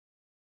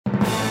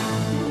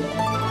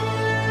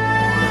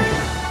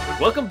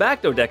Welcome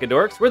back,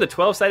 Dodecadorks. We're the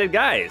 12-sided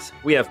guys.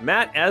 We have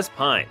Matt as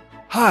Pine.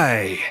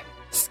 Hi.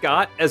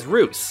 Scott as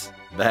Roos.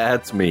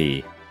 That's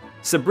me.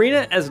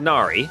 Sabrina as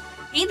Nari.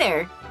 Hey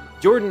there.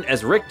 Jordan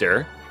as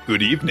Richter.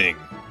 Good evening.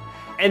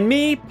 And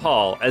me,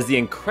 Paul, as the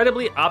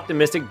incredibly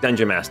optimistic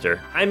Dungeon Master.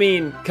 I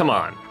mean, come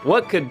on.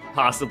 What could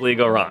possibly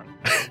go wrong?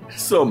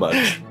 So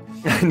much.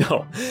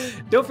 No.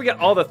 Don't forget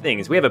all the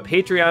things. We have a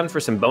Patreon for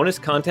some bonus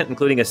content,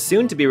 including a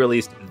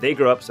soon-to-be-released They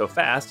Grow Up So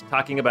Fast,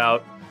 talking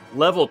about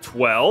level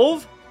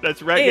 12.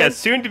 That's right. And- Yeah,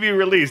 soon to be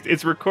released.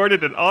 It's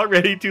recorded and all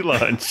ready to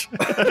launch.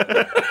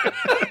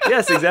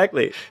 Yes,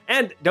 exactly.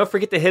 And don't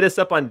forget to hit us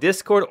up on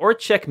Discord or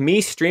check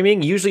me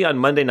streaming, usually on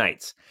Monday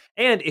nights.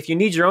 And if you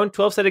need your own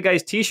 12-Sided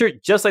Guys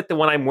t-shirt, just like the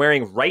one I'm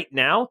wearing right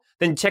now,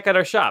 then check out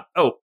our shop.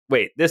 Oh,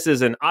 wait, this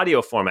is an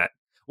audio format.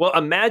 Well,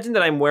 imagine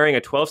that I'm wearing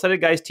a 12-Sided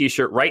Guys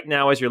t-shirt right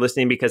now as you're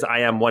listening, because I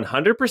am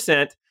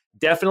 100%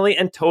 definitely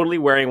and totally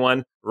wearing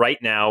one right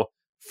now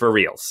for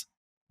reals.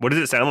 What does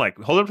it sound like?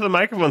 Hold it up to the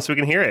microphone so we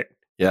can hear it.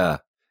 Yeah.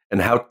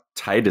 And how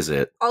tight is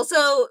it? Also,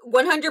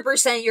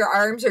 100% your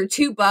arms are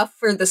too buff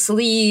for the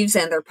sleeves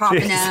and they're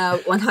popping out.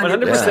 100%.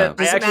 100%. Yeah.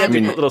 I actually have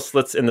to put little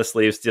slits in the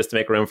sleeves just to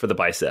make room for the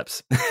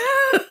biceps.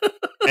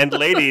 And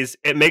ladies,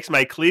 it makes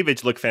my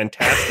cleavage look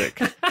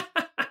fantastic.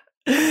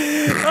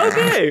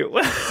 Okay.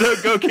 So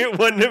go get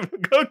one.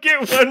 Go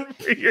get one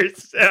for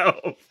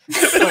yourself.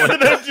 That's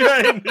what I'm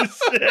trying to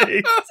say. So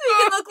you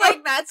can look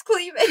like Matt's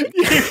cleavage.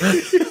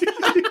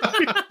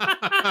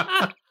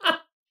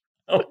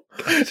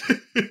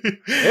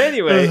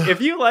 Anyway,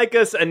 if you like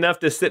us enough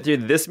to sit through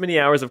this many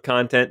hours of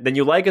content, then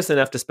you like us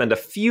enough to spend a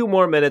few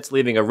more minutes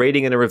leaving a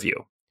rating and a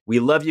review. We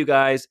love you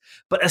guys,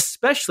 but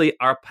especially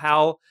our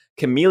pal,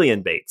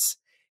 Chameleon Bates.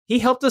 He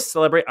helped us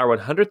celebrate our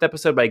 100th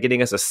episode by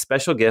getting us a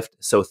special gift,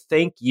 so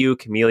thank you,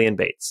 Chameleon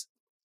Bates.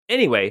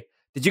 Anyway,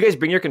 did you guys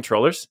bring your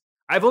controllers?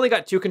 I've only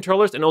got 2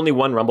 controllers and only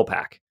 1 Rumble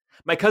Pack.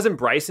 My cousin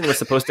Bryson was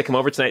supposed to come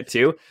over tonight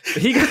too,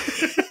 but he got...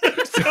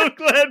 I'm so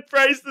glad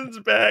Bryson's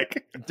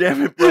back.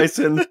 Damn it,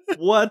 Bryson.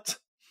 What?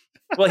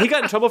 Well, he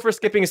got in trouble for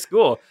skipping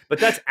school, but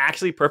that's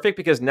actually perfect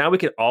because now we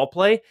can all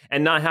play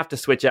and not have to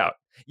switch out.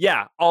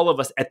 Yeah, all of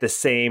us at the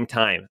same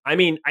time. I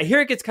mean, I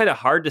hear it gets kind of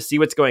hard to see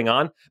what's going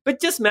on,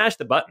 but just mash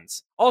the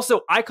buttons.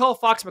 Also, I call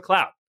Fox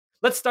McCloud.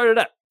 Let's start it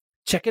up.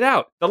 Check it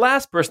out. The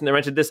last person that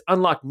rented this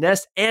unlocked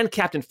Ness and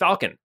Captain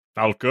Falcon.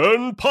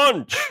 Falcon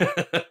Punch.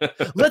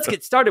 Let's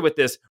get started with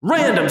this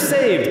random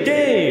saved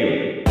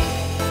game.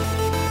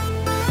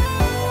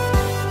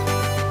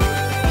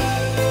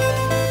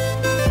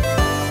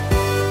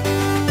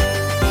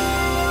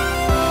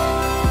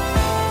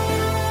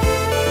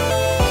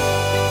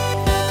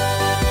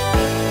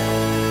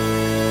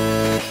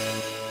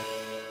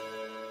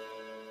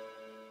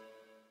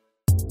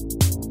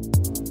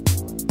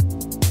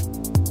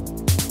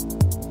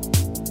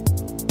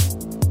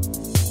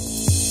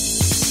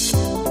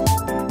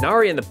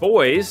 Nari and the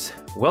boys,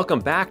 welcome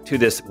back to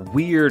this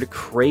weird,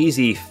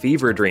 crazy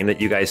fever dream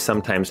that you guys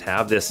sometimes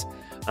have, this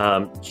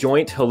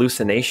joint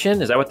hallucination.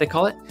 Is that what they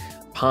call it?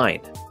 Pine,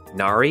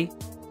 Nari,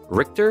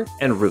 Richter,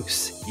 and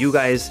Roos. You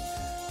guys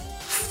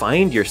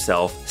find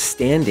yourself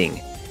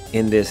standing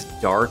in this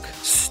dark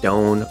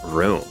stone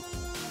room.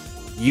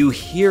 You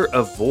hear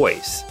a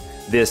voice,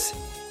 this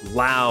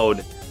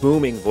loud,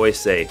 booming voice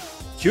say,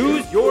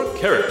 "Choose your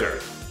character."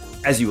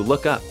 As you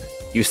look up,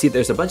 you see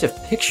there's a bunch of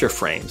picture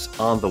frames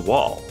on the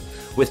wall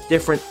with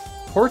different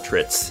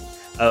portraits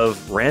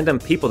of random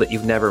people that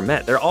you've never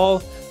met. They're all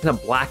kind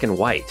of black and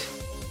white.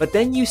 But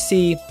then you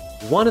see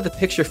one of the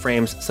picture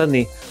frames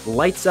suddenly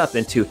lights up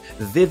into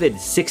vivid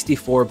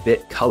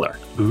 64-bit color.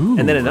 Ooh.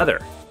 And then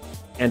another,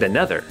 and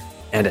another,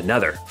 and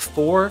another.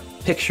 4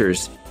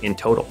 pictures in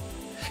total.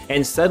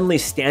 And suddenly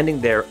standing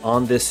there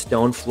on this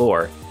stone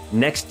floor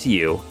next to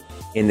you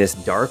in this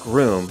dark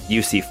room,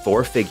 you see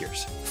 4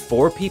 figures.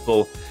 4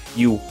 people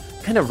you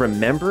kind of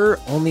remember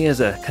only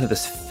as a kind of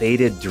this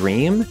faded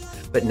dream,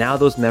 but now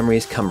those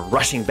memories come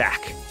rushing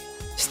back.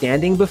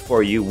 Standing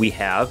before you, we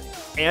have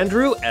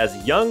Andrew as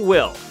young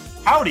Will.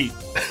 Howdy.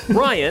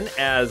 Ryan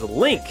as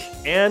Link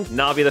and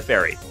Navi the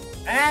Fairy.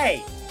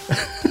 Hey!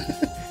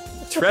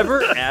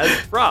 Trevor as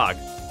Frog.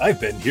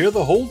 I've been here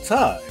the whole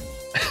time.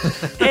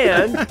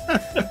 And,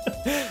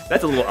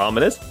 that's a little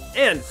ominous,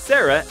 and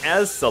Sarah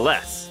as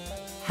Celeste.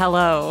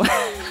 Hello. Yeah.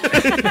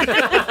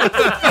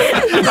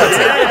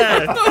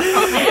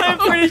 I'm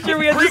pretty sure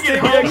we had the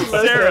same reaction,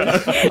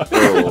 Sarah.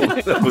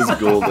 Oh, that was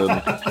golden.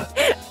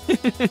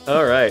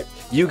 All right.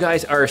 You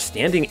guys are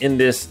standing in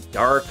this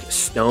dark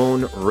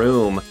stone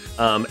room.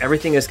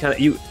 Everything is kind of,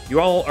 you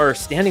all are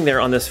standing there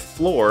on this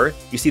floor.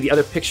 You see the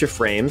other picture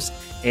frames,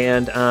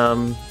 and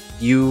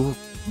you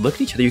look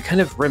at each other. You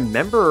kind of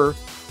remember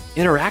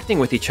interacting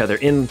with each other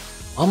in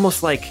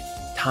almost like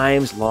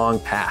times long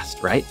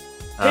past, right?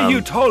 Hey,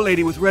 you tall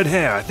lady with red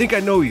hair. I think I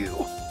know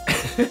you.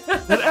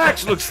 That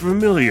axe looks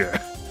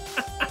familiar.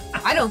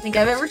 I don't think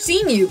I've ever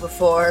seen you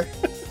before.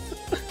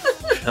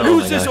 Oh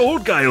Who's my this gosh.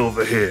 old guy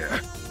over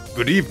here?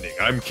 Good evening,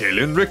 I'm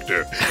Kalen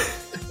Richter.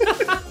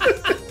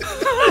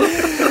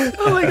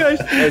 Oh my gosh.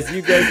 As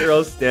you guys are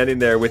all standing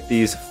there with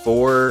these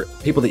 4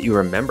 people that you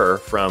remember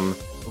from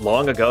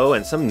long ago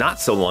and some not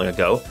so long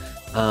ago,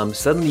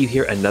 suddenly you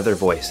hear another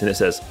voice and it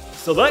says,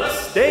 "Select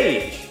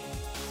stage,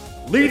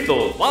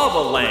 Lethal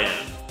Lava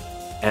Land."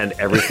 And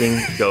everything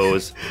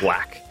goes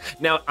black.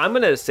 Now, I'm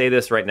going to say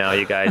this right now,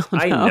 you guys.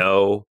 I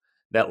know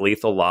that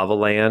Lethal Lava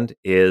Land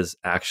is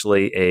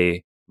actually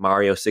a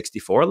Mario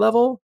 64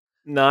 level,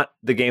 not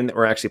the game that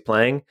we're actually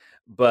playing,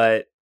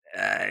 but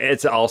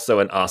it's also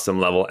an awesome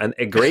level and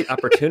a great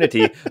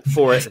opportunity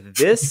for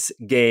this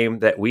game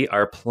that we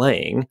are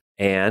playing.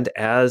 And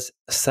as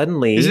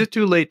suddenly... Is it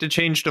too late to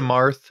change to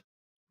Marth?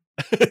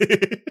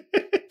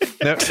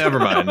 Never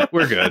mind.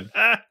 We're good.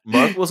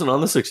 Marth wasn't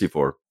on the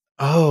 64.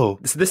 Oh.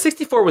 So the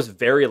 64 was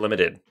very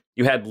limited.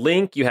 You had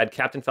Link, you had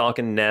Captain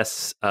Falcon,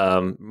 Ness,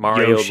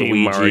 Mario,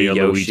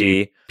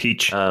 Luigi,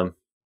 Peach,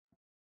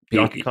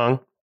 Donkey Kong,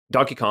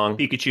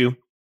 Pikachu,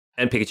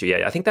 and Pikachu.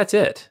 Yeah, I think that's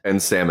it. And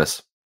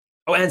Samus.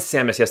 Oh, and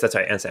Samus. Yes, that's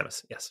right. And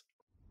Samus. Yes.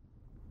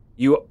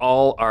 You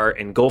all are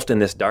engulfed in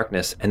this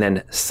darkness, and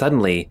then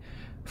suddenly,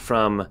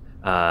 from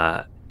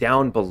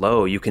down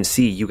below, you can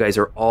see you guys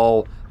are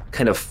all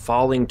kind of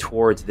falling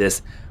towards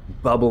this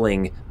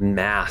bubbling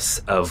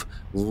mass of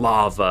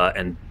lava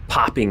and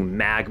popping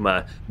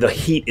magma. The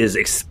heat is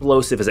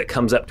explosive as it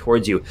comes up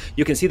towards you.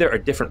 You can see there are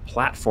different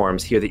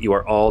platforms here that you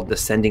are all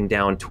descending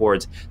down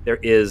towards. There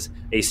is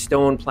a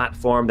stone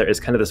platform. There is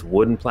kind of this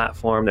wooden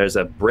platform. There's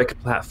a brick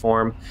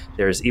platform.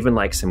 There's even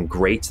like some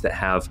grates that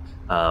have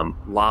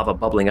lava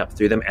bubbling up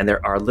through them. And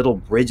there are little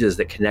bridges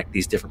that connect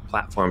these different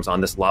platforms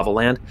on this lava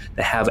land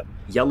that have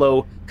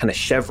yellow kind of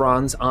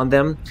chevrons on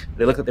them.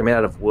 They look like they're made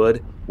out of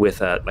wood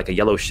with like a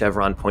yellow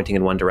chevron pointing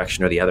in one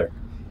direction or the other.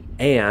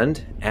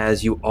 And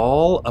as you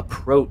all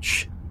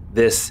approach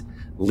this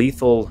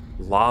lethal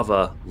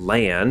lava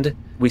land,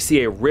 we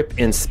see a rip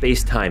in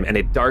space-time, and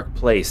a dark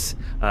place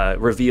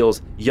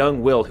reveals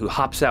young Will, who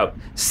hops out,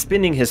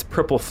 spinning his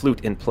purple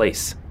flute in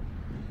place.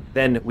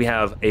 Then we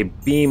have a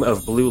beam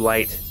of blue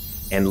light,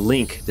 and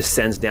Link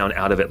descends down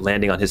out of it,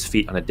 landing on his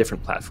feet on a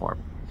different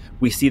platform.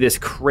 We see this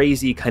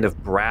crazy kind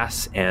of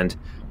brass and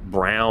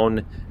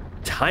brown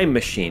time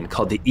machine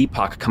called the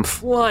Epoch come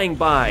flying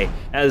by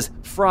as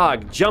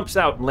Frog jumps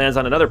out and lands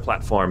on another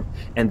platform.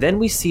 And then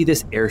we see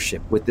this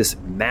airship with this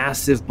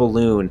massive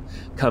balloon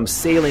come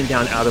sailing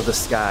down out of the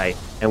sky,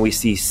 and we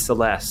see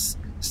Celeste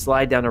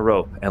slide down a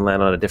rope and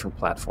land on a different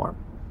platform.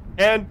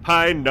 And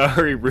Pine,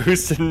 Nari,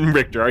 Roos, and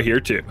Richter are here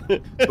too.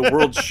 The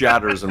world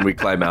shatters and we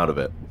climb out of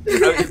it.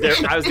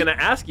 I was going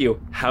to ask you,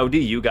 how do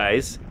you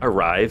guys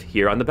arrive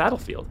here on the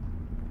battlefield?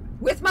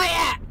 With my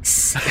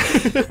axe.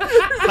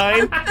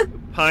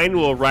 Pine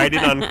will ride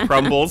it on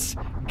Crumbles,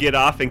 get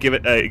off and give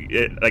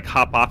it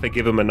hop off and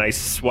give him a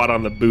nice swat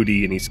on the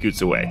booty, and he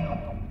scoots away.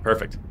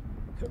 Perfect.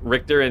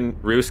 Richter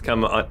and Roos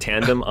come on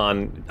tandem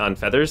on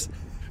Feathers.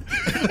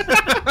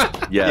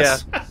 Yes. Yeah.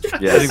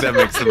 Yes. I think that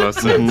makes the most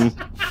sense.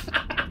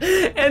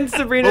 And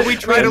Sabrina... Well, we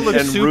try to look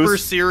and super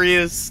Roos-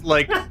 serious,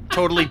 like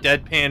totally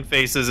deadpan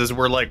faces as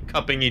we're like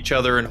cupping each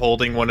other and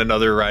holding one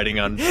another riding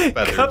on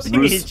feathers.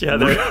 Cupping each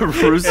other.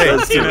 Roos Hey,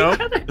 says you know?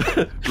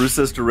 Roos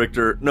says to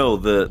Richter, "No,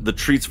 the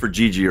treats for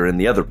Gigi are in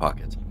the other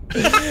pocket."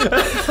 I'm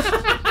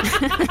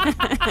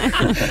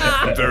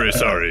very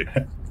sorry.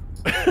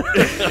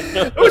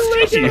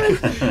 Oh, Gigi!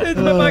 It's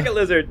my pocket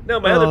lizard. No,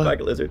 my other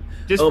pocket lizard.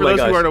 Just for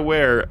those who aren't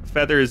aware,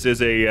 Feathers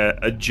is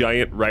a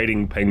giant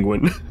riding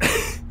penguin.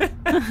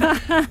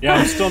 Yeah,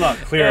 I'm still not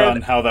clear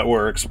on how that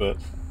works, but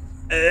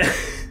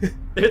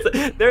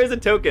there is a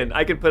token.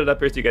 I can put it up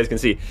here so you guys can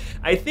see.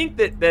 I think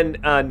that then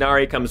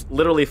Nari comes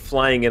literally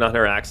flying in on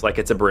her axe like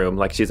it's a broom,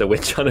 like she's a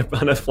witch on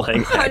a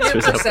flying axe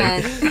or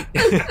something.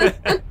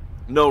 100%.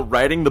 No,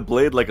 riding the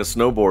blade like a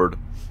snowboard.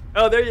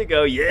 Oh, there you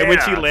go. Yeah. And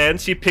when she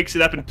lands, she picks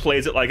it up and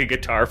plays it like a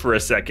guitar for a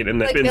second, and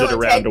then Like, spins no, it it's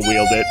around like, to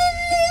wield it.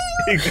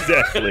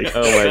 Exactly.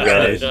 Oh my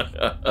gosh.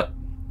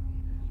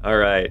 All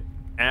right.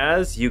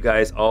 As you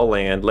guys all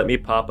land, let me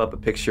pop up a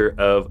picture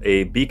of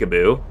a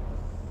Beekaboo.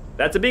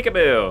 That's a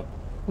Beekaboo.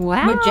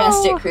 Wow.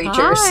 Majestic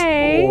creatures.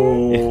 Hi.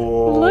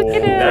 Look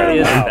at That him.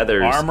 is wow,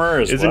 Feathers. armor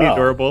as Isn't well. he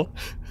adorable?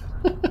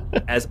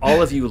 As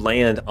all of you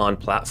land on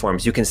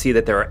platforms, you can see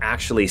that there are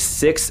actually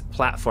 6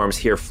 platforms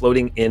here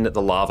floating in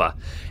the lava.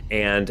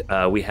 And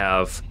we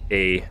have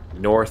a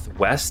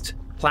northwest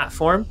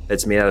platform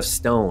that's made out of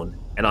stone.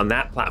 And on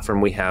that platform,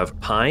 we have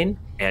Pine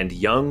and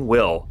young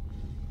Will.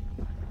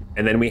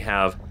 And then we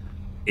have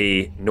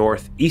a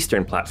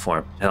northeastern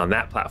platform. And on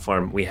that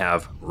platform, we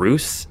have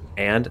Roos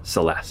and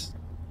Celeste.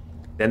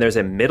 Then there's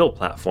a middle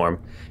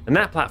platform. And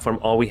that platform,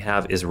 all we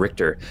have is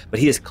Richter. But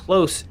he is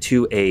close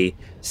to a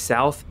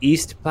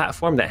southeast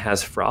platform that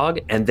has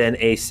Frog. And then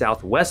a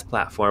southwest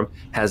platform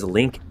has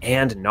Link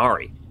and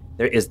Nari.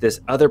 There is this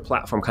other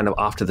platform kind of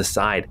off to the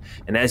side.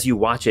 And as you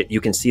watch it,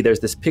 you can see there's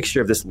this picture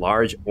of this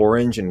large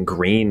orange and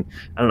green,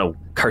 I don't know,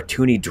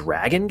 cartoony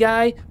dragon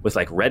guy with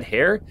like red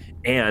hair.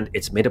 And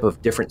it's made up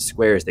of different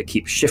squares that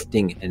keep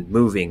shifting and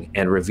moving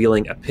and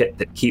revealing a pit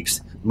that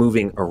keeps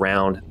moving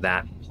around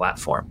that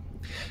platform.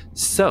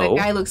 So That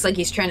guy looks like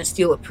he's trying to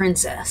steal a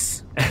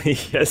princess.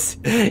 yes,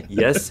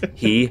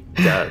 he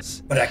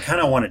does. But I kind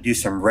of want to do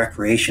some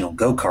recreational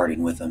go-karting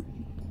with him.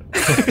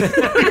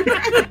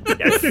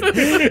 Yes,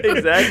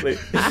 exactly.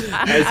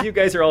 As you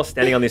guys are all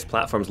standing on these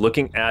platforms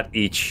looking at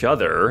each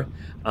other,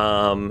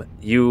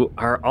 you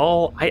are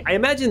all, I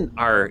imagine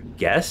our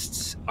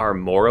guests are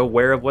more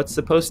aware of what's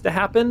supposed to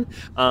happen,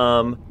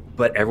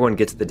 but everyone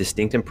gets the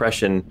distinct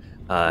impression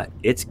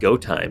it's go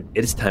time.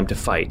 It is time to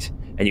fight.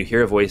 And you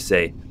hear a voice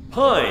say,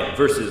 Pine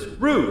versus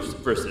Roos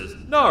versus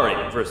Nari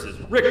versus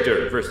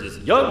Richter versus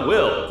Young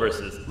Will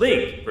versus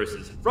Link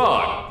versus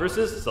Frog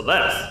versus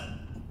Celeste.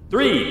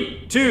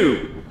 3,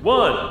 2,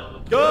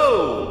 1,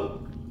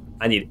 go!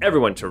 I need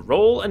everyone to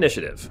roll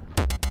initiative.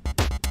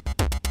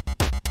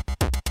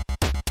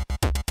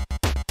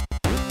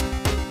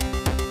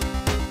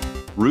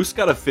 Roos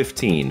got a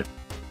 15.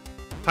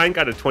 Pine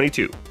got a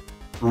 22.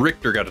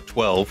 Richter got a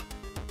 12.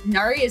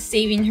 Nari is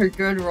saving her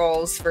good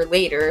rolls for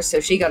later, so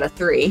she got a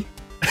 3.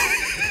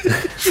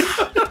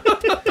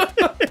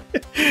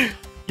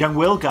 Young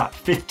Will got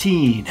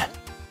 15.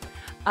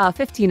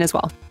 15 as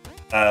well.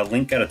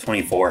 Link got a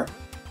 24.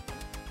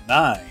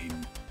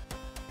 9.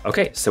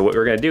 Okay, so what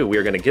we're going to do,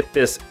 we're going to get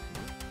this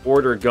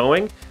order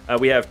going.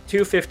 We have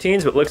 2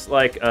 15s, but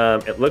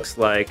it looks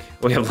like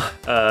we have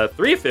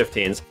 3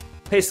 15s.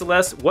 Hey,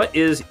 Celeste, what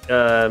is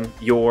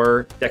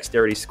your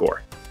dexterity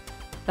score?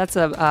 That's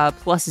a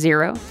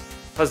 +0.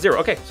 +0.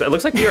 Okay, so it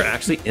looks like we are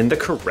actually in the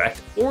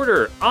correct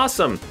order.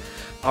 Awesome.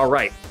 All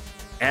right.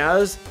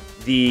 As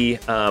the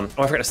I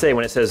forgot to say,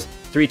 when it says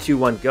 3, 2,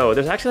 1, go,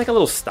 there's actually like a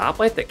little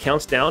stoplight that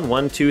counts down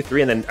 1, 2,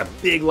 3, and then a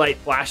big light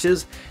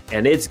flashes,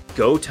 and it's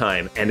go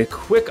time. And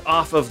quick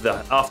off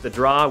the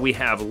draw, we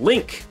have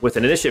Link with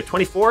an initiative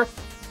 24.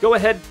 Go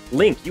ahead,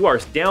 Link. You are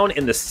down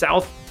in the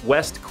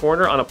southwest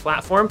corner on a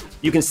platform.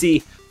 You can see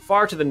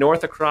far to the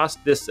north across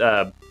this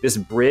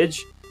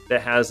bridge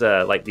that has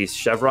like these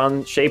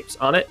chevron shapes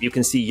on it. You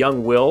can see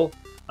Young Will,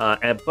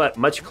 but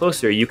much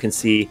closer you can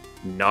see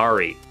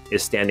Nari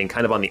is standing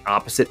kind of on the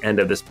opposite end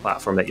of this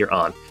platform that you're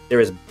on.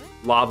 There is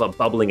lava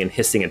bubbling and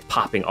hissing and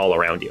popping all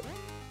around you.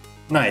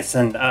 Nice.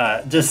 And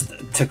just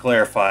to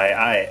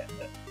clarify,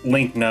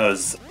 Link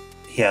knows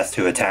he has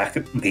to attack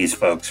these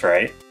folks,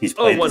 right? He's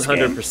played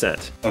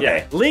 100%. Okay.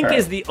 Yeah. Link All right.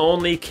 is the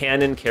only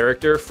canon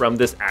character from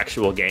this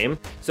actual game.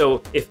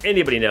 So if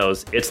anybody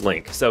knows, it's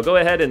Link. So go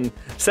ahead and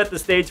set the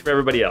stage for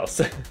everybody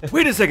else.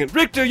 Wait a second,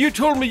 Richter, you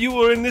told me you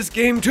were in this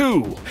game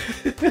too.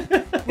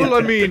 Well,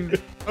 I mean,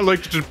 I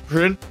like to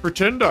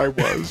pretend I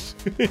was.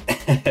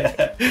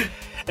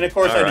 And of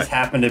course, All I right. just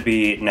happen to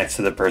be next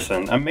to the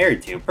person I'm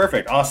married to.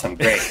 Perfect. Awesome.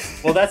 Great.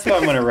 Well, that's who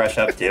I'm going to rush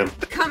up to.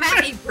 Come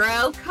at me,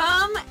 bro.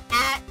 Come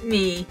at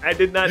me. I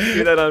did not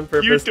do that on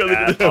purpose totally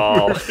did at that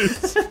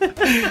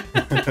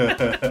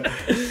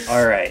on all.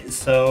 All right.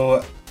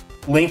 So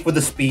Link with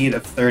a speed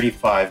of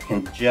 35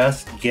 can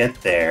just get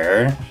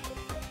there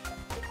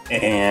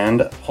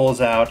and pulls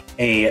out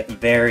a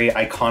very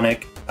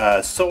iconic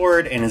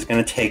sword and is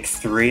going to take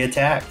 3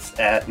 attacks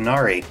at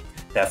Nari.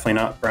 Definitely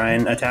not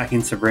Brian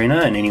attacking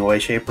Sabrina in any way,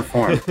 shape, or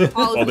form.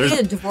 Well, if we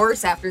get a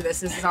divorce after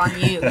this is on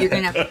you. You're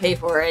going to have to pay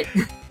for it.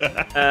 I'm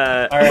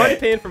right. already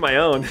paying for my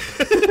own.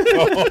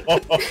 Oh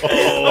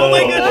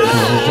my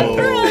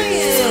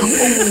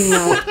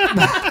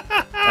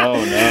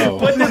Oh no.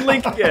 What did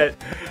Link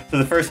get? So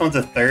the first one's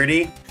a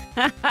 30. Do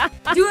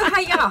it,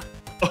 hiya.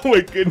 Oh my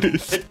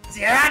goodness.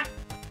 Yeah.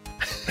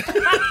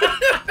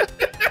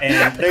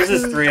 And there's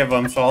just 3 of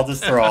them, so I'll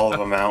just throw all of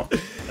them out.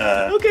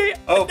 Okay.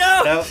 Oh,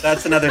 no,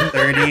 that's another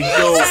 30.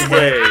 No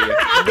way.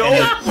 No.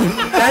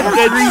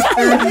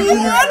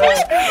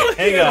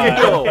 Hang on.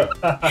 No.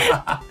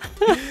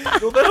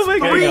 That's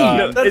three.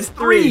 No, That's it's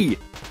 3.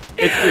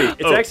 It's 3.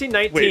 It's Oh, actually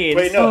 19.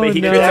 wait, no. But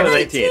he Oh, crits no. on a They're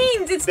 19.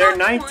 19s. It's They're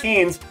not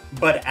 19s,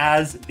 but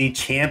as the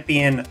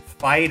champion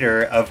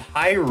fighter of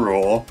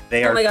Hyrule,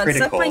 they Oh are my god,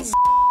 suck my criticals.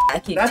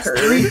 back, you That's turd.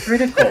 3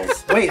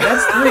 criticals. Wait,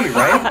 that's 3,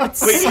 right? Wait,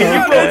 So can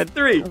you roll good.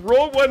 3?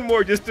 Roll one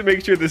more just to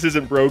make sure this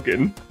isn't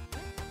broken.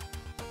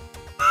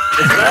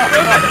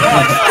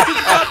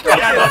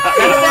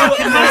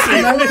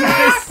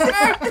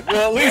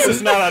 Well, at least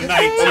it's not a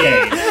 19. Okay,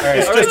 all right.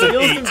 It's All right, just an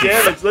deal some 18.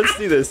 damage. Let's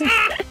do this.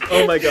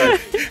 Oh my god.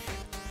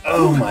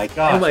 Oh my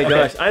gosh. Oh my okay.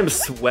 gosh. I'm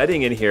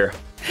sweating in here.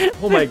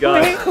 Oh my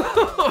god.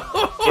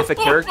 If a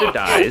character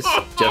dies,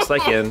 just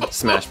like in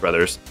Smash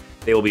Brothers,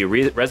 they will be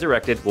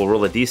resurrected. We'll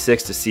roll a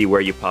d6 to see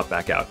where you pop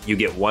back out. You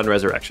get 1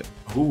 resurrection.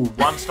 Ooh,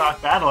 one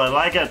stock battle. I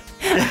like it.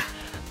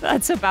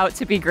 That's about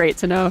to be great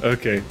to know.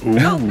 Okay.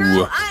 Oh,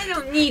 girl, I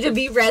don't need to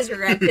be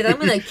resurrected. I'm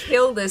going to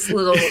kill this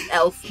little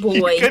elf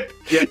boy.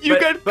 You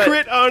got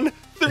crit on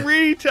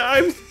 3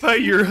 times by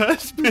your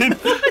husband.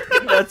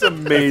 That's I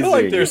amazing. feel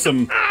like there's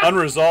some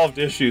unresolved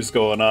issues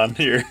going on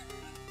here.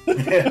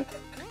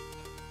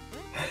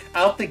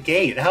 Out the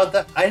gate.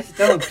 I just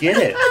don't get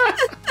it.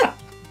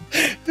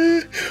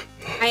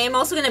 I am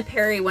also going to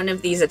parry one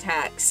of these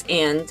attacks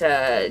and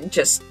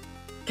just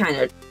kind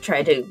of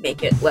try to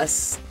make it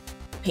less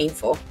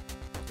painful.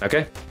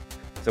 Okay.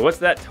 So what's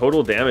that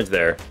total damage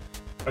there?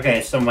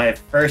 Okay, so my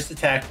first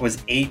attack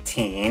was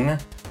 18.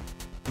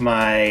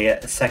 My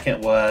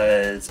second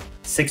was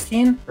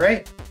 16,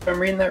 right? If I'm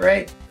reading that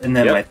right. And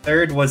then Yep. my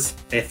third was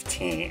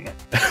 15.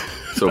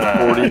 So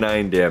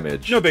 49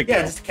 damage. No big Yeah,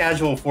 deal. just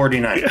casual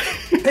 49.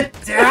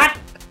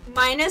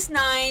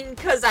 -9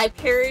 because I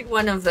parried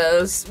one of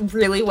those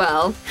really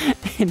well.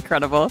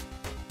 Incredible.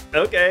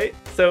 Okay,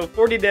 so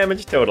 40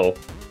 damage total.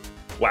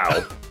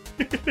 Wow.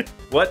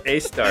 What a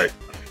start.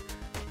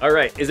 All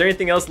right, is there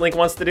anything else Link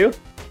wants to do?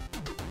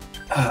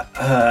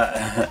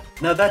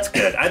 No, that's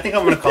good. I think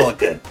I'm going to call it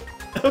good.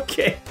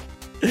 Okay.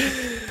 All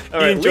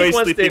He right, enjoys Link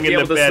wants to sleeping be in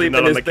able the to bed, sleep not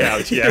in on his the bed.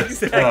 couch, yeah.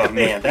 Exactly. Oh,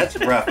 man, that's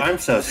rough. I'm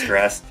so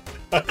stressed.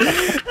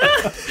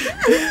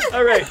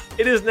 All right,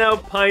 it is now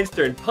Pine's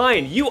turn.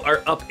 Pine, you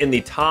are up in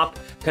the top,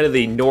 kind of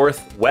the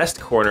northwest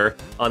corner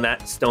on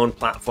that stone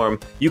platform.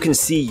 You can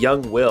see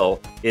young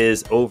Will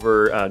is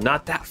over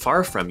not that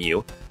far from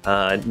you.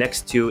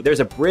 Next to, there's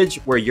a bridge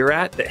where you're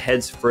at that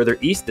heads further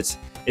east. It's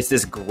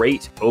this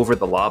grate over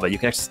the lava. You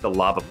can actually see the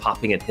lava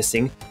popping and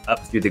hissing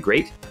up through the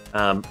grate.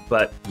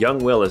 But young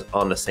Will is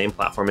on the same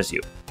platform as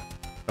you.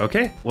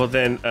 Okay, well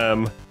then,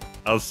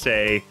 I'll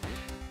say,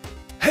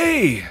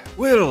 hey,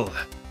 Will,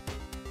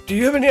 do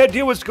you have any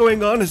idea what's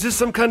going on? Is this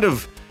some kind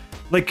of,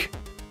 like,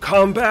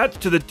 combat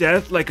to the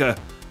death, like a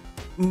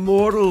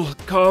mortal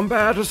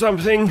combat or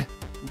something?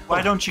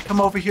 Why don't you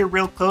come over here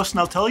real close and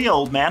I'll tell you,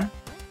 old man?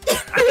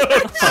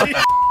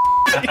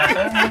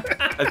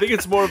 I think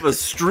it's more of a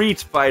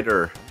street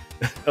fighter.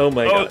 Oh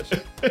my gosh.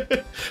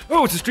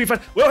 Oh, it's a street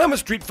fighter. Well, I'm a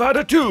street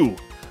fighter too.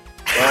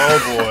 Oh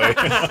boy.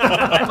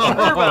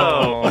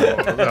 Oh,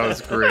 that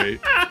was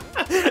great.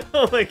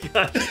 Oh my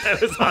gosh,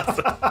 that was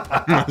awesome.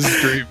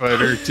 Street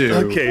Fighter 2.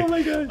 Okay. Oh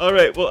my gosh. All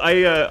right. Well,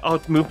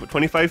 I'll move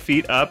 25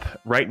 feet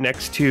up right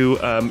next to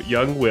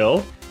young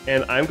Will,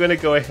 and I'm going to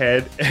go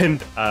ahead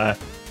and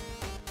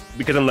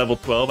because I'm level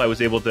 12, I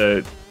was able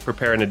to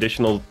prepare an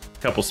additional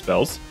couple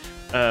spells,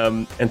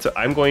 and so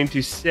I'm going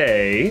to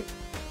say,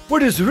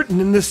 "What is written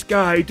in the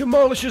sky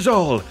demolishes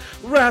all.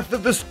 Wrath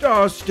of the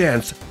Stars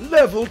stance,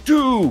 level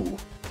 2."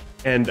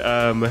 And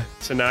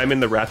so now I'm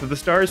in the Wrath of the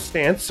Stars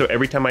stance. So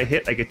every time I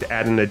hit, I get to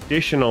add an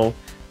additional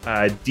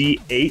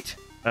D8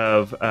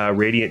 of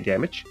radiant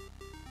damage.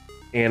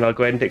 And I'll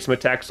go ahead and take some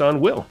attacks on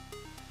Will.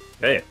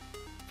 Okay.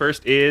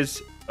 First is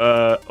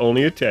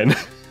only a 10.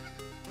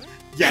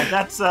 Yeah,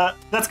 that's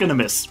gonna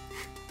miss.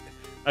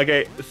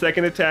 Okay, the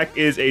second attack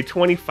is a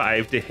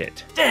 25 to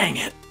hit. Dang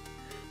it!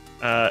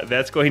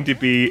 That's going to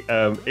be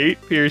 8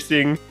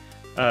 piercing,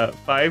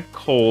 5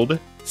 cold,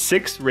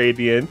 6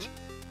 radiant,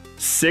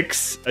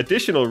 6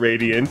 additional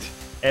radiant,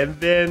 and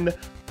then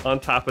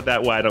on top of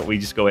that, why don't we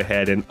just go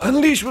ahead and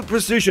unleash with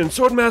precision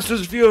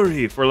Swordmaster's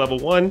Fury for level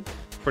 1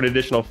 for an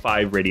additional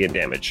 5 radiant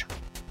damage.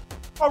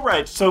 All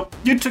right, so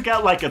you took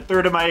out like a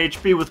third of my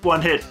HP with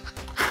one hit.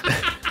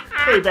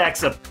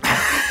 Payback's up.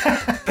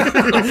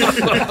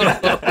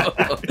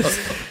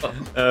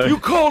 You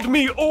called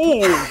me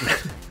old!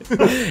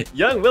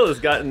 Young Will has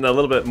gotten a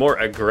little bit more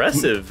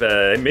aggressive.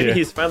 Maybe Yeah.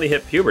 he's finally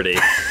hit puberty.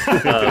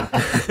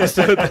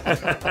 So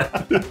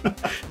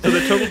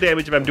the total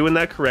damage, if I'm doing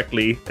that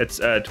correctly, it's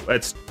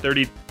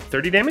 30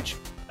 damage?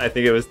 I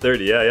think it was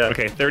 30, yeah.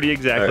 Okay, 30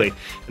 exactly. All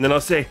right. And then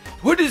I'll say,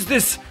 what is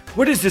this?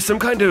 What is this? Some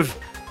kind of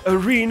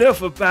arena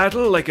for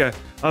battle? Like a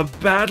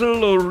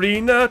battle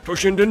arena?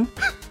 Toshinden?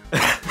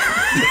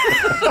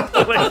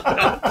 Oh my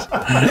gosh.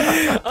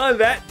 On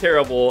that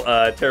terrible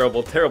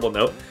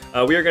note,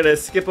 we are going to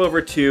skip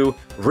over to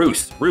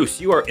Roos. Roos,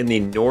 you are in the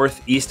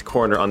northeast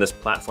corner on this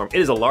platform.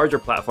 It is a larger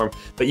platform,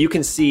 but you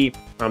can see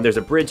there's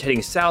a bridge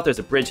heading south. There's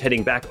a bridge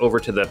heading back over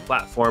to the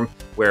platform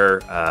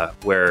where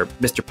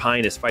Mr.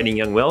 Pine is fighting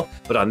young Will.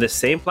 But on this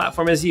same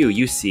platform as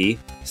you see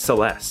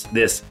Celeste,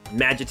 this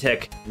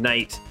Magitech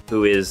knight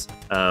who is,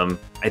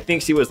 I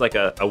think she was like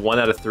a 1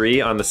 out of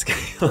 3 on the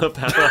scale of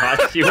how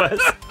hot she was.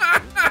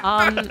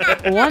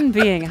 1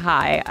 being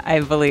high,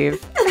 I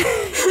believe.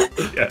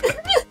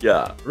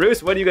 Yeah.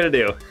 Roos, what are you going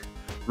to do?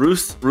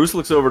 Roos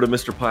looks over to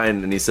Mr.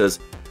 Pine and he says,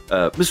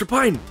 Mr.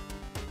 Pine,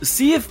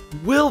 see if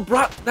Will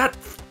brought that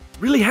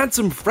really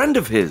handsome friend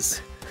of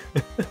his.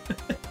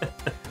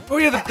 Oh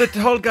yeah, the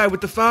tall guy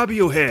with the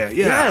Fabio hair.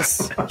 Yeah.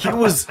 Yes, he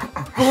was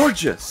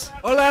gorgeous.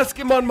 I'll ask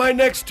him on my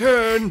next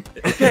turn.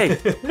 Okay.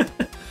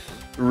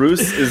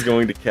 Roos is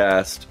going to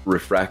cast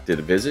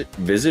Refracted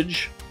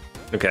Visage.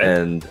 Okay.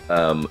 And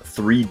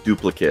 3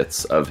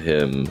 duplicates of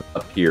him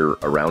appear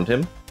around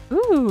him.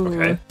 Ooh.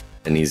 Okay.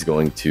 And he's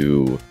going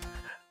to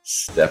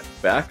step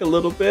back a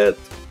little bit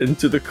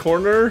into the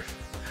corner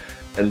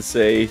and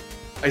say,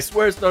 I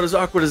swear it's not as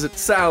awkward as it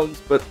sounds,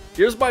 but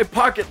here's my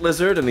pocket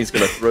lizard. And he's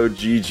going to throw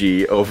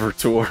Gigi over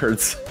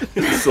towards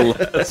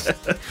Celeste.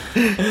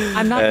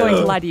 I'm not going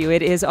to lie to you.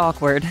 It is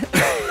awkward.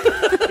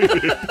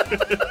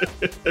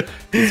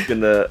 He's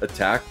going to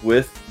attack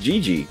with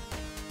Gigi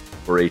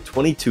for a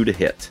 22 to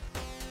hit.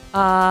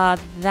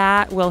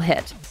 That will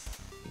hit.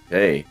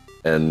 Okay.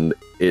 And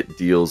it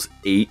deals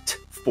 8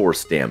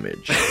 force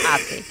damage. I'll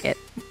take it.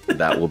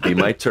 That will be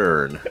my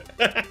turn.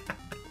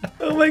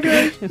 Oh my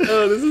gosh.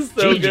 Oh, this is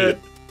so GG. good.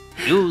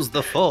 Use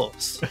the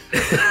force.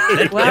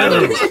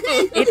 Well,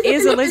 it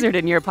is a lizard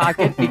in your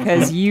pocket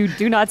because you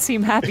do not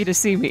seem happy to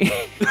see me.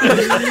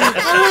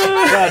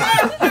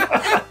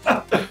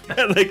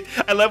 Like,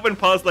 I love when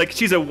Paul's like,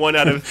 she's a 1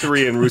 out of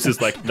 3, and Roos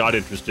is like, not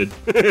interested.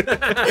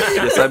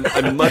 Yes,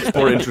 I'm much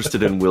more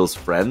interested in Will's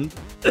friend.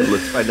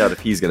 Let's find out if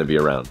he's going to be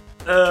around.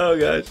 Oh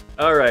gosh.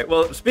 All right.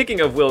 Well,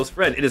 speaking of Will's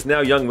friend, it is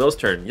now young Will's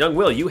turn. Young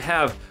Will, you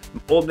have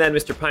old man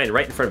Mr. Pine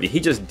right in front of you. He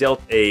just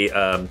dealt a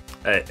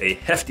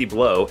hefty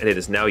blow, and it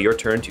is now your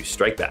turn to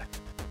strike back.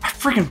 I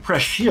freaking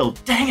press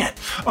shield. Dang it.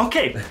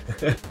 Okay.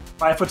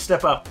 5 foot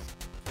step up.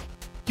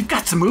 You've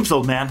got some moves,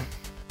 old man.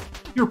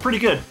 You were pretty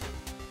good.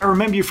 I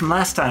remember you from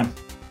last time.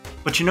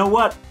 But you know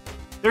what?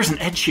 There's an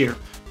edge here.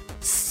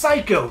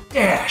 Psycho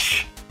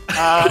Dash.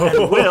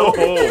 And Will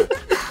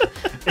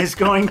is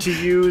going to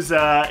use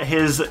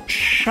his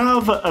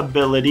shove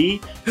ability.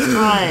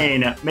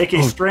 Fine. Make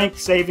a strength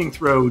saving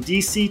throw.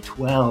 DC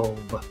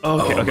 12.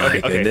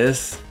 Okay.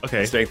 Goodness.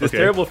 Okay. Strength is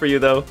terrible for you,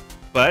 though.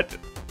 But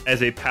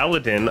as a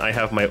paladin, I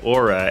have my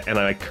aura, and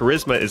my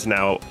charisma is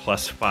now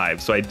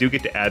 +5. So I do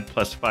get to add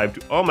 +5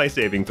 to all my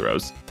saving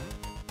throws.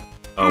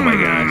 Oh my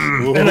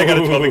gosh. And I got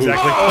a 12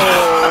 exactly.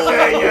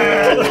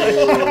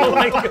 Oh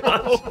my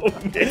gosh.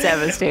 It's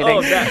devastating.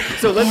 Oh,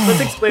 so let's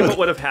explain what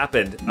would have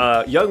happened.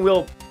 Young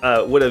Will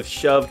would have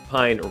shoved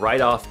Pine right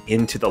off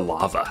into the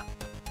lava.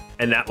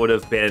 And that would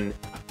have been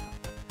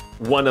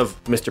one of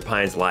Mr.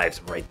 Pine's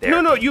lives right there.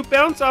 No, you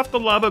bounce off the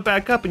lava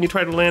back up and you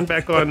try to land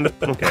back on.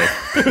 Okay.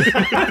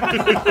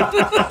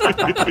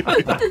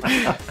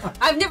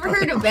 I've never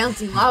heard of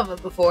bouncing lava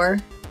before.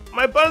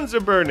 My buns are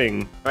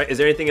burning. All right, is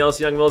there anything else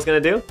Young Will's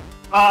going to do?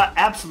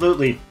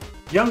 Absolutely.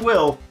 Young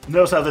Will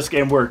knows how this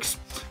game works.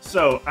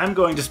 So I'm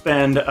going to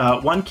spend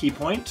 1 key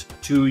point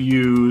to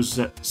use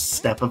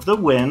Step of the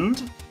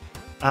Wind,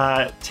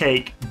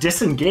 take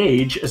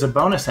Disengage as a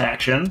bonus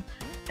action,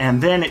 and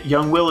then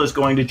Young Will is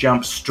going to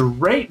jump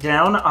straight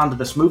down onto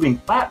this moving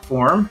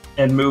platform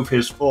and move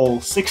his full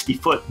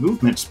 60-foot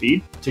movement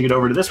speed to get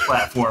over to this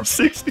platform.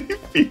 60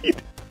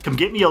 feet? Come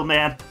get me, old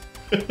man.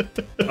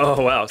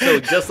 Oh, wow. So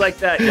just like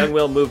that, Young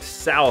Will moved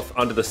south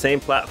onto the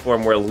same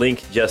platform where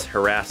Link just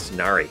harassed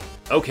Nari.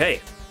 Okay.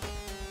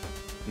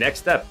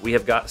 Next up, we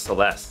have got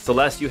Celeste.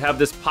 Celeste, you have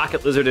this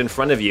pocket lizard in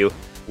front of you,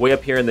 way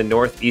up here in the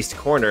northeast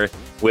corner,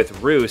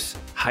 with Roos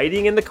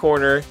hiding in the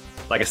corner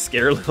like a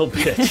scared little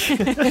bitch.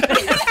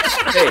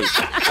 Hey,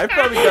 I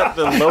probably got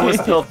the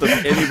lowest health of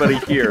anybody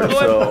here,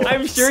 so...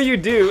 I'm sure you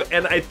do,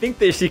 and I think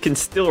that she can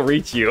still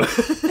reach you.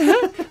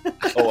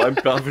 Oh, I'm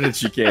confident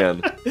she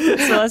can.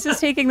 Celeste is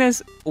taking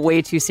this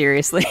way too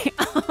seriously.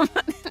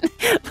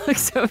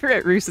 Looks over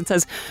at Roos and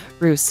says,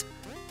 Roos,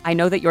 I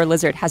know that your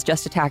lizard has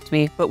just attacked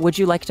me, but would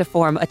you like to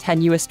form a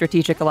tenuous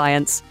strategic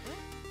alliance?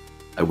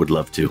 I would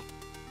love to.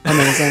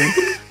 Amazing.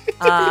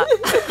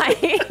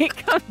 I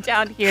come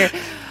down here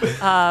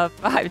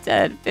 5,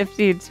 10,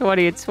 15,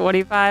 20,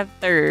 25,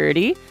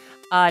 30.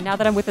 Now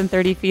that I'm within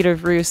 30 feet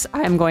of Roos,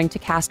 I'm going to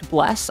cast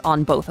Bless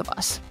on both of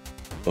us.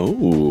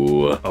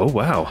 Oh,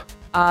 wow.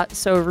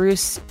 So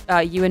Roos,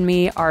 you and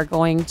me are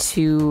going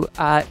to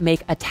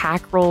make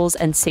attack rolls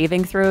and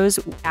saving throws,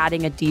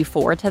 adding a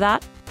D4 to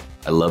that.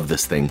 I love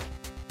this thing.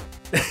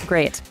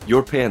 Great.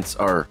 Your pants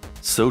are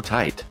so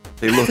tight.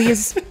 They look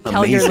Please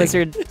tell amazing. your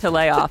lizard to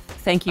lay off.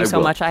 Thank you I so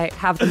will. much. I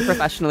have them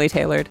professionally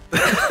tailored.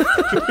 I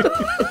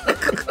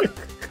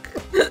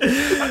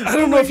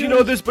don't know if you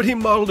know this, but he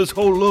modeled his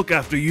whole look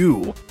after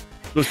you.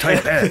 Those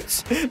tight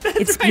pants.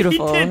 It's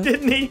beautiful. He did,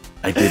 didn't he?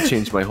 I did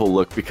change my whole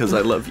look because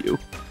I love you.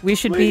 We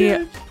should be.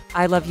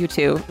 I love you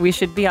too. We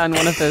should be on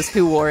one of those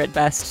Who Wore It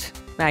Best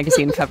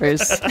magazine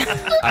covers.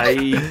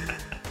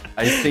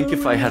 I think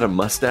if I had a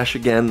mustache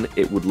again,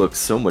 it would look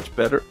so much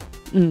better.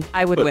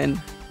 I would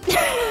win.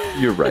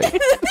 You're right.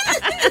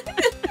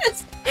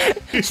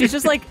 She's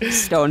just like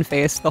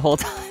stone-faced the whole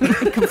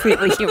time,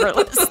 completely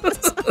humorless.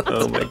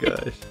 Oh my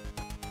gosh.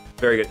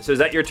 Very good. So is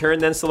that your turn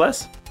then,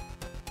 Celeste?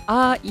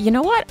 You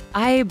know what?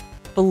 I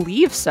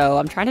believe so.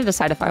 I'm trying to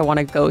decide if I want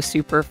to go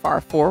super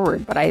far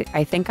forward, but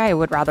I think I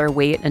would rather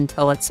wait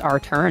until it's our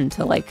turn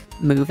to like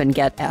move and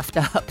get effed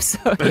up. So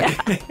yeah.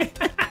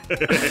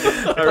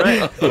 All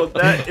right. Well,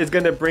 that is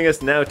going to bring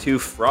us now to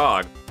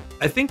Frog.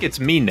 I think it's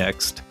me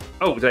next.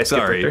 Oh, did I skip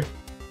Sorry. Victor?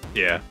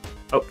 Yeah.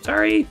 Oh,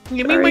 sorry.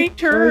 Give me my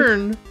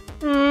turn.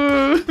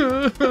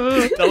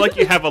 Not like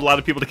you have a lot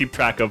of people to keep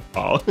track of,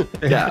 Paul.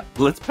 Yeah,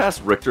 let's pass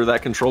Richter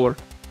that controller.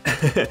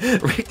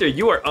 Richter,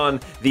 you are on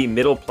the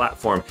middle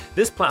platform.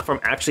 This platform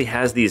actually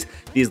has these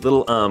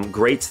little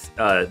grates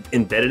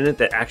embedded in it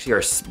that actually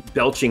are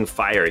belching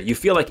fire. You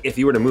feel like if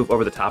you were to move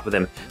over the top of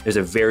them, there's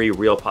a very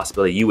real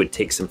possibility you would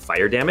take some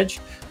fire damage.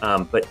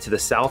 But to the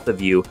south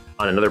of you,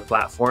 on another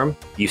platform,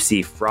 you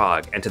see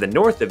Frog. And to the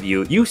north of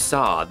you, you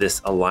saw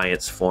this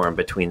alliance form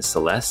between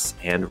Celeste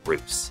and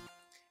Roos.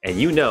 And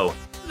you know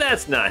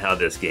that's not how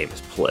this game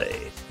is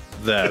played.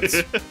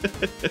 That's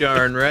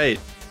darn right.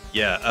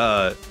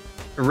 Yeah,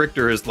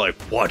 Richter is like,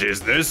 what is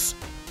this?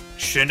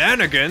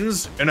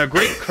 Shenanigans in a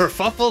great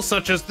kerfuffle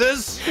such as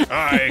this?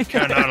 I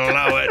cannot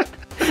allow it.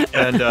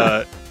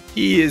 And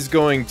he is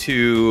going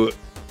to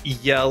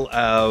yell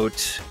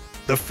out,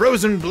 "The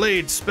Frozen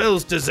Blade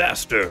spells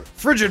disaster!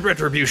 Frigid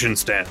Retribution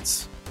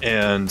stance!"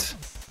 And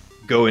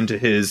go into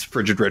his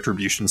Frigid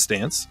Retribution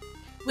stance.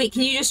 Wait,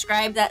 can you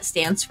describe that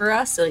stance for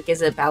us? Like,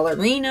 is it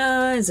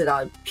ballerina? Is it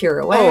on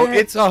pirouette? Oh,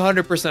 it's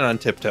 100% on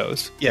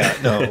tiptoes. Yeah,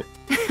 no.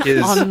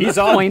 He's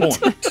on point.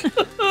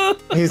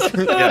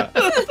 Yeah.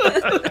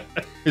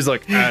 He's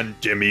like, and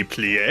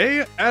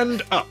demi-plie,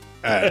 and up,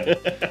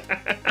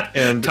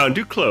 and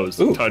Tendu close.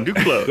 Ooh. Tendu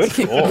close.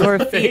 Good call. Your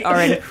feet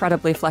are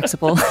incredibly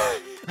flexible.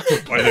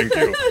 why, thank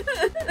you.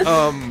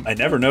 I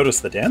never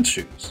noticed the dance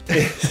shoes.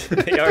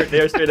 They are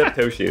straight up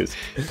toe shoes.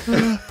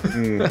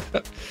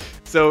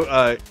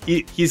 So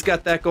he's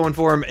got that going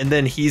for him, and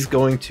then he's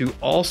going to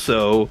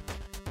also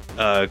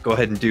go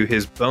ahead and do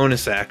his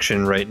bonus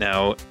action right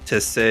now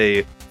to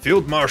say,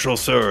 "Field Marshal,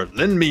 sir,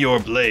 lend me your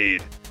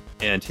blade."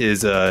 And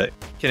his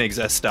Koenig's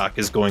S-Stock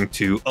is going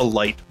to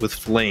alight with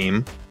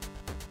flame,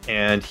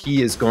 and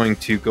he is going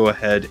to go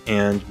ahead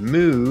and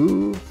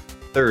move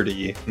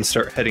 30 and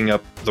start heading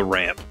up the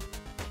ramp.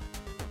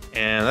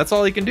 And that's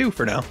all he can do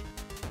for now.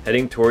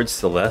 Heading towards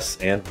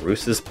Celeste and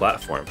Roos's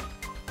platform.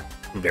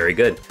 Very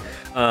good.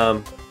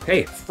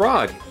 Hey,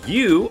 Frog,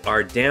 you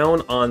are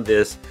down on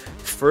this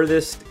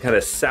furthest kind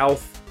of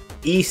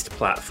southeast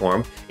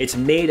platform. It's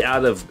made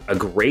out of a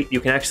grate. You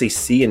can actually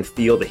see and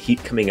feel the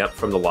heat coming up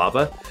from the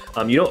lava.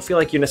 You don't feel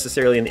like you're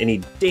necessarily in any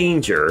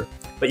danger,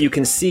 but you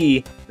can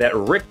see that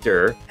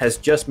Richter has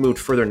just moved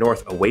further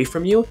north away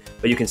from you,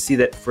 but you can see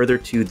that further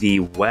to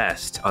the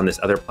west on this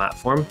other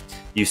platform,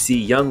 you see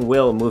young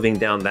Will moving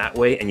down that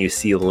way, and you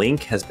see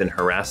Link has been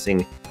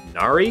harassing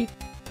Nari.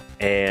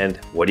 And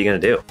what are you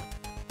going to do?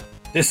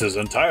 This is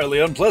entirely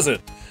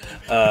unpleasant.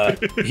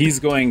 He's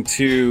going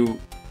to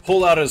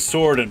pull out his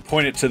sword and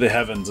point it to the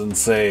heavens and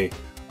say,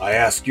 "I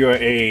ask your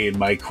aid,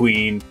 my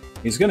queen."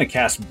 He's going to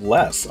cast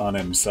Bless on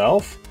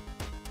himself.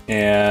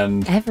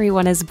 And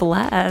Everyone is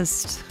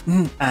blessed.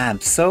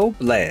 I'm so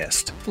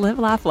blessed. Live,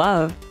 laugh,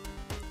 love.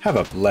 Have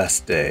a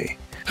blessed day.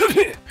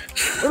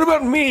 What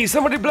about me?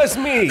 Somebody bless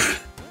me.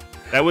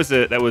 That was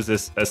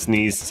a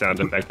sneeze sound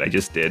effect I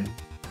just did.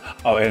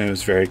 Oh, and it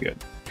was very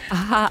good.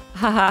 Ha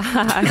ha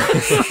ha.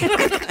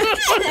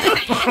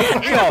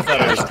 We all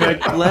thought it was good.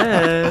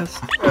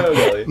 Blessed.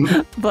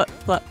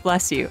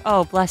 Bless you.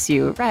 Oh, bless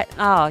you. Right.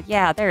 Oh,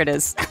 yeah, there it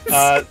is.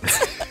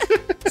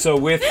 So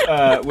with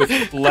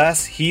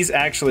Bless, he's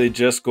actually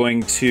just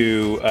going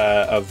to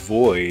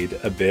avoid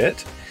a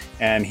bit,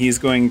 and he's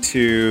going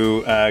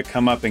to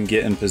come up and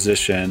get in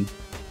position,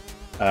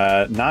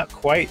 not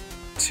quite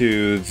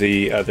to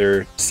the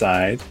other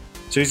side.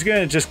 So he's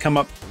going to just come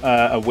up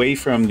away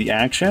from the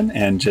action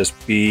and just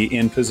be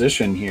in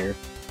position here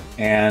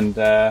and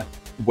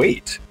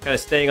wait. Kind of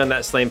staying on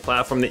that same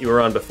platform that you were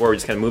on before,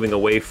 just kind of moving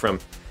away from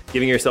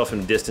giving yourself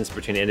some distance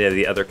between any of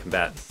the other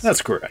combatants.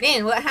 That's correct.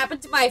 Man, what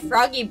happened to my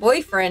froggy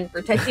boyfriend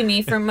protecting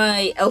me from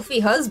my elfy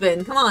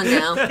husband? Come on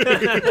now. I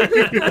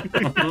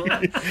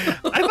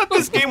thought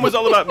this game was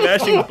all about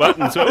mashing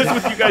buttons, so I was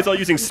with you guys all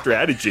using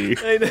strategy.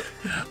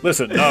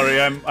 Listen,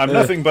 Nari, I'm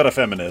nothing but a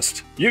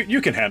feminist.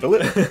 You can handle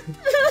it.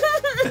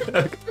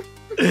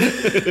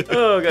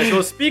 Oh gosh.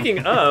 Well, speaking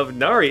of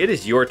Nari, it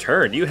is your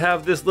turn. You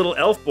have this little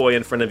elf boy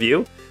in front of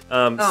you,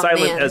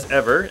 silent man. as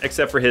ever,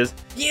 except for his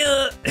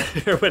yeah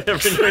or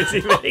whatever noise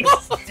he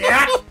makes.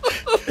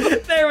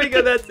 There we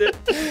go. That's it.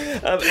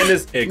 And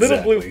this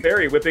little blue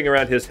fairy whipping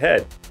around his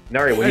head.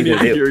 Nari, what are I you need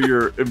gonna to do? hear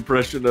your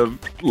impression of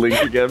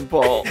Link again,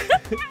 Paul.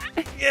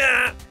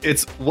 Yeah.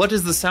 It's, what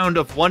is the sound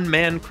of one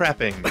man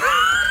crapping?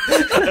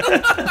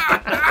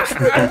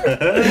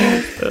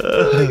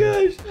 Oh my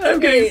gosh. I'm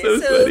Okay, getting so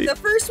so sweaty. the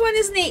first one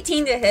is an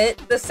 18 to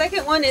hit. The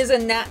second one is a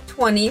nat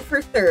 20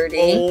 for 30.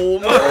 Oh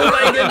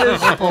my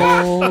goodness.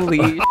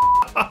 Holy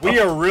We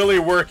are really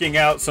working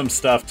out some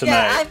stuff tonight.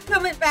 Yeah, I'm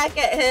coming back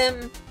at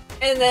him.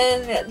 And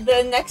then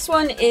the next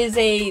one is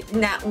a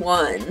nat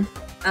 1.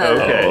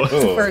 Okay.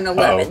 For an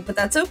 11, Uh-oh. but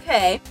that's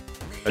okay.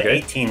 The Okay.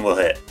 18 will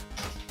hit.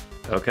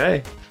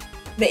 Okay.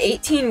 The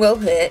 18 will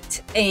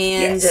hit,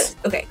 and Yes.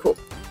 okay, cool.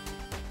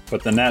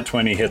 But the nat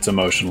 20 hits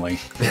emotionally.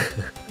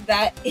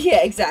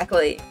 Yeah,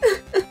 exactly.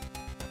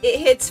 It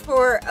hits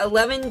for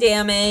 11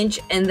 damage,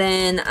 and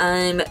then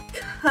I'm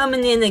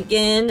coming in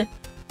again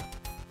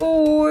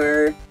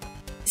for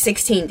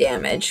 16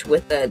 damage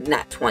with the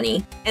nat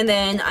 20. And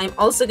then I'm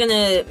also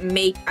gonna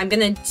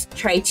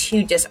try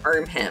to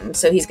disarm him.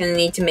 So he's gonna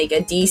need to make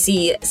a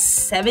DC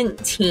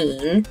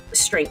 17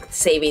 strength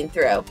saving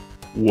throw.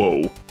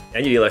 Whoa.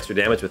 And you deal extra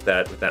damage with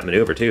that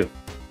maneuver too.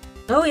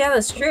 Oh yeah,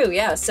 that's true.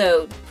 Yeah,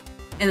 so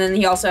and then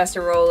he also has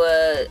to roll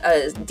a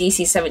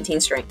DC 17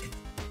 strength.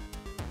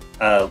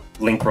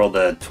 Link rolled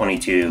a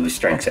 22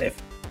 strength save.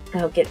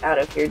 Oh, get out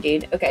of here,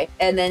 dude. Okay,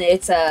 and then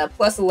it's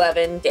plus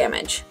 11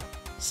 damage.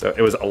 So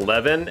it was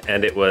 11,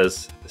 and it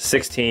was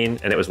 16,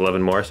 and it was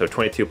 11 more. So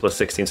 22 plus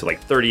 16, so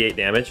like 38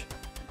 damage.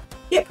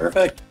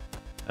 Perfect.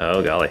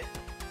 Oh golly.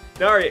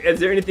 Nari, is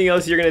there anything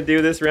else you're gonna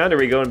do this round? Or are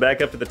we going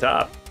back up to the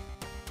top?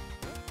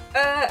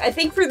 I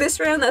think for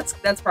this round,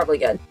 that's probably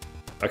good.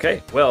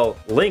 Okay, well,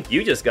 Link,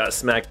 you just got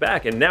smacked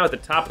back, and now at the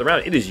top of the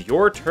round, it is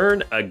your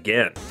turn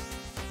again.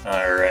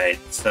 All right,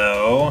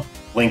 so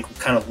Link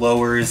kind of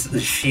lowers the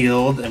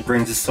shield and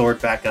brings his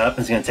sword back up. And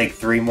he's going to take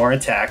 3 more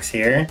attacks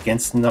here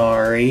against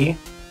Nari.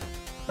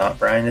 Not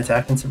Brian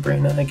attacking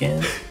Sabrina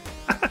again.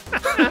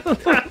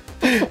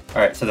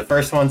 All right, so the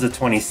first one's a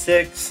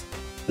 26,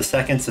 the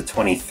second's a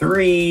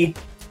 23,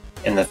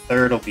 and the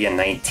third will be a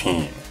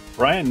 19.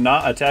 Brian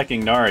not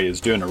attacking Nari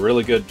is doing a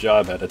really good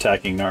job at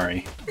attacking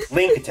Nari.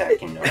 Link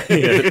attacking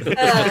Nari.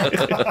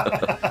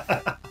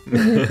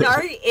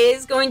 Nari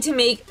is going to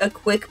make a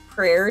quick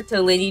prayer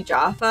to Lady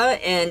Jaffa,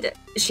 and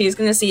she's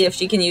going to see if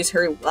she can use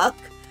her luck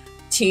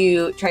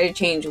to try to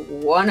change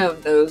one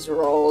of those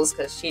rolls,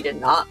 because she did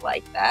not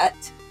like that.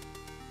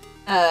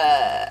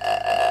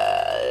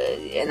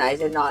 And I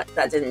did not,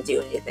 that didn't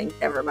do anything.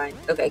 Never mind.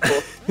 Okay,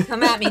 cool.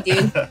 Come at me,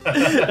 dude.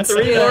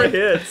 3 more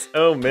hits.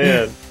 Oh,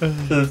 man. So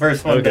the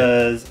first one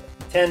does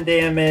 10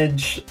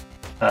 damage,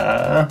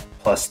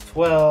 plus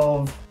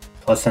 12,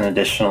 plus an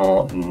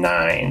additional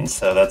 9.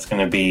 So that's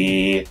going to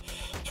be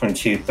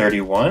 22,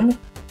 31.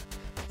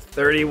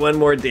 31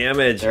 more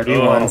damage.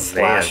 31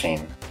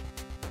 slashing.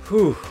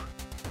 Whew.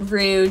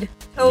 Rude.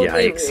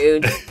 Totally Yikes.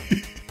 rude.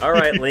 All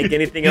right, Link,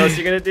 anything else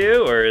you're going to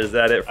do, or is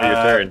that it for your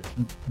turn?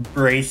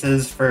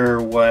 Braces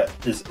for what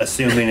is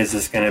assuming is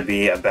this going to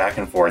be a back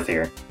and forth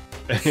here.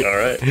 All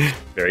right.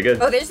 Very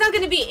good. Oh, there's not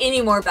going to be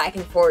any more back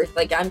and forth.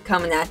 Like, I'm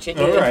coming at you,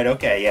 dude. All right,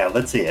 okay, yeah,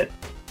 let's see it.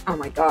 Oh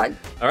my god.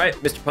 All right,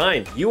 Mr.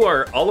 Pine, you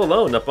are all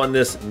alone up on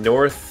this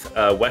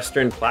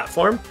northwestern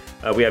platform.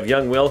 We have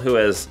young Will, who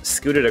has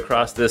scooted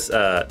across this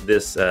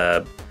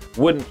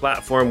wooden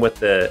platform with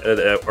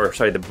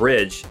the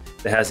bridge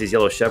that has these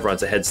yellow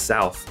chevrons that heads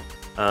south.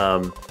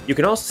 You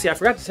can also see, I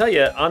forgot to tell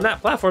you, on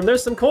that platform,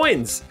 there's some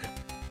coins.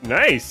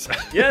 Nice.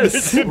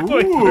 Yes. Very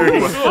cool.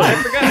 I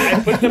forgot.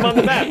 I put them on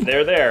the map.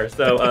 They're there.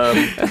 So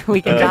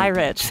we can die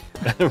rich.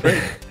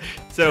 Right.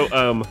 So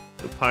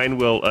Pine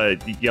will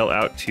yell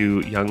out to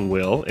young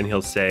Will, and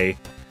he'll say,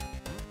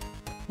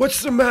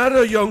 "What's the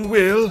matter, young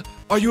Will?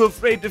 Are you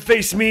afraid to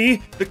face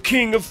me, the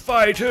king of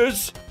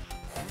fighters?"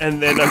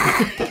 And then I'm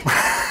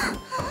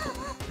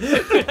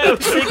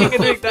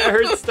thinking that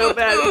hurts so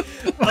bad.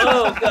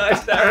 Oh gosh,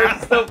 that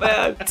hurts so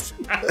bad.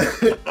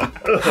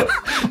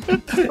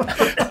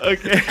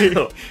 Okay.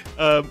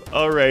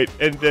 All right.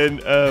 And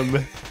then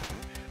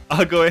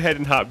I'll go ahead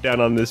and hop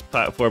down on this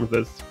platform.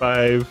 That's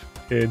 5,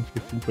 10,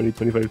 15, 20,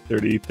 25,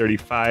 30,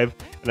 35.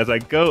 And as I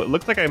go, it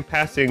looks like I'm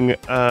passing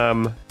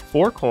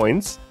 4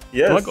 coins.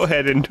 Yes. I'll go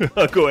ahead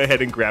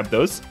and grab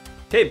those.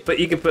 Okay, but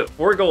you can put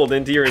 4 gold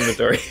into your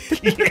inventory.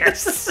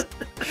 Yes.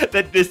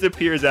 That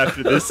disappears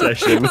after this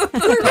session. Well,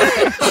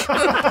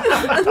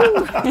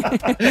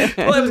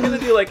 I was gonna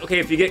do okay,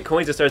 if you get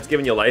coins, it starts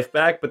giving you life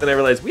back. But then I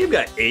realized we've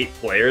got 8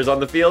 players on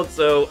the field,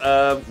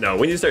 so no,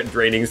 we need to start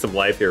draining some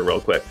life here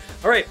real quick.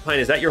 All right, Pine,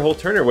 is that your whole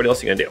turn, or what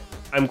else are you gonna do?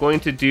 I'm going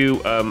to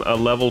do a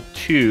level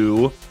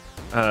 2.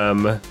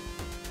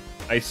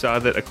 I saw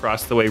that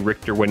across the way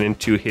Richter went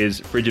into his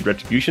Frigid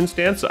Retribution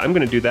stance, so I'm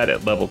going to do that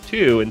at level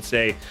 2 and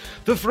say,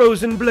 "The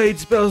Frozen Blade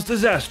spells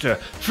disaster,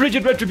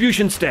 Frigid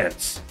Retribution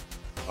stance."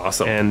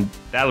 Awesome. And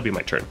that'll be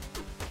my turn.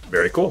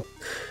 Very cool.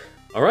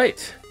 All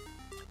right,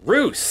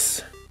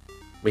 Roos.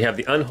 We have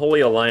the unholy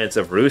alliance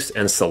of Roos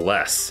and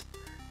Celeste,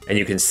 and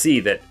you can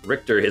see that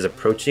Richter is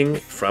approaching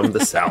from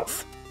the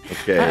south.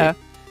 Okay. Uh-oh.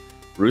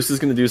 Roos is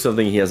going to do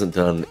something he hasn't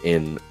done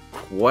in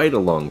quite a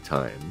long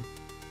time.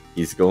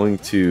 He's going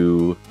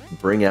to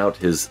bring out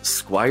his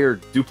Squire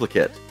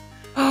duplicate.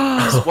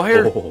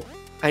 Squire, Oh.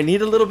 I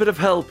need a little bit of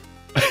help.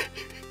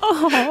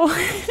 Oh.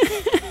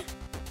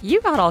 You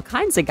got all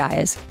kinds of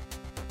guys.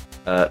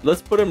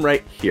 Let's put him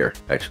right here,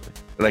 actually.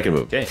 And I can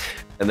move. Okay.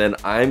 And then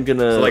I'm going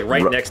to... So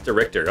right next to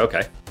Richter.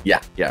 Okay. Yeah,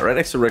 right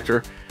next to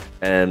Richter.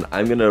 And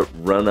I'm going to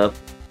run up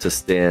to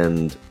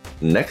stand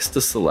next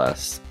to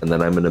Celeste. And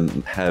then I'm going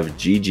to have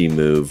Gigi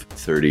move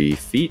 30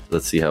 feet.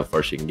 Let's see how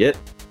far she can get.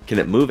 Can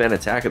it move and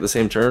attack at the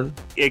same turn?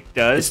 It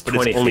does, It's but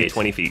 20 it's only feet.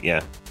 20 feet,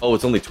 yeah. Oh,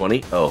 it's only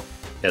 20? Oh,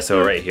 Yeah,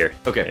 so right here.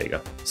 okay. There you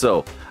go.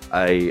 So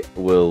I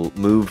will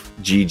move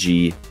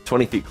Gigi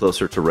 20 feet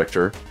closer to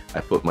Richter.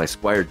 I put my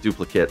Squire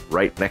duplicate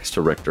right next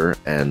to Richter,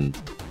 and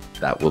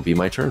that will be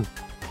my turn.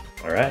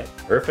 All right,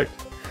 perfect.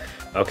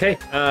 Okay,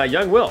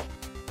 young Will,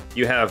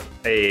 you have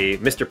a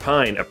Mr.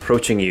 Pine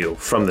approaching you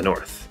from the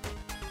north.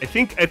 I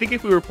think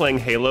if we were playing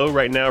Halo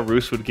right now,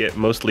 Roos would get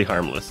mostly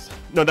harmless.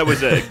 No, that was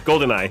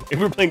GoldenEye. If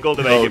we were playing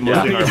GoldenEye, he'd get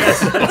mostly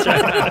harmless.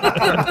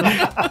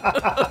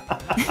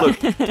 Look,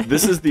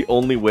 this is the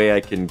only way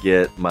I can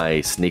get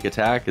my sneak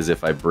attack is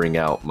if I bring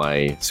out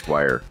my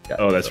Squire guy.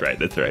 Oh, that's right.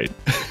 That's right.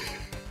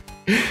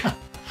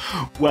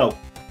 Well,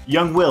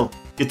 young Will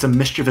gets a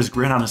mischievous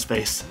grin on his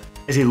face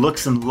as he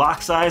looks and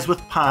locks eyes with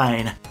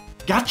Pine.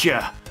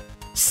 Gotcha!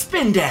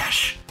 Spin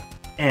dash!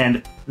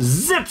 And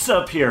zips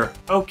up here.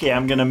 Okay,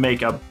 I'm gonna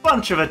make a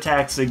bunch of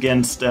attacks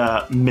against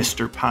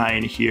Mr.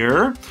 Pine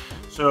here.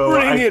 So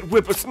Bring it,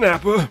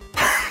 whippersnapper.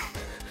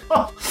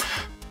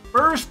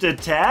 First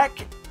attack.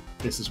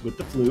 This is with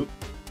the flute.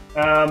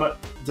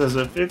 Does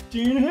a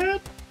 15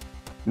 hit?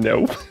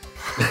 No.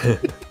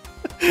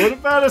 What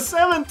about a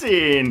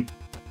 17?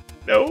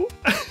 No.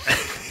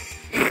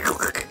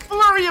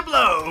 Flurry of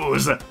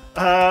blows.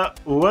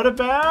 What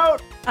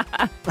about?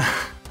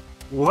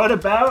 What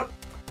about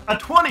a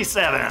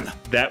 27?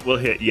 That will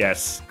hit,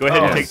 yes. Go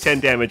ahead and take 10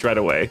 damage right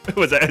away.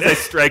 As I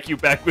strike you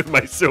back with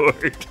my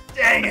sword.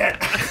 Dang it!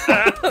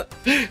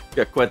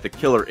 Got quite the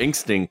killer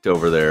instinct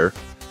over there.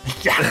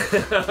 Yeah,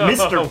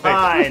 Mr.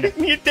 Pine.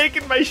 You're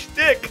taking my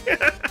shtick.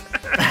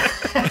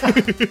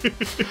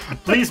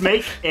 Please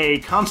make a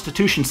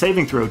Constitution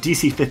saving throw,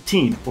 DC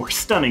 15, for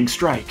stunning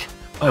strike.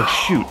 Oh,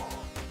 shoot.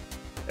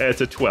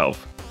 It's a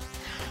 12.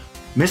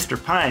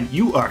 Mr. Pine,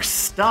 you are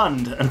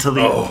stunned until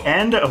the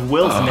end of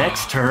Will's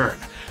next turn.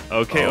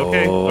 Okay,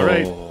 all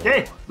right.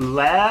 Okay,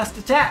 last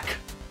attack.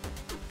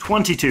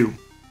 22.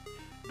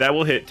 That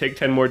will hit. Take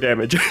 10 more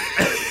damage.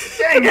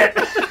 Dang it!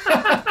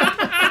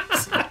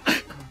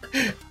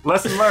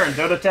 Lesson learned,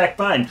 don't attack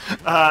Pine.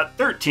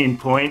 13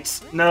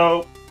 points.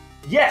 No,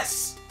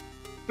 yes.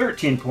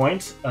 13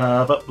 points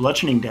of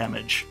bludgeoning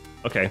damage.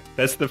 Okay,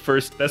 that's the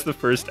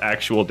first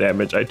actual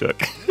damage I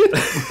took.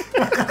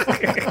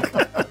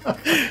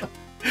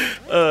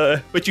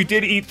 But you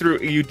did eat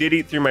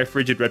through my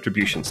frigid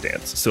retribution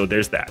stance, so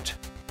there's that.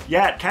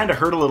 Yeah, it kind of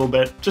hurt a little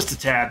bit, just a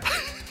tad.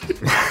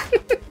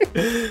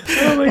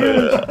 Oh my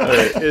gosh. All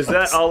right. Is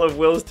that all of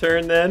Will's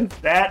turn then?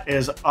 That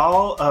is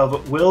all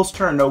of Will's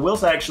turn. No,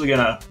 Will's actually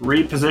gonna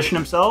reposition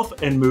himself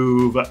and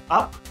move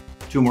up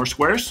 2 more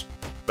squares.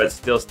 But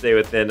still stay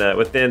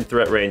within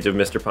threat range of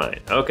Mr. Pine.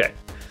 Okay.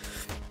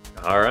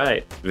 All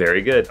right.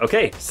 Very good.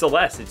 Okay,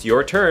 Celeste, it's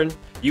your turn.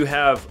 You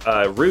have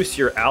Roos,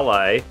 your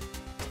ally,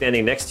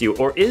 standing next to you,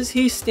 or is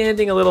he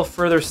standing a little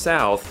further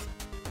south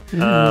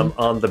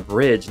on the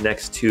bridge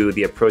next to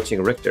the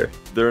approaching Richter?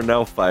 There are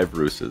now 5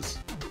 Rooses.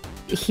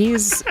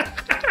 He's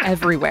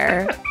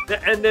everywhere.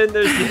 And then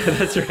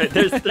that's right.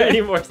 There's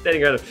 30 more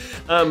standing around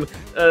him.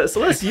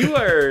 Celeste,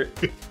 you're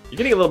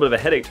getting a little bit of a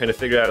headache trying to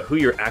figure out who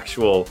your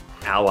actual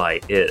ally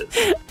is.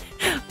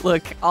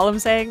 Look, all I'm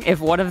saying,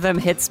 if one of them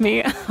hits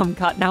me, I'm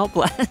cutting out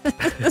blessed.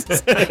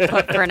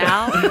 But for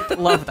now,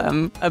 love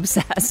them.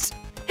 Obsessed.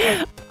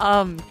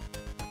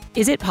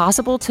 Is it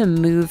possible to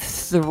move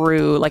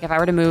through, like if I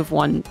were to move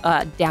one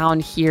down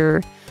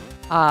here,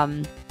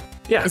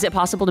 is it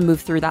possible to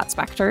move through that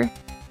specter?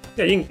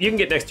 Yeah, you can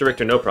get next to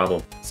Richter, no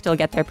problem. Still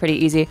get there pretty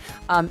easy.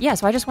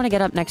 So I just want to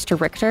get up next to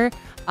Richter,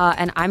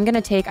 and I'm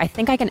going to I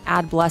think I can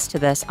add Bless to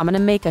this. I'm going to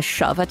make a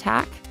shove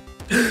attack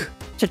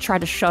to try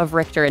to shove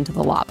Richter into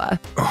the lava.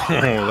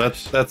 Oh,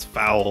 that's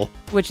foul.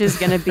 Which is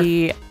going to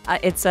be,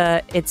 it's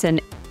a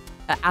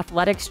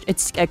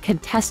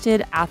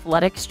contested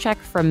athletics check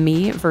from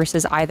me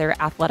versus either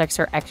athletics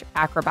or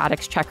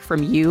acrobatics check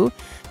from you,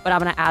 but I'm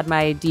going to add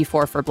my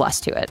D4 for Bless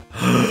to it.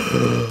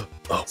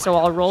 So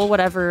I'll roll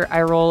whatever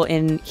I roll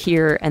in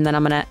here, and then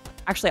I'll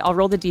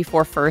roll the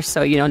D4 first,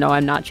 so you don't know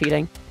I'm not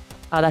cheating.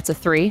 That's a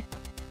 3,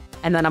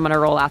 and then I'm going to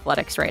roll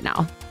athletics right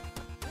now.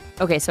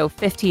 Okay, so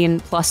 15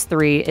 plus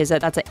 3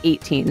 that's an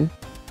 18.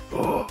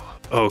 Oh,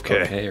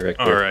 okay. Okay,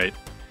 Richter. All right.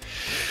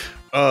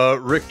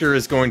 Richter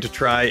is going to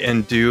try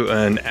and do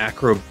an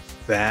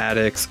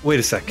acrobatics. Wait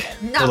a sec.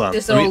 Hold Knock on.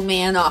 this old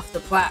man off the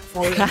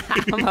platform.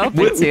 I'm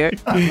hoping to.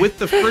 With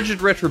the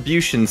frigid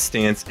retribution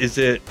stance, is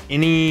it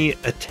any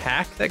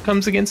attack that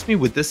comes against me?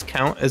 Would this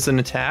count as an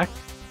attack?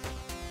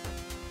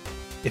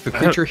 If a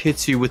creature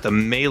hits you with a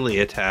melee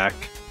attack.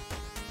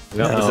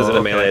 No, this isn't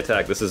a melee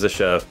attack. This is a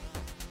shove.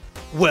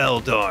 Well,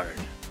 darn.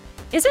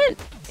 Isn't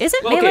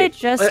Well, melee okay.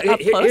 just up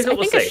Here's close? what I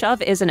we'll think a say.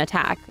 shove is an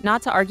attack.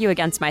 Not to argue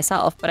against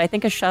myself, but I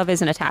think a shove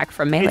is an attack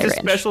from melee It's a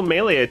range. special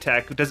melee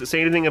attack. Does it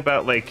say anything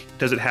about,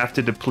 does it have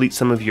to deplete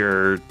some of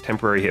your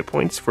temporary hit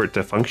points for it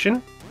to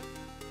function?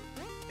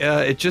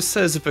 It just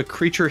says if a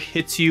creature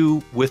hits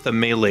you with a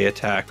melee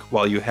attack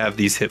while you have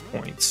these hit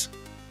points.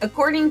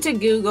 According to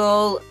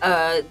Google,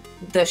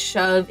 the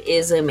shove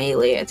is a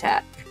melee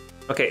attack.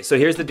 Okay, so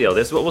here's the deal.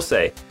 This is what we'll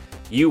say.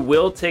 You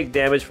will take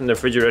damage from the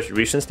frigid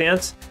retribution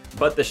stance,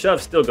 but the shove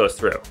still goes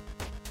through.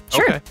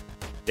 Sure. Okay.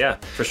 Yeah,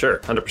 for sure.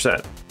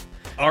 100%.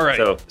 All right.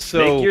 So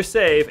make your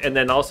save and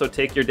then also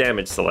take your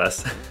damage,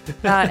 Celeste.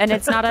 And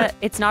it's not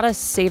a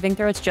saving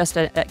throw. It's just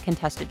a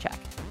contested check.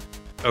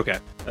 Okay.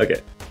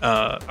 Okay.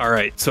 All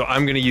right. So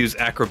I'm going to use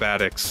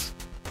acrobatics.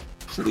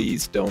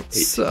 Please don't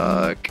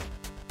suck.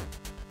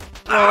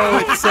 Oh,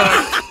 it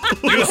sucked.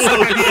 You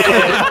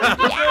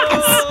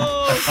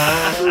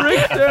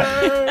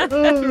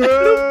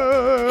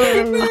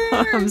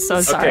I'm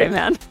so sorry,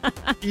 man.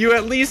 You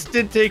at least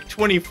did take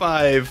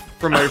 25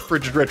 from my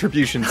frigid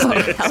retribution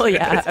stance. Hell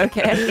yeah.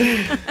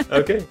 Okay.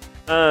 Okay.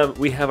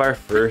 We have our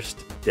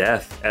first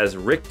death as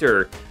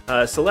Richter.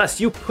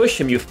 Celeste, you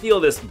push him. You feel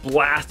this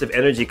blast of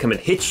energy come and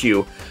hit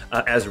you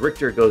as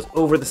Richter goes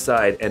over the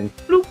side and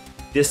bloop,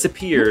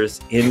 disappears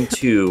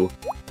into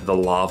the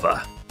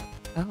lava.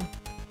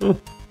 Oh.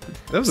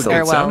 That was a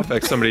Farewell. good sound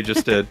effect somebody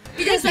just did.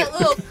 He does that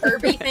little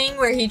Kirby thing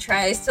where he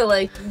tries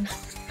to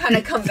kind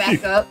of come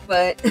back up,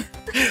 but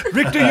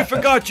Richter, you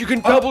forgot you can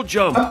double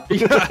jump.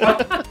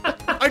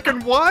 I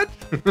second what?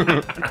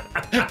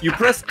 You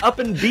press up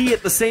and B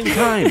at the same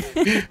time.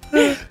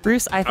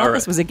 Bruce, I thought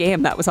this was a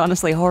game that was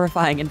honestly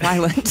horrifying and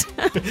violent.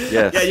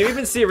 Yes. Yeah, you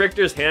even see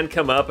Richter's hand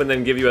come up and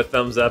then give you a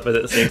thumbs up as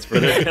it sinks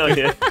further down.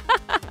 Yeah.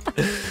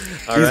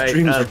 All These right.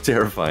 dreams are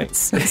terrifying.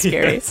 So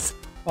scary. Yes.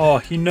 Oh,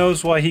 he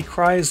knows why he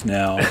cries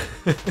now.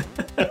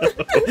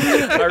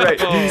 All right,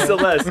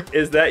 Celeste,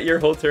 is that your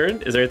whole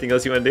turn? Is there anything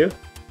else you want to do?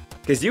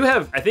 Because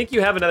I think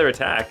you have another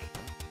attack.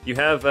 You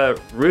have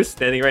Ruth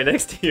standing right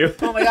next to you.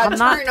 Oh my god,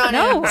 turn on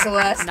him,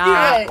 Celeste. Do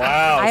it.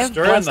 Wow, I have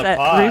stirring blessed the that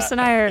pot.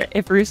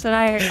 if Bruce and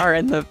I are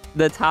in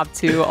the top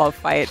two, I'll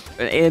fight.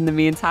 In the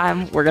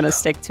meantime, we're gonna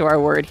stick to our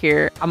word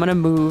here. I'm gonna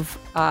move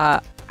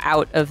out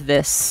of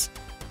this,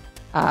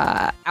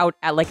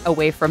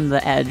 away from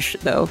the edge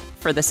though,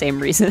 for the same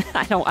reason.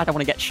 I don't want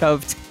to get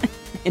shoved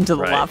into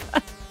the Right.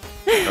 lava.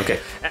 Okay.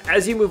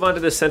 As you move onto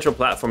this central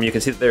platform, you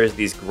can see that there's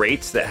these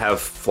grates that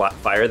have flat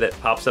fire that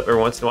pops up every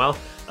once in a while.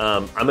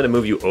 I'm going to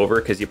move you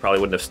over because you probably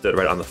wouldn't have stood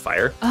right on the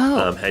fire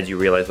had you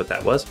realized what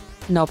that was.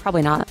 No,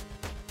 probably not.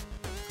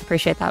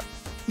 Appreciate that.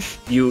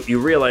 You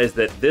realize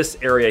that this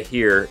area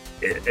here,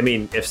 I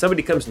mean, if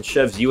somebody comes and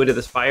shoves you into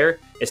this fire,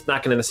 it's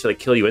not going to necessarily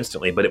kill you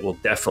instantly, but it will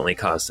definitely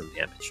cause some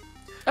damage.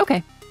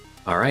 Okay.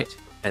 All right.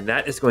 And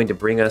that is going to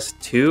bring us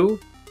to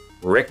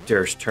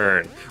Richter's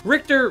turn.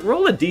 Richter,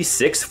 roll a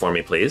d6 for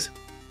me, please.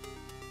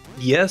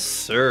 Yes,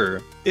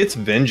 sir. It's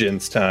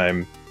vengeance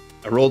time.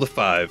 I rolled a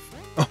 5.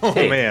 Oh,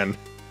 Hey. man.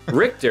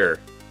 Richter,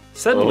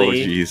 suddenly Oh,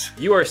 jeez.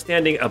 you are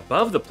standing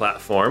above the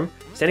platform,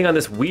 standing on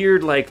this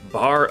weird,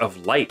 bar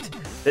of light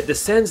that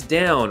descends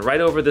down right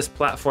over this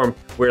platform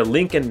where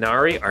Link and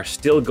Nari are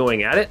still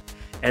going at it.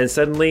 And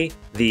suddenly,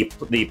 the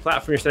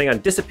platform you're standing on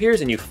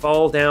disappears, and you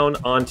fall down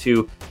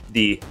onto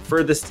the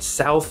furthest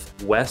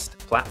southwest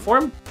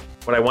platform.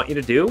 What I want you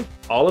to do,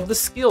 all of the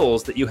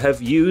skills that you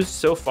have used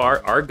so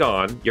far are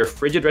gone. Your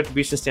Frigid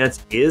Retribution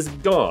stance is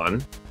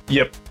gone,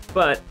 Yep.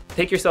 but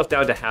take yourself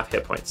down to half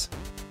hit points.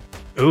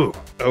 Ooh,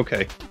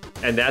 okay.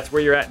 And that's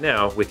where you're at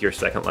now with your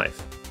second life.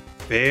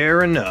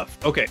 Fair enough.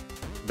 Okay.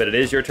 But it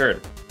is your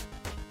turn.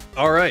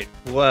 All right.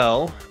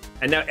 Well,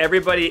 And now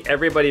everybody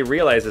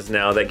realizes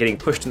now that getting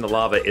pushed in the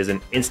lava is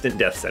an instant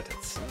death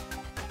sentence.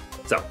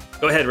 So,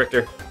 go ahead,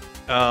 Richter.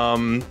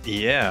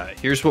 yeah,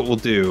 here's what we'll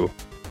do.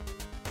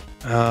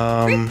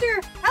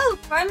 Richter, help!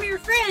 I'm your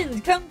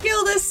friend. Come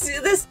kill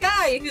this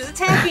guy who's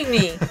attacking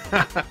me.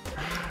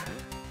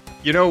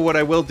 You know what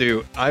I will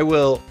do? I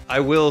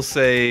will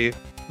say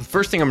the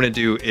first thing I'm going to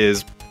do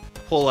is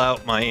pull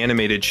out my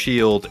animated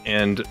shield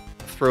and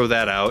throw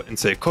that out and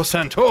say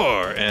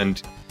Kosantor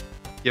and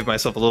give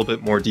myself a little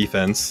bit more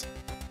defense.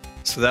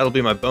 So that'll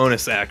be my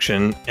bonus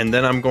action, and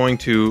then I'm going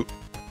to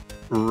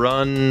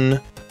run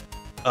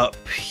up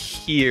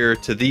here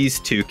to these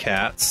two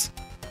cats.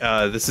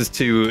 This is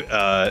to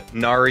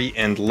Nari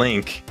and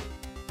Link.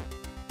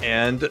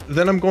 And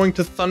then I'm going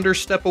to thunder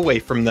step away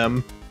from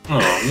them. Oh,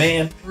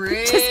 man.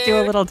 Just do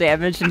a little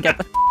damage and get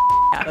the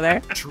out of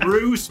there.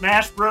 True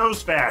Smash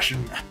Bros.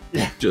 Fashion.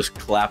 Just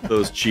clap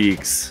those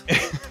cheeks.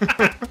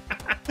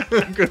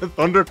 I'm gonna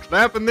thunder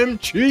clap in them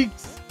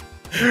cheeks.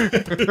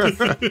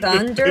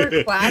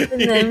 Thunder clapping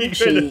them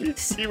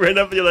cheeks. You ran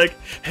up and you're like,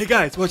 hey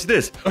guys, watch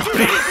this.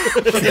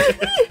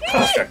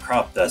 Just got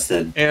crop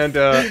dusted. And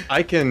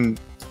I can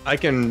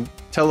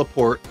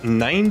teleport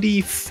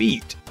 90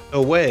 feet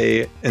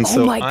away, and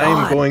so my I'm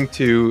God. going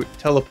to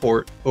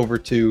teleport over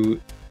to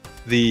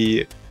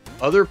the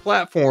other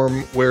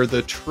platform where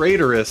the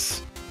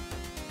traitorous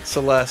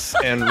Celeste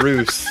and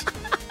Roos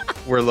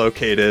were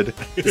located.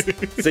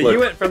 So you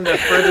went from the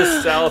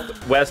furthest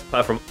southwest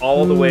platform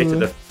all the way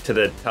to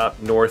the top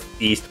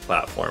northeast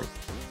platform.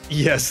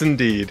 Yes,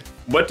 indeed.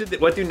 What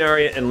do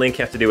Nari and Link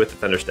have to do with the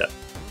thunder step?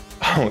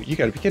 Oh, you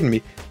gotta be kidding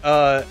me.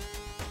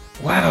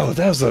 Wow,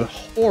 that was a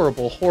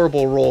horrible,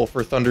 horrible roll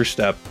for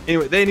Thunderstep.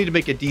 Anyway, they need to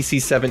make a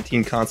DC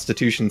 17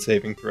 Constitution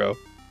saving throw.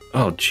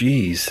 Oh,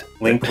 jeez.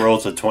 Link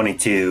rolls a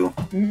 22.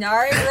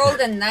 Nari rolled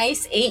a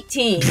nice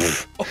 18.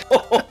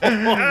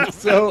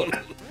 So,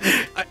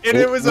 and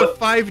it was a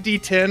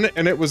 5d10,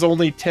 and it was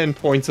only 10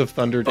 points of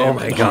thunder Oh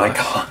damage. my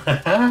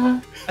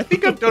god. I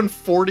think I've done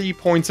 40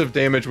 points of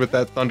damage with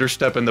that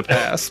Thunderstep in the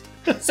past.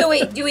 So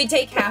wait, do we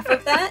take half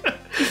of that?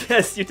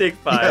 Yes, you take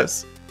 5.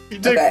 Yes. You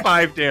take Okay.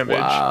 5 damage.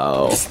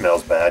 Wow. It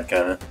smells bad,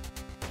 kind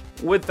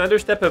of. Would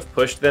Thunderstep have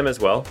pushed them as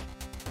well?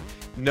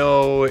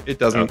 No, it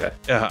doesn't. Okay.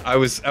 I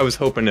was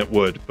hoping it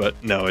would,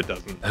 but no, it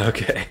doesn't.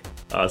 Okay,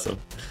 awesome.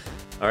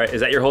 All right,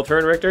 is that your whole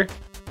turn, Richter?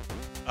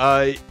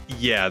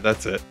 Yeah,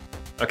 that's it.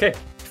 Okay,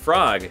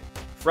 Frog.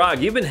 Frog,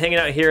 you've been hanging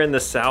out here in the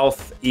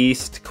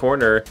southeast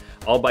corner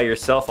all by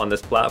yourself on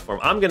this platform.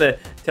 I'm going to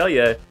tell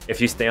you, if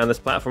you stay on this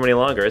platform any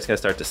longer, it's going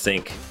to start to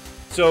sink.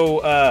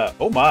 So,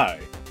 oh my.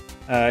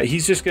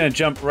 He's just going to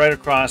jump right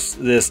across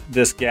this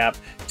gap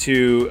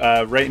to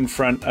right in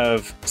front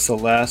of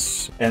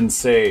Celeste and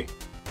say,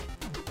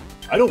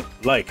 I don't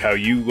like how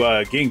you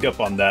ganged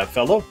up on that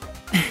fellow.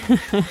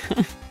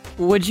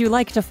 Would you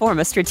like to form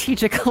a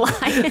strategic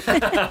alliance?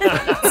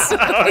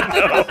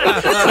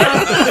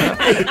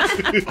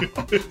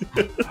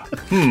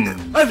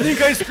 I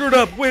think I screwed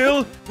up,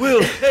 Will.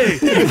 Will, hey.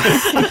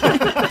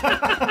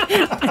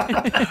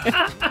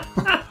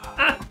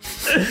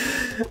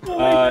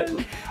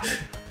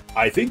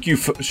 I think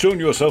you've shown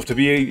yourself to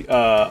be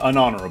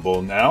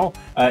unhonorable now.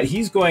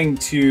 He's going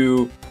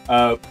to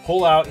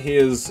pull out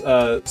his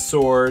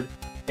sword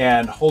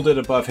and hold it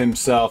above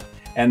himself,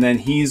 and then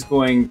he's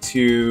going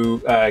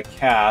to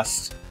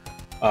cast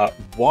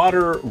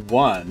Water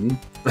 1.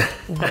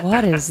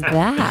 What is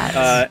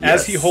that?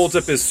 As he holds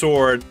up his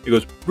sword, it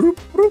goes broop,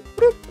 broop,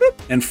 broop,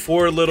 broop, and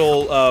 4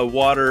 little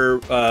water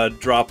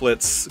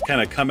droplets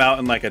kind of come out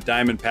in like a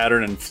diamond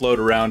pattern and float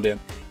around him,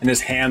 and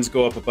his hands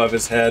go up above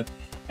his head.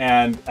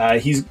 And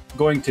he's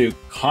going to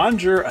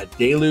conjure a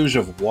deluge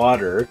of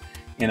water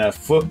in a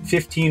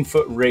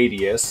 15-foot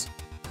radius,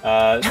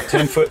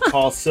 10-foot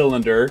tall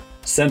cylinder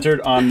centered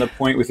on the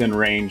point within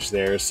range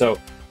there. So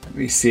let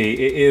me see.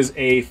 It is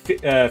a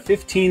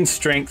 15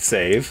 strength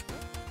save.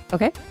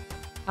 Okay.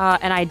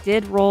 And I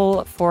did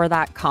roll for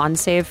that con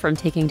save from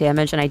taking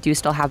damage, and I do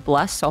still have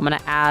Bless, so I'm going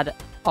to add...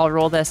 I'll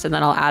roll this, and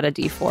then I'll add a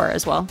d4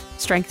 as well.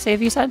 Strength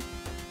save, you said?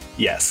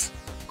 Yes.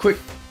 Quick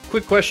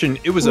question.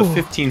 It was a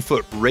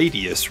 15-foot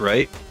radius,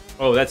 right?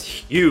 Oh, that's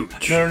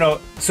huge. No.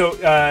 So,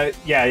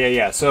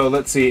 yeah. So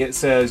let's see. It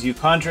says you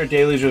conjure a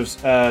deluge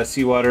of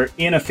seawater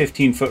in a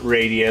 15-foot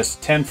radius,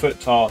 10-foot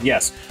tall.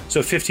 Yes.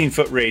 So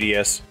 15-foot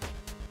radius.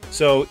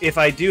 So if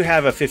I do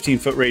have a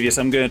 15-foot radius,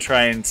 I'm going to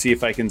try and see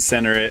if I can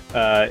center it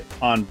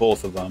on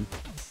both of them.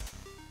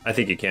 I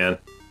think you can.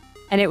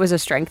 And it was a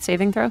strength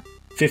saving throw?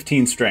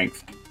 15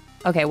 strength.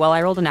 Okay, well,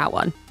 I rolled a nat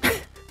 1.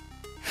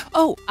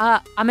 I'm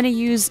going to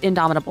use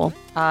Indomitable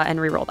and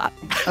reroll that.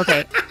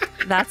 Okay,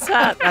 that's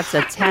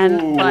a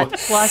 10, but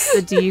plus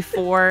the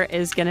d4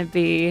 is going to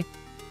be,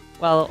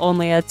 well,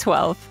 only a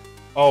 12.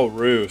 Oh,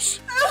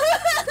 Roos.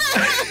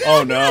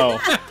 Oh, no.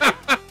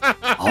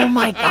 Oh,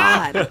 my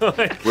God.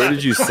 Where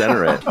did you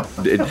center it?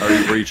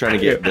 Were you trying to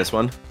get this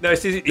one? No,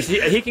 see,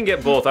 he can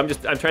get both. I'm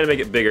trying to make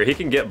it bigger. He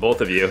can get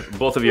both of your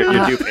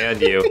dupe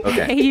and you.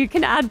 Okay. Hey, you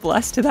can add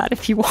Bless to that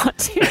if you want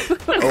to.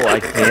 Oh, I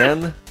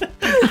can?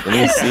 Let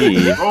me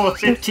see. Roll a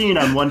 15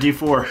 on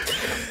 1d4.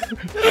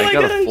 I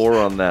got a 4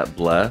 on that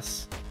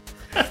bless.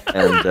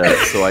 And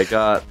so I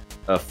got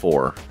a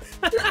 4.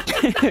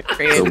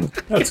 Great. So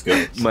That's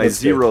good. my That's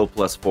 0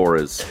 plus 4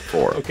 is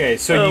 4. Okay,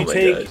 so you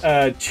take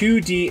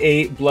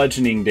 2d8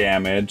 bludgeoning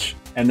damage,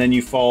 and then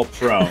you fall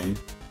prone.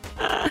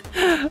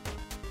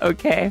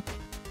 Okay.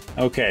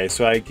 Okay,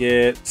 so I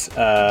get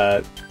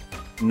 10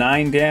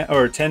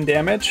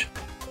 damage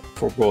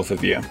for both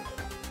of you,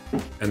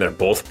 And they're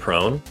both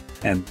prone.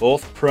 and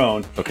both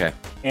prone. Okay.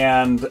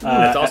 And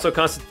It's also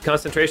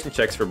concentration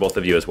checks for both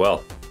of you as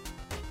well.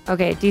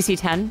 Okay, DC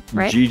 10,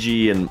 right?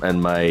 GG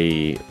and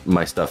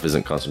my stuff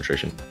isn't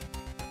concentration.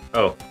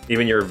 Oh,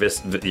 even your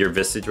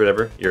visage,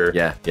 whatever. Your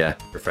Yeah.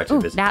 refracted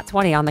Ooh, visage. nat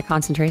 20 on the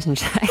concentration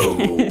check.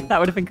 Oh, That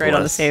would have been great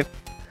on the bless. save.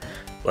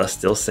 Bless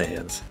still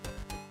stands.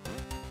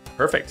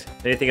 Perfect.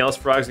 Anything else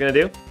Frog's gonna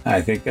do?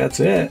 I think that's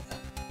it.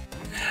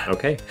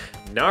 Okay.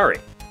 Nari,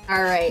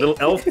 All right. little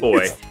elf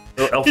boy.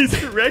 Little elf.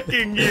 He's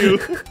wrecking you.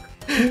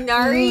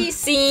 Nari,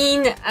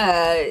 seeing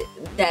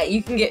that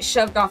you can get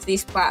shoved off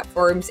these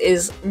platforms,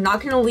 is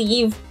not going to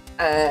leave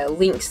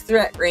Link's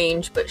threat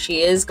range, but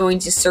she is going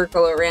to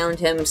circle around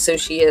him so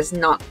she is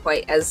not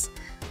quite as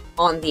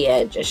on the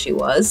edge as she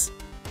was.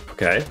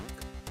 Okay.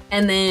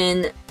 And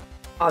then,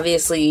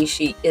 obviously,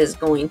 she is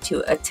going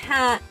to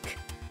attack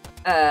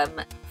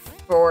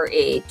for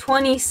a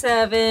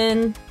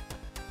 27,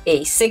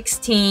 a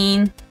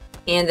 16,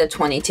 and a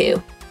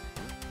 22.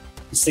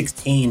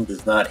 16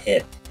 does not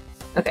hit.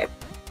 Okay.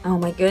 Oh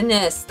my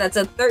goodness. That's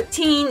a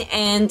 13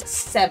 and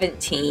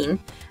 17.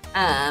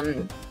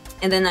 And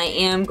then I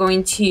am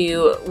going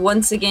to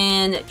once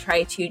again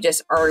try to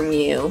disarm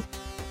you.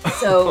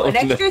 So an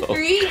extra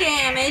 3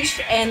 damage,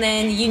 and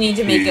then you need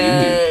to make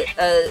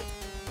a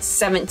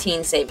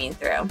 17 saving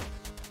throw.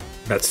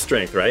 That's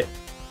strength, right?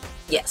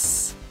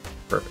 Yes.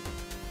 Perfect.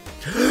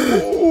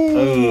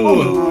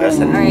 Oh, that's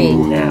a Alright.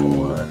 nat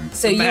 1.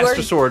 So you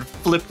Master are Sword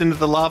flipped into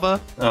the lava.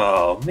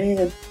 Oh,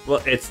 man.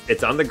 Well,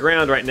 it's on the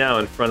ground right now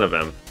in front of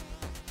him,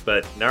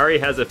 but Nari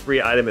has a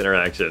free item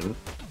interaction.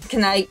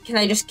 can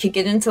I just kick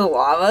it into the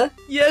lava?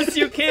 Yes,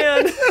 you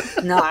can.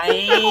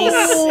 Nice.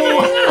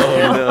 Oh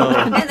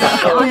And then on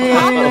top of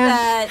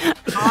that,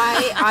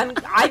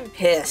 I'm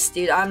pissed,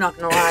 dude. I'm not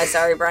gonna lie,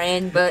 sorry,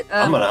 Brian, but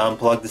I'm gonna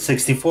unplug the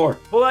 64.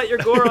 Pull out your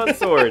Goron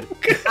sword.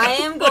 I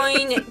am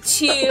going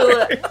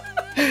to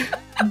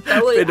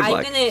Fade to I'm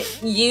black. gonna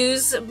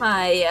use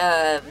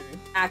my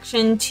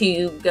action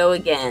to go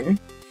again,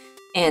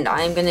 and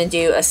I'm gonna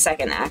do a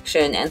second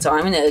action, and so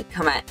I'm gonna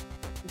come at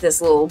this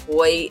little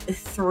boy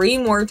 3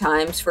 more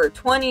times for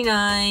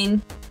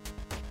 29.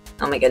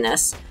 Oh my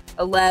goodness.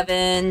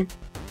 11.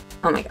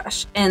 Oh my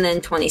gosh. And then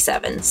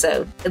 27.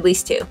 So at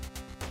least 2.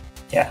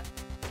 Yeah.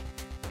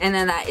 And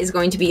then that is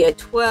going to be a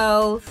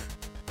 12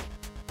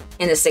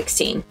 and a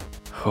 16.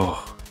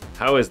 Oh,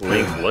 How is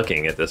Link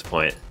looking at this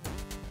point?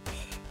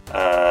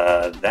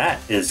 That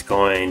is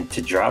going to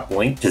drop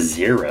Link to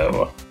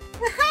 0.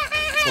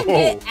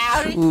 Get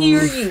out of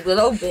here, you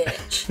little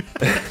bitch.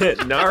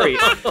 Nari.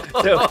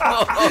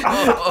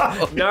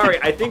 Nari,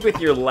 I think with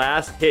your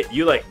last hit,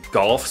 you like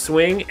golf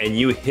swing and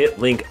you hit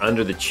Link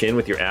under the chin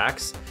with your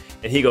axe,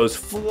 and he goes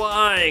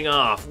flying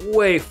off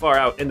way far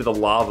out into the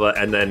lava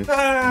and then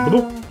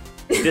bloop,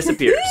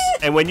 disappears.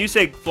 And when you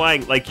say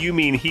flying, like you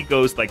mean he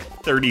goes like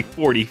 30,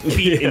 40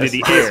 feet into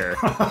the air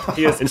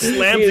and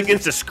slams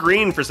against a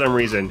screen for some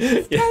reason.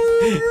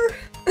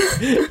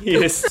 He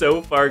is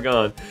so far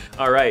gone.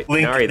 All right,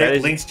 Link, Nari,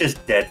 Link's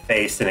just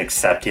dead-faced and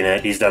accepting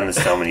it. He's done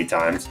this so many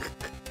times.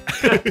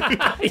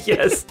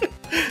 Yes.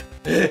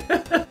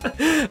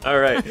 All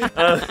right.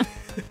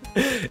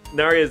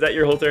 Nari, is that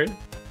your whole turn?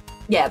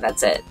 Yeah,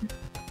 that's it.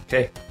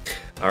 Okay.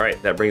 All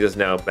right, that brings us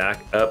now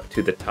back up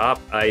to the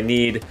top. I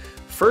need,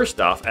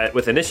 first off, at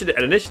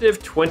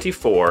initiative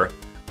 24,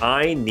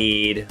 I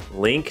need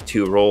Link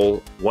to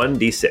roll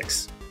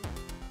 1d6.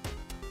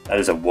 That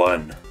is a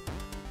 1.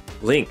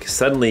 Link,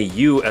 suddenly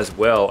you as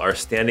well are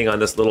standing on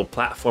this little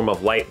platform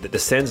of light that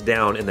descends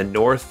down in the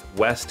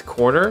northwest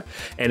corner,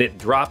 and it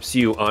drops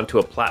you onto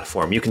a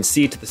platform. You can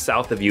see to the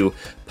south of you,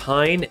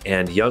 Pine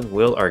and Young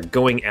Will are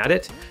going at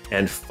it,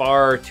 and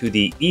far to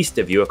the east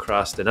of you,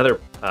 across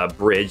another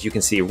bridge, you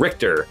can see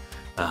Richter,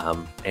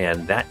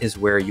 and that is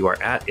where you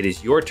are at. It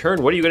is your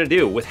turn. What are you going to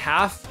do with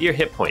half your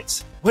hit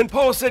points? When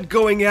Paul said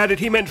going at it,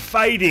 he meant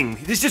fighting.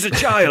 This is a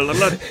child.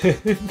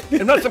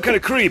 I'm not some kind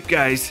of creep,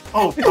 guys.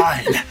 Oh,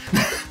 fine.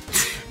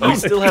 We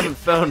still haven't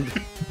found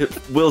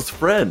Will's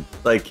friend.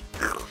 Like,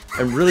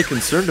 I'm really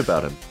concerned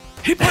about him.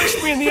 He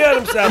punched me in the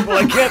Adam's apple.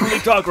 I can't really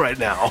talk right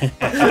now.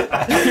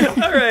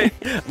 All right.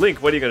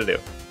 Link, what are you going to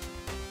do?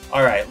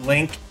 All right,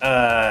 Link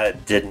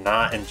did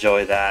not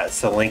enjoy that,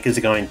 so Link is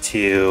going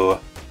to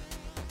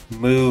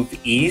move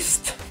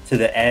east to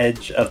the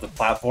edge of the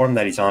platform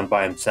that he's on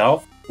by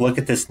himself. Look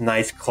at this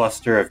nice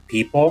cluster of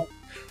people.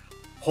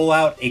 Pull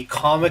out a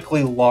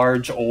comically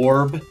large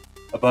orb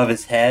above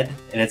his head,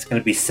 and it's going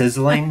to be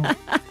sizzling,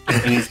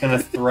 and he's going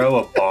to throw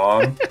a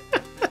bomb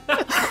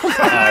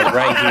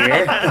right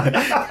here.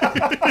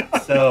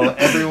 So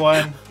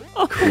everyone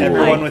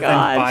within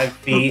 5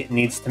 feet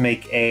needs to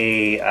make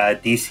a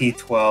DC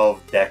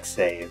 12 dex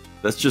save.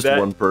 That's just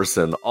one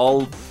person.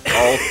 All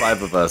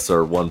 5 of us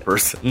are one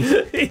person.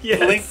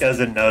 Yes. Link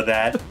doesn't know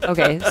that.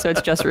 Okay, so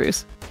it's just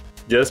Roos.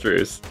 Just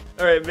Roos.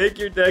 All right, make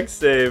your dex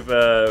save,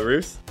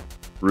 Roos.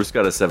 Roos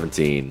got a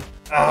 17.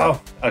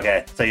 Oh,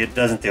 okay. So it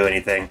doesn't do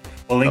anything.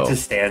 Well, Link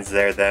just stands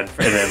there then, and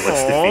then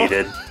looks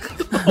defeated.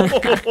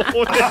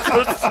 Oh, that's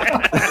so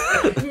sad.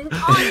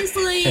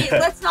 Honestly,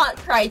 let's not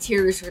cry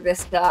tears for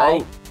this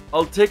guy.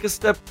 I'll take a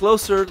step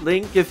closer,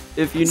 Link,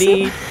 if you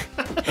need.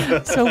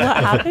 So what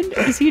happened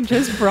is he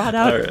just brought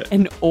out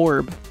an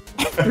orb,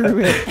 threw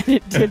it, and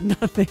it did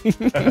nothing.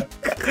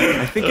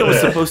 I think it was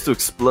supposed to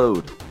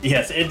explode.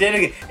 Yes, it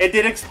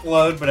did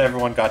explode, but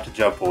everyone got to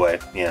jump away.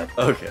 Yeah.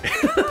 Okay.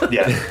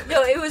 Yeah.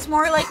 No, it was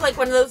more like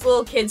one of those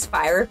little kids'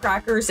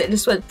 firecrackers. It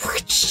just went.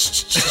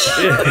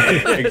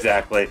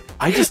 Exactly.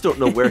 I just don't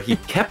know where he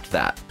kept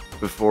that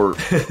before,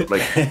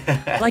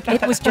 Like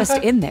it was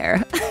just in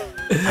there.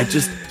 I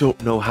just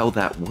don't know how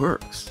that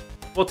works.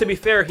 Well, to be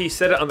fair, he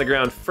set it on the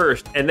ground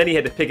first, and then he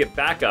had to pick it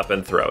back up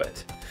and throw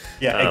it.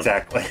 Yeah,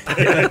 exactly.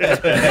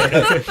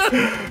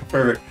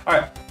 Perfect. All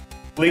right.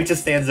 Link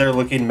just stands there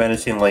looking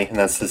menacingly, and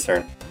that's his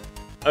turn.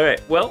 All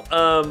right. Well,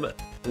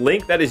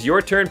 Link, that is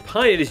your turn.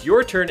 Pine, it is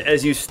your turn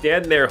as you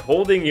stand there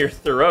holding your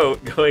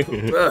throat,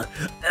 going.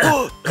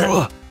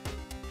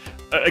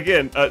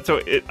 Again,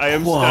 I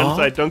am stunned,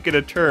 so I don't get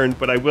a turn,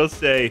 but I will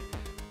say,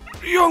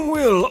 Young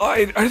Will,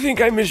 I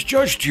think I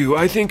misjudged you.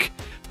 I think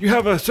you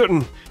have a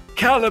certain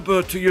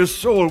caliber to your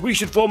soul. We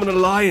should form an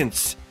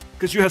alliance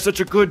because you have such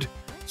a good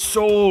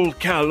soul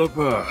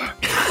caliber. I'm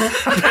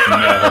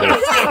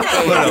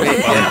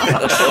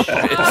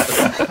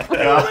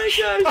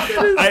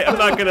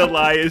not gonna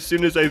lie. As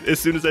soon as I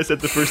said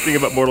the first thing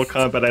about Mortal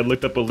Kombat, I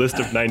looked up a list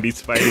of '90s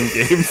fighting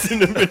games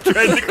and have been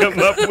trying to come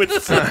up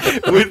with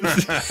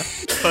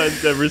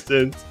puns ever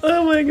since.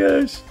 Oh my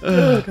gosh!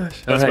 Oh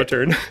gosh! That's my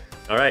turn.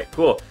 All right,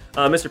 cool.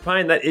 Mr.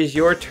 Pine, that is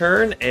your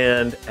turn,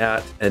 and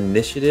at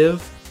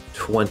initiative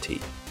 20,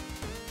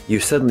 you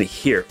suddenly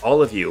hear,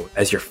 all of you,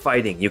 as you're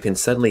fighting, you can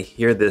suddenly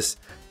hear this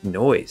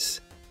noise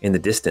in the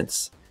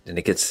distance, and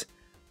it gets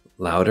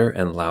louder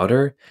and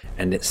louder,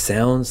 and it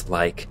sounds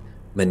like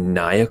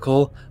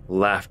maniacal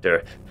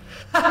laughter.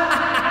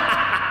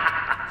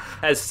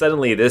 As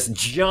suddenly this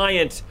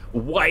giant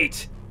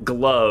white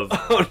glove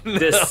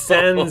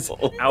descends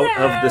out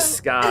of the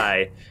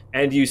sky,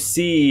 and you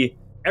see,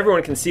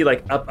 everyone can see,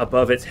 like, up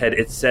above its head,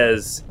 it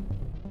says,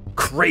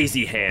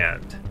 Crazy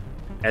Hand.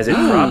 As it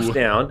drops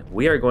down,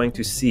 we are going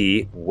to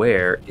see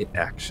where it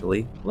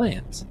actually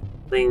lands.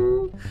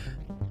 Bling.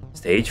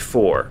 Stage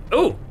 4.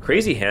 Oh,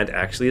 Crazy Hand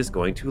actually is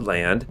going to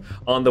land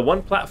on the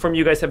one platform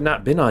you guys have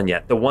not been on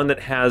yet. The one that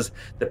has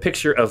the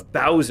picture of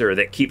Bowser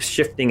that keeps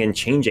shifting and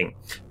changing.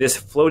 This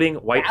floating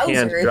white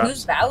hand drops.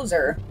 Who's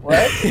Bowser?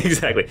 What?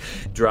 Exactly.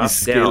 Drops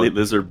Scaly down.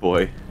 lizard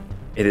boy.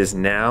 It is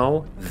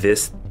now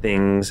this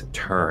thing's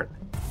turn.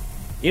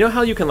 You know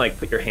how you can like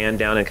put your hand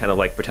down and kind of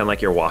like pretend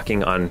like you're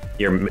walking on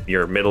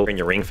your middle and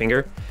your ring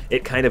finger?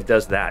 It kind of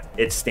does that.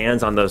 It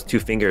stands on those two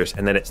fingers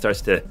and then it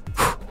starts to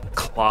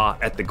claw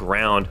at the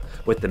ground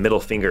with the middle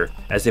finger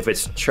as if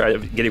it's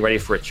getting ready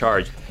for a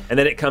charge. And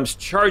then it comes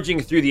charging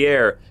through the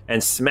air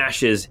and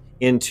smashes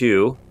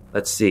into,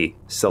 let's see,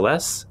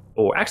 Celeste?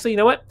 Or actually, you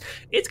know what?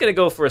 It's going to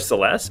go for a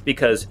Celeste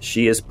because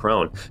she is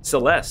prone.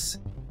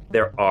 Celeste,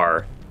 there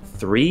are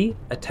 3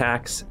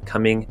 attacks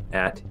coming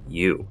at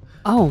you.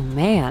 Oh,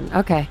 man.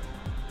 Okay.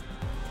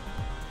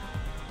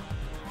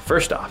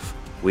 First off,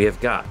 we have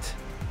got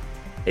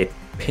a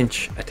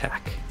pinch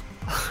attack.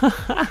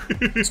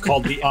 It's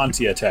called the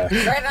Auntie attack.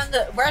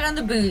 right on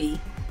the booty.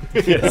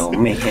 Oh,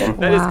 man.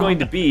 That is going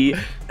to be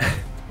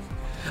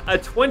a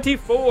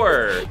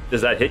 24.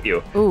 Does that hit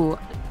you? Ooh.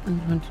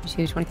 1,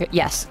 2, 23.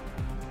 Yes.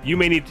 You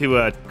may need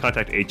to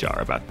contact HR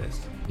about this.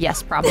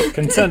 Yes, probably.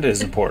 Consent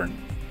is important.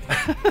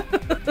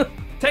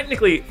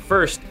 Technically,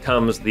 first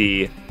comes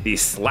the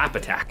slap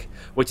attack,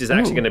 which is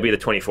actually going to be the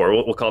 24.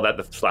 We'll call that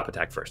the slap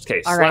attack first.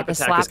 Okay, All slap right,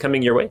 attack is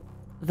coming your way.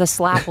 The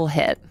slap will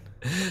hit.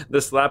 The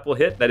slap will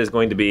hit. That is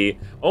going to be,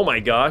 oh my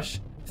gosh,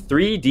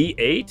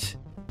 3d8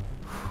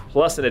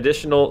 plus an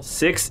additional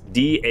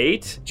 6d8.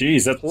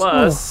 Jeez, that's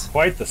plus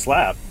quite the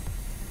slap.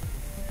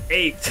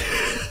 8.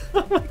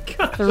 Oh my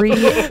god.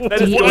 3d8.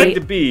 That is going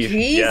to be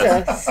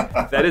Jesus.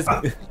 that is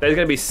going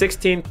to be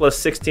 16 plus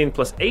 16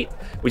 plus 8,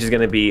 which is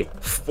going to be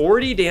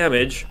 40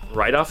 damage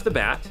right off the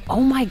bat. Oh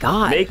my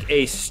god. Make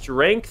a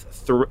strength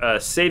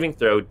saving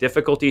throw,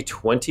 difficulty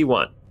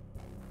 21.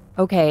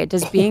 Okay,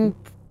 does being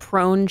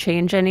prone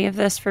change any of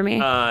this for me?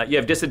 You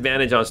have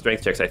disadvantage on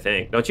strength checks, I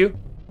think, don't you?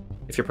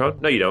 If you're prone?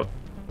 No, you don't.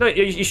 No,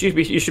 you should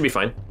be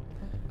fine.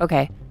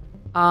 Okay.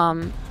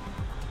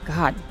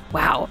 God,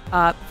 wow.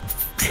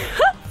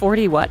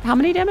 40 what? How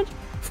many damage?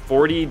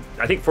 40,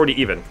 I think 40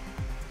 even.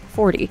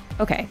 40.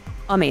 Okay.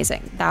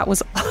 Amazing. That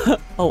was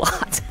a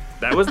lot.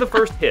 That was the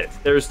first hit.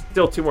 There's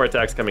still 2 more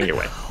attacks coming your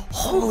way.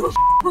 Holy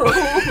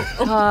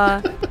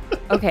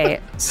okay.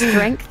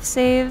 Strength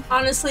save.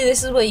 Honestly,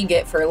 this is what you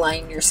get for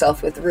aligning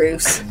yourself with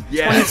Roos.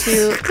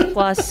 22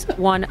 plus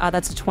 1.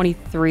 That's a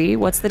 23.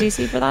 What's the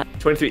DC for that?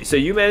 23. So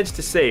you managed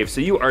to save.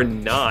 So you are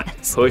not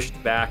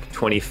pushed back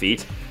 20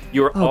 feet.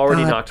 You are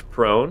already knocked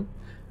prone.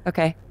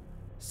 Okay.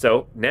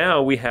 So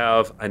now we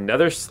have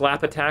another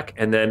slap attack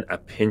and then a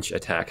pinch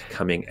attack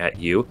coming at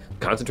you.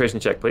 Concentration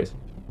check, please.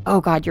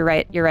 Oh god, you're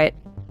right.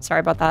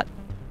 Sorry about that.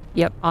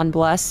 Yep, on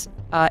bless.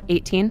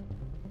 18.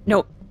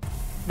 No,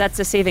 that's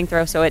a saving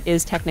throw, so it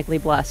is technically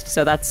blessed.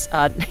 So that's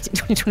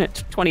 19, 20,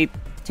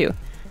 22.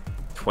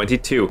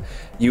 22.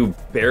 You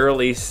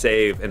barely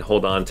save and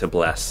hold on to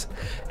bless.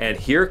 And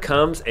here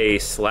comes a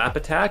slap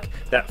attack.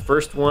 That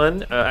first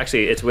one,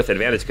 actually, it's with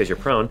advantage because you're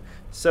prone.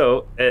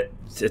 So,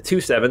 it's 2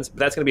 7s, but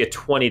that's going to be a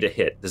 20 to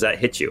hit. Does that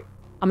hit you?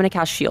 I'm going to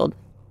cast shield.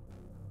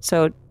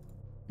 So,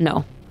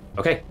 no.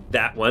 Okay,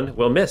 that one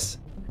will miss.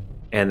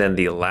 And then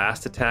the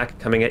last attack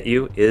coming at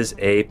you is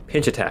a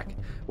pinch attack,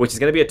 which is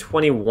going to be a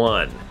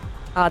 21.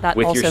 That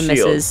with also your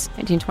shield. Misses.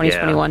 19, 20,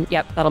 Yeah. 21.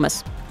 Yep, that'll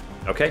miss.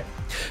 Okay.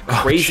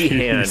 Crazy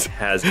Hand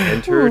has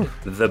entered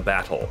the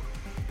battle.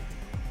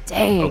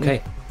 Dang.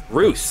 Okay.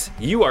 Roos,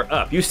 you are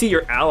up. You see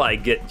your ally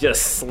get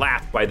just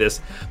slapped by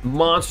this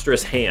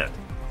monstrous hand.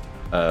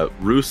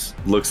 Roos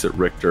looks at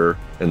Richter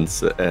and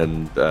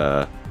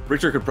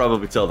Richter could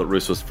probably tell that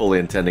Roos was fully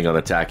intending on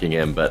attacking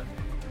him, but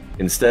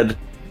instead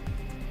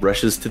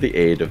rushes to the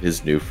aid of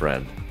his new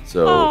friend.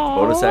 So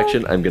bonus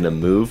action, I'm going to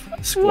move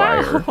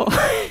Squire,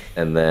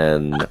 and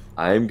then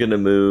I'm going to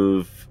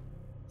move.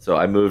 So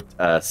I moved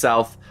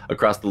south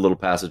across the little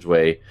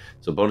passageway.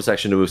 So bonus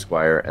action to move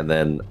Squire, and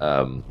then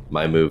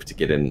my move to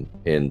get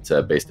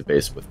into base to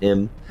base with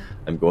him.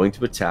 I'm going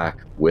to attack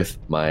with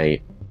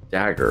my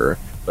dagger,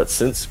 but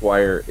since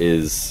Squire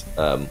is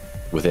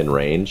within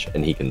range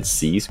and he can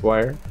see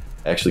Squire,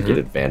 I actually get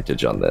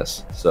advantage on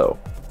this. So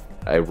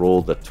I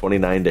rolled a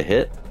 29 to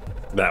hit.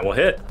 That will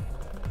hit.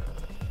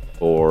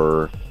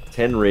 For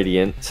 10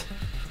 radiant,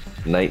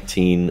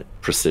 19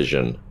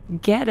 precision.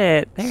 Get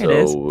it. There it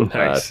is. So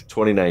Nice.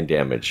 29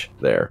 damage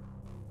there.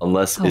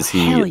 Unless, is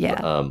he hell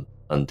yeah.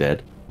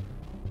 undead?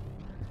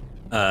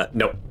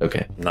 Nope.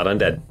 Okay, Not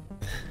undead.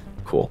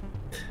 cool.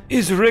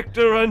 Is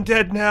Richter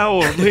undead now,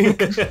 or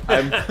Link?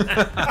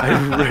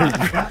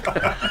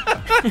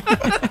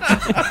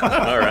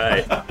 All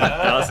right.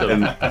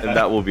 Awesome. and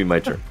that will be my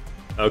turn.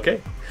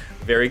 Okay.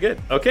 Very good.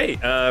 Okay,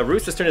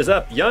 Roos's turn is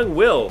up. Young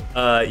Will,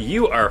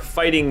 you are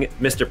fighting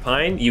Mr.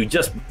 Pine. You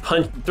just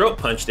throat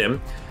punched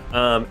him,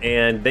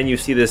 and then you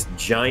see this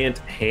giant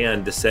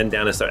hand descend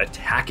down and start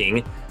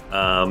attacking.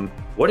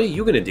 What are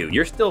you going to do?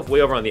 You're still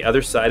way over on the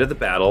other side of the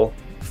battle,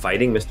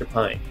 fighting Mr.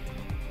 Pine.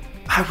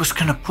 I was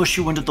gonna push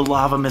you into the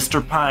lava,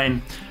 Mr.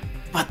 Pine,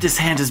 but this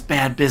hand is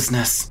bad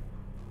business.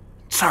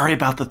 Sorry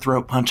about the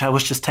throat punch. I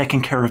was just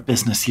taking care of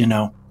business, you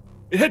know.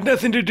 It had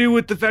nothing to do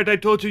with the fact I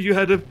told you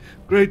had a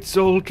great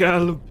soul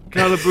caliber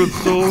of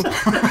soul.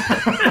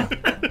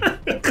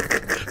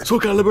 Soul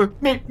caliber?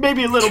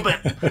 Maybe a little bit.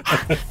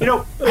 You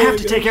know, I have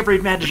to take every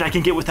advantage I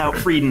can get without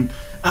Frieden.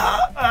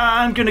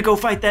 I'm gonna go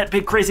fight that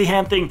big crazy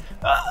hand thing.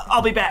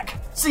 I'll be back.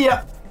 See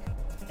ya.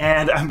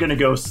 And I'm gonna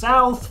go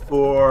south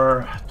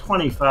for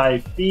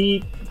 25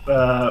 feet.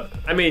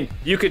 I mean,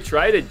 you could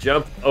try to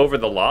jump over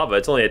the lava.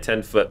 It's only a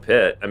 10-foot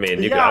pit. I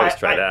mean, you could always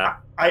try that.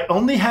 I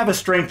only have a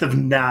strength of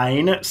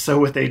 9, so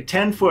with a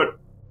 10-foot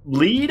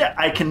lead,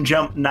 I can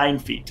jump 9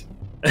 feet.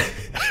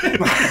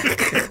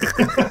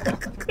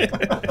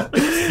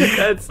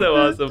 That's so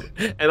awesome.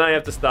 And I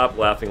have to stop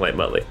laughing like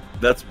Muttley.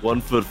 That's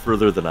 1 foot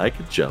further than I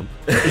could jump.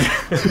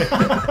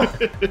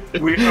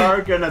 We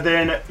are going to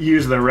then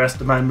use the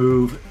rest of my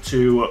move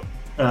to...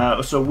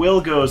 so Will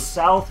goes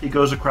south. He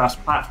goes across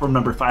platform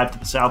number 5 to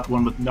the south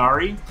one with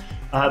Nari.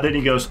 Then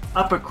he goes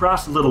up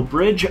across a little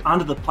bridge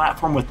onto the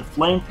platform with the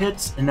flame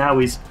pits. And now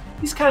he's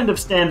kind of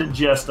standing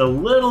just a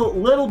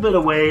little bit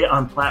away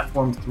on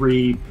platform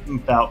 3,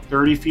 about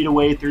 30 feet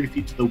away, 30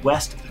 feet to the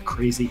west of the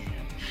crazy hand.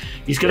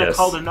 He's going to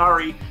call to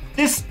Nari,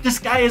 this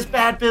guy is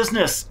bad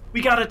business.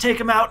 We got to take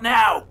him out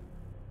now.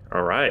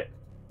 All right.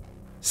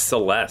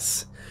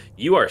 Celeste,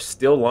 you are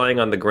still lying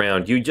on the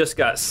ground. You just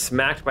got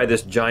smacked by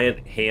this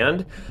giant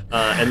hand,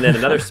 and then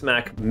another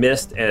smack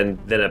missed, and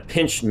then a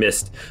pinch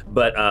missed,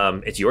 but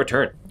it's your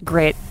turn.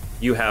 Great.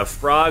 You have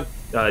Frog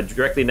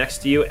directly next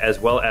to you, as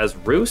well as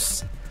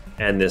Roos,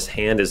 and this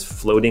hand is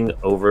floating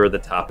over the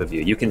top of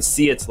you. You can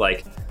see it's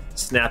like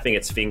snapping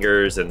its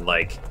fingers and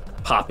like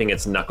popping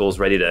its knuckles,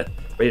 ready to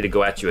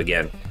go at you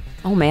again.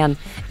 Oh man,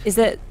 is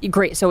it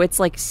great? So it's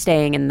like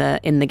staying in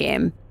the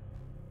game.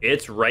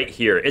 It's right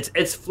here.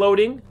 It's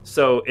floating,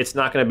 so it's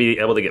not going to be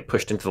able to get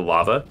pushed into the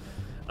lava.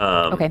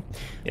 Okay.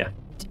 Yeah.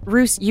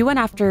 Roos, you went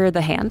after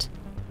the hand.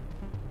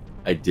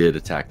 I did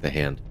attack the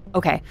hand.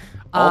 Okay.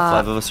 All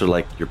 5 of us are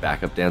like your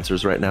backup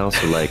dancers right now,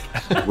 so like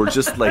we're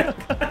just like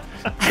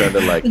trying to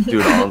like do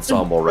an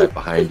ensemble right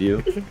behind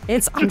you.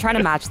 I'm trying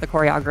to match the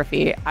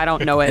choreography. I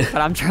don't know it,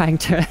 but I'm trying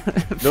to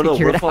No,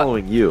 figure we're it out.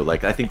 following you.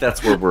 Like I think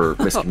that's where we're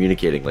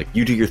miscommunicating. Like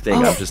you do your thing,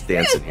 I'm just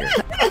dancing here.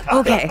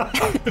 Okay.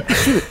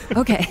 Shoot.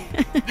 Okay.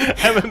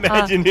 I'm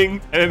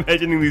imagining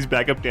these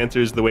backup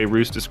dancers the way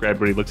Roos described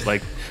what he looks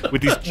like,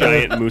 with these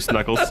giant moose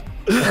knuckles.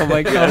 Oh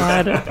my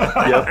god.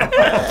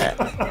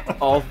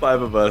 Yep. All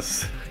 5 of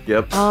us.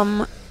 Yep.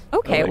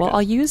 Okay, well,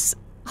 I'll use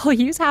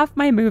half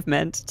my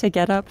movement to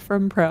get up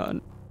from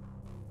prone.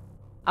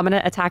 I'm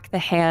gonna attack the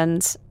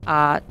hand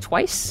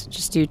twice.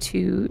 Just do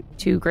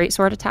two great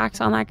sword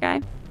attacks on that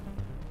guy.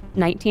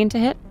 19 to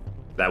hit.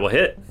 That will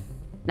hit.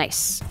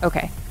 Nice.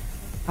 Okay.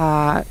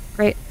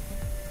 Great.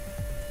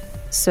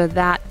 So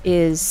that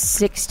is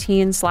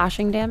 16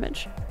 slashing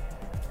damage.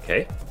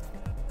 Okay.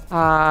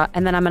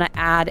 And then I'm gonna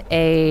add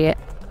a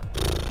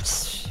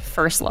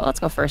first level. Let's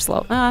go first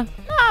level.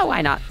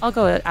 Why not? I'll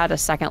go add a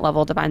second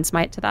level Divine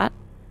Smite to that.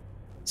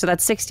 So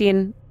that's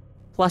 16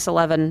 plus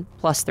 11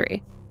 plus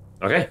 3.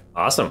 Okay,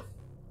 awesome.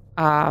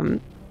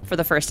 For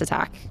the first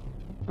attack.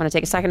 I'm going to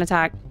take a second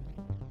attack.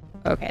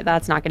 Okay,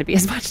 that's not going to be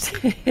as much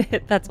to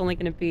hit. That's only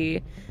going to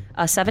be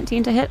a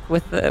 17 to hit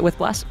with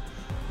Bless.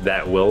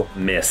 That will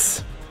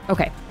miss.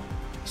 Okay.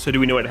 So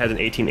do we know it has an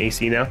 18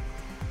 AC now?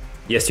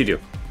 Yes, you do.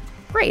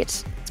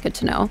 Great. It's good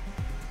to know.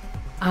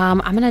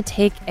 I'm going to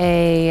take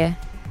a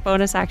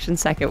bonus action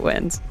second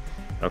wind.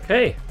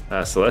 Okay,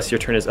 Celeste, your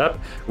turn is up.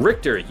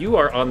 Richter, you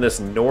are on this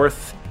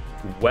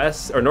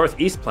northwest or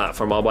northeast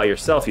platform all by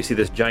yourself. You see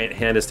this giant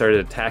hand has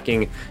started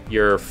attacking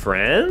your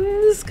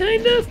friends,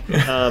 kind of,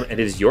 and it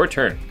is your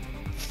turn.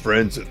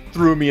 Friends that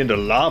threw me into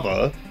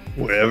lava,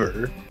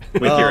 whatever.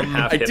 With your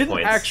half I hit didn't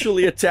points.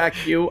 actually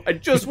attack you. I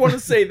just want to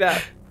say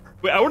that.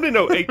 Wait, I want to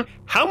know,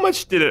 how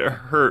much did it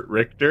hurt,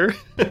 Richter?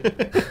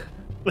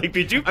 Like,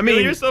 did you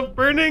feel yourself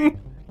burning?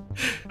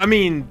 I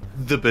mean,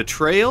 the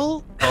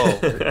betrayal? Oh,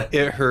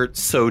 it hurt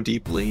so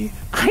deeply.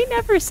 I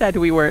never said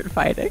we weren't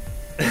fighting.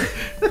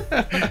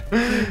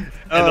 And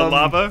the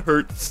lava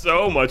hurt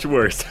so much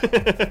worse.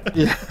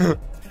 Yeah.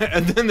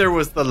 And then there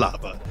was the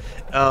lava.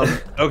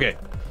 Okay.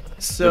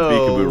 So The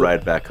Peekaboo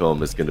ride back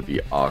home is going to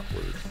be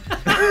awkward.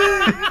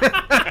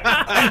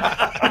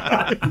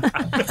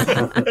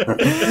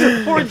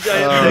 Poor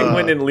giant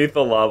penguin in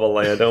lethal lava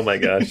land. Oh my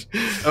gosh.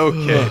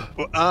 Okay.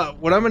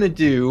 What I'm going to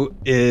do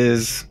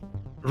is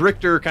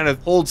Richter kind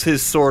of holds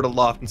his sword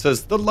aloft and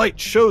says, "The light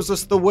shows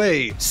us the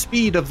way.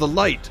 Speed of the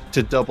light,"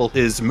 to double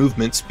his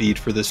movement speed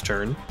for this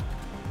turn.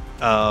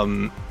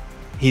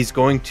 He's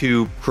going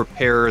to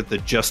prepare the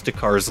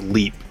Justicar's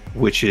Leap,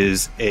 which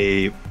is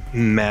a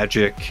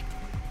magic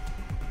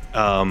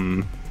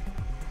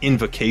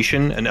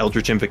invocation, an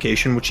Eldritch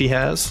invocation, which he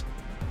has.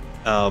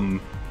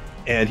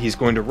 And he's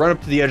going to run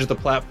up to the edge of the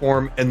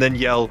platform and then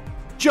yell,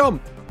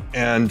 "Jump!"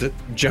 and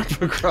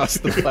jump across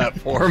the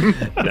platform.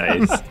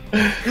 Nice.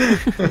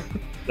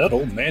 That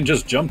old man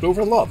just jumped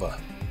over lava.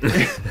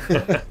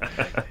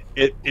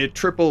 It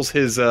triples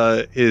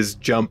his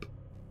jump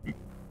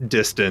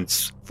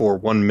distance for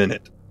 1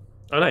 minute.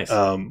 Oh, nice.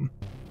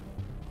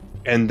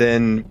 And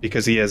then,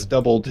 because he has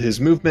doubled his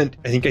movement,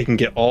 I think I can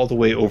get all the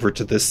way over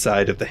to this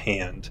side of the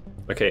hand.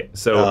 Okay,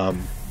 so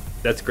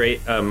that's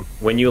great.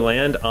 When you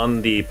land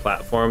on the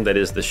platform that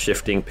is the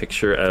shifting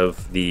picture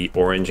of the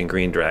orange and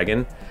green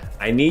dragon,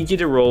 I need you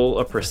to roll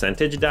a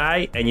percentage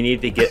die, and you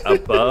need to get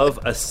above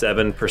a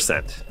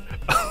 7%.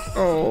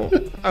 Oh,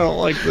 I don't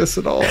like this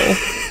at all.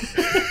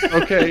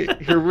 Okay,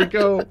 here we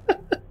go.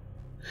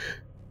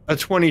 A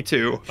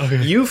 22.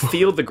 You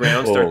feel the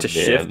ground start to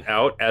man. shift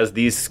out as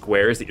these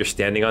squares that you're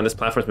standing on. This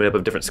platform is made up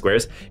of different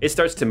squares. It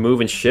starts to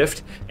move and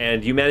shift,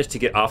 and you manage to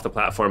get off the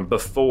platform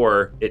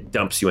before it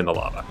dumps you in the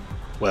lava.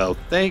 Well,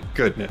 thank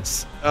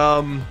goodness.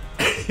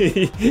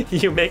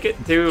 You make it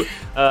to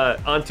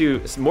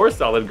onto more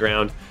solid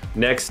ground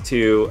next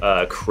to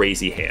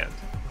Crazy Hand.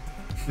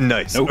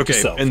 Nice. Note to Okay,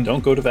 self, and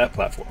don't go to that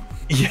platform.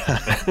 yeah.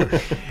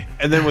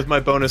 And then with my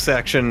bonus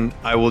action,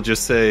 I will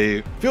just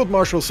say, Field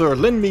Marshal, sir,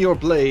 lend me your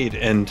blade,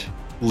 and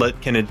let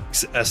Kenneth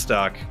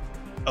Estock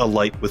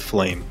alight with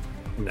flame.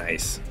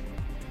 Nice.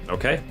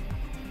 Okay.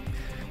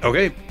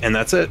 Okay, and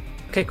that's it.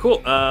 Okay,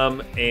 cool.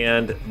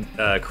 And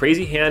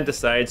Crazy Hand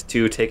decides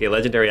to take a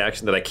legendary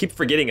action that I keep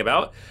forgetting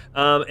about,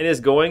 and is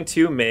going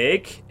to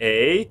make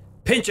a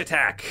pinch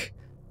attack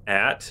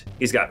at.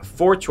 He's got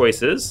 4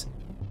 choices.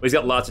 Well, he's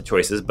got lots of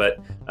choices, but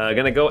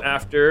gonna go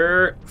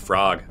after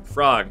Frog.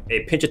 Frog,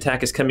 a pinch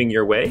attack is coming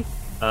your way.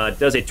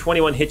 Does a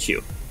 21 hit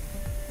you?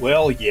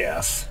 Well,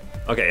 yes.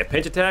 Okay, a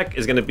pinch attack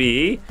is gonna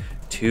be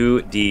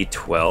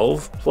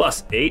 2d12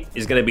 plus 8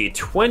 is gonna be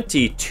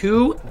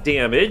 22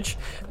 damage.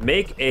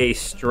 Make a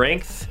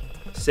strength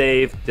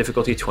save,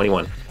 difficulty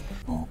 21.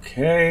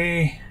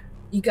 Okay.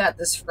 You got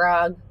this,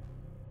 Frog.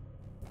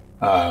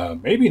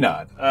 Maybe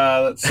not.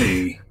 Let's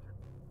see.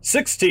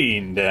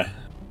 16.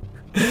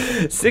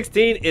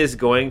 16 is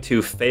going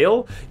to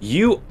fail.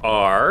 You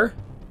are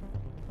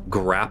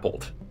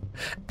grappled.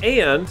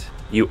 And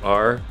you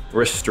are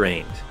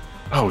restrained.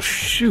 Oh,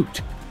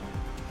 shoot.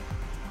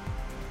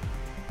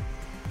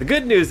 The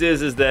good news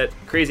is that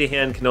Crazy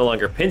Hand can no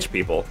longer pinch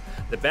people.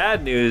 The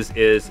bad news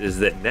is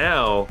that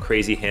now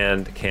Crazy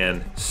Hand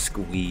can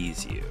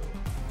squeeze you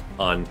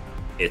on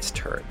its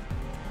turn.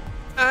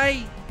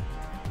 I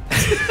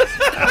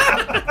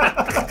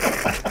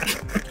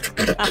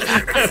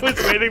was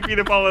waiting for you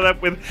to follow it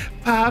up with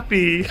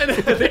Poppy.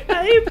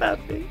 Hey,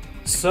 Puppy.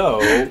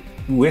 So,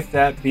 with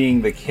that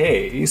being the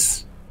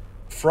case,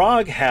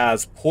 Frog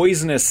has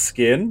poisonous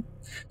skin.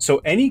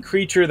 So any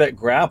creature that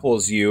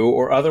grapples you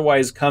or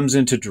otherwise comes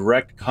into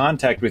direct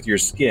contact with your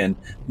skin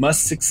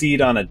must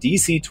succeed on a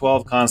DC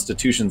 12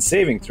 Constitution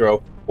saving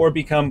throw or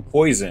become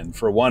poisoned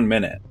for 1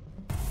 minute.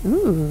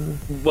 Ooh.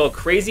 Well,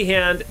 Crazy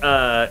Hand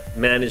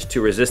managed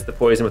to resist the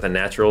poison with a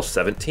natural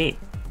 17.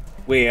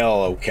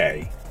 Well,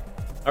 okay.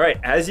 All right,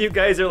 as you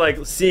guys are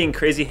like seeing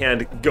Crazy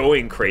Hand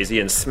going crazy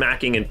and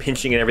smacking and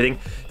pinching and everything,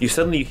 you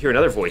suddenly hear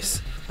another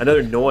voice,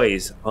 another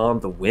noise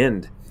on the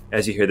wind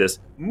as you hear this,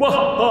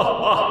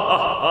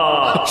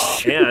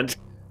 and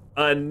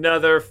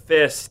another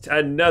fist,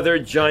 another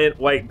giant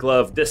white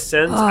glove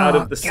descends out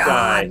of the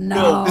sky.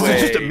 No. This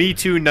is just a Me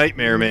Too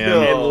nightmare,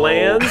 man. It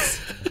lands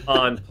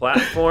on the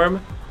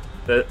platform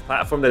that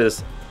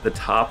is the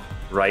top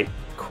right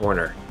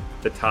corner,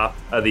 the top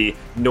of the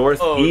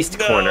northeast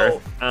corner,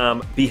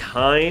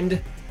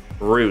 behind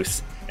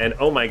Roos. And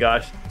oh my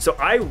gosh, so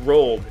I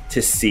rolled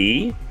to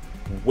see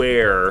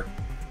where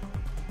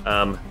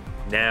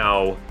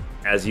now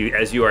as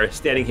you are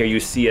standing here,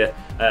 you see a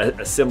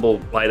symbol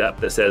light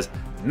up that says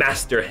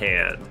Master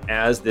Hand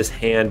as this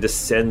hand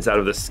descends out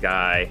of the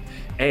sky,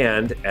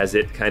 and as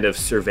it kind of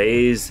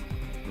surveys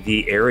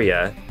the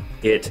area,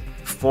 it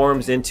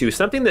forms into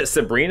something that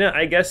Sabrina,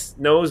 I guess,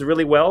 knows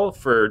really well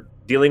for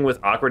dealing with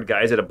awkward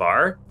guys at a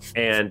bar,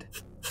 and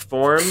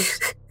forms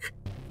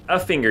a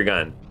finger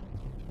gun.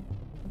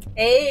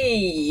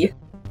 Hey!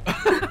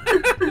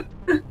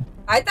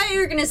 I thought you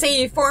were gonna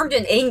say you formed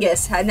an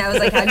Angus, and I was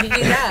like, how'd you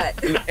do that?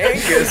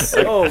 Angus!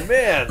 Oh,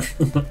 man!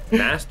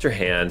 Master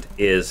Hand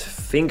is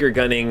finger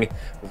gunning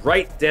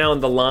right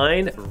down the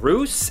line.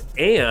 Roos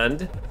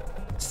and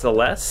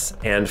Celeste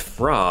and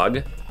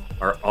Frog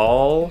are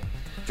all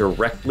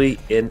directly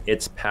in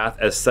its path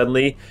as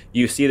suddenly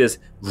you see this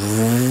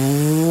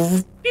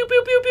pew, pew,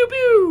 pew, pew,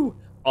 pew.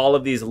 All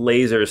of these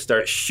lasers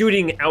start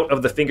shooting out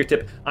of the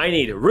fingertip. I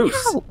need Roos,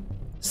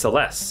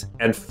 Celeste,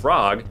 and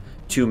Frog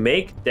to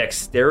make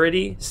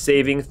dexterity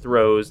saving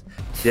throws,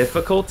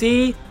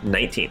 difficulty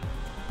 19.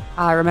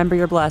 Remember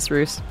your bless,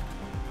 Roos.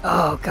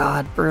 Oh,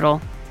 God,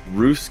 brutal.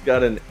 Roos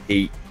got an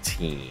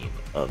 18,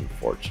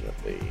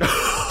 unfortunately.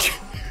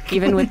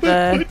 Even with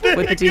the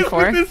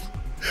D4?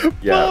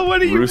 Yeah,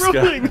 what are you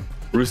rolling?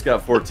 Roos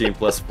got 14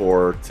 plus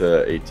 4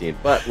 to 18,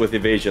 but with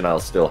evasion, I'll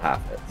still have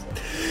it. So.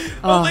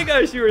 Oh my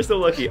gosh, you were so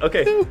lucky.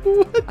 Okay.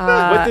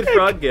 What did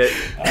Frog get?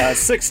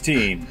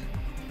 16.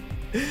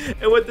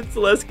 And what did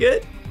Celeste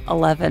get?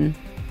 11.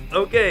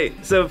 Okay,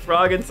 so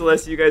Frog and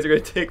Celeste, you guys are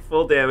going to take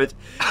full damage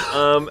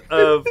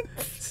of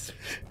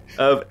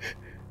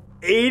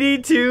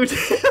 82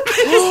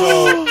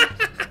 damage.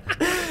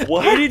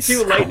 What?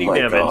 82 lightning Oh my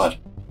damage. God.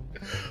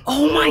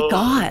 Oh my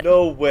god.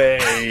 No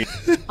way.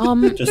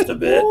 Just a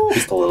bit.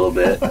 Just a little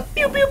bit.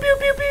 Pew, pew, pew,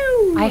 pew,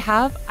 pew. I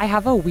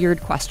have a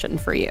weird question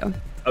for you.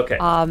 Okay.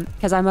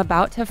 Because I'm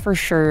about to for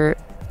sure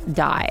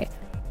die.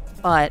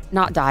 But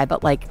not die,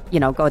 but like,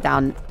 go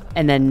down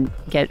and then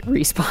get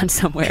respawned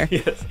somewhere.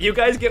 Yes. You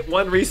guys get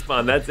one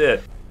respawn. That's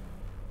it.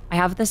 I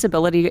have this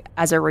ability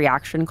as a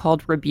reaction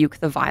called Rebuke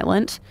the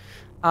Violent,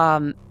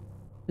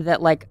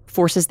 that like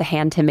forces the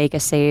hand to make a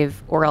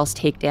save or else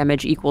take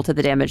damage equal to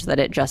the damage that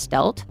it just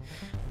dealt.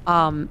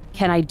 Can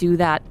I do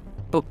that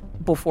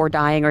before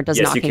dying, or does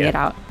Yes, you knocking can. it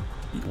out?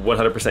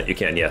 100% you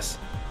can, yes.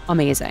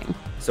 Amazing.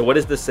 So what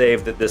is the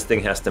save that this thing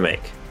has to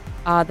make?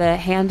 The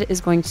hand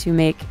is going to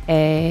make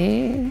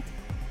a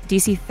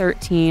DC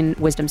 13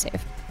 Wisdom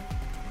save.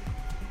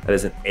 That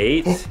is an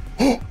 8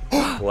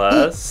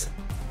 plus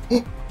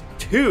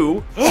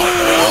 2.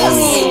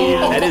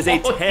 That is a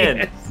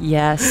 10.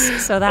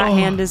 Yes. So that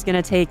hand is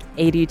going to take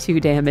 82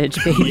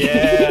 damage, baby.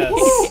 Yes.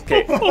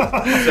 Okay. So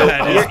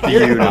That is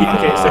here- beautiful.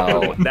 okay,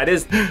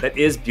 so that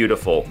is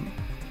beautiful.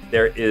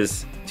 There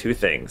is 2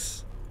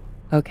 things.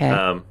 Okay.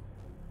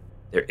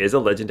 There is a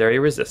legendary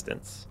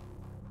resistance.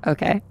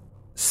 Okay.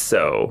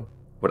 So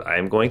what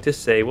I'm going to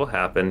say will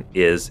happen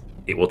is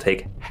it will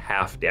take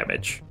half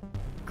damage.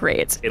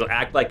 Great. It'll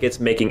act like it's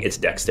making its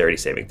dexterity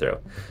saving throw.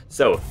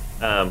 So,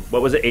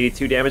 what was it?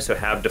 82 damage, so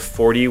half to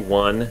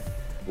 41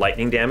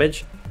 lightning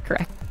damage.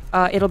 Correct.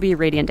 It'll be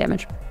radiant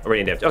damage.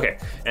 Radiant damage. Okay.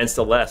 And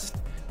Celeste,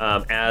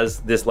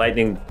 as this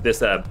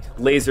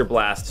laser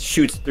blast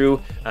shoots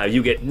through,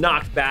 you get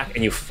knocked back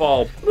and you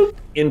fall bloop,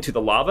 into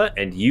the lava,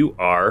 and you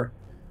are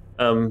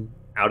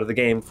out of the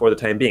game for the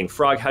time being.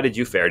 Frog, how did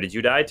you fare? Did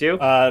you die too?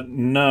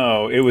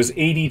 No, it was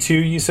 82,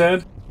 you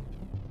said?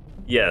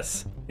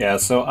 Yes. Yeah,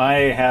 so I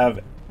have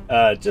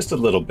just a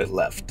little bit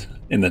left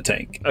in the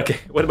tank. Okay.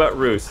 What about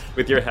Roos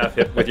with your half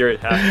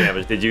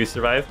damage? Did you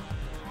survive?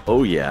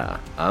 Oh yeah,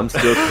 I'm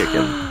still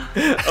kicking.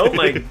 Oh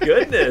my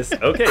goodness.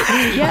 Okay.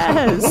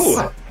 Yes.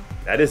 Ooh,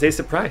 that is a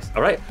surprise.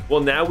 All right.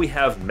 Well, now we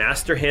have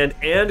Master Hand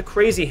and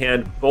Crazy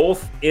Hand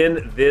both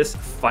in this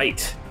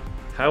fight.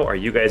 How are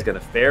you guys going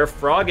to fare?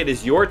 Frog, it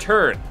is your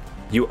turn.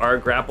 You are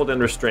grappled and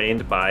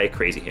restrained by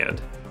Crazy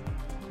Hand.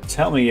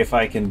 Tell me if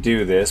I can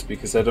do this,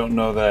 because I don't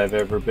know that I've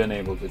ever been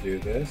able to do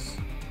this.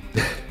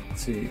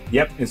 Let's see.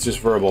 Yep, it's just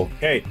verbal.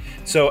 Okay,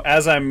 so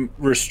as I'm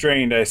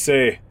restrained, I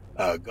say,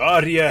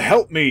 Guardia,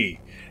 help me!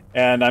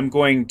 And I'm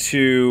going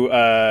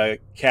to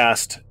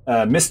cast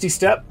Misty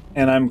Step,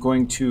 and I'm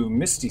going to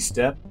Misty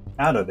Step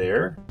out of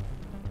there.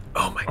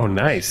 Oh my Oh,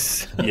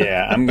 nice.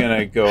 Yeah, I'm going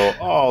to go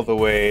all the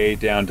way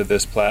down to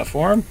this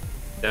platform.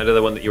 Down to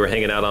the one that you were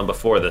hanging out on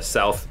before, the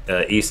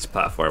southeast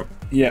platform.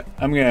 Yeah,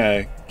 I'm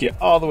going to get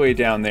all the way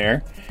down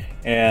there,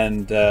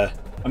 and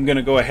I'm going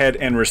to go ahead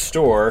and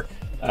restore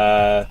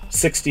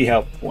 60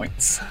 health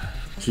points,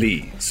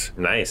 please.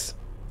 Nice.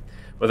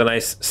 With a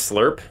nice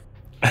slurp.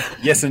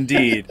 Yes,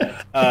 indeed.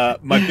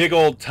 My big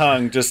old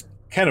tongue just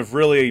kind of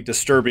really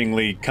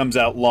disturbingly comes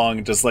out long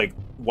and just like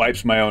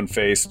wipes my own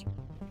face.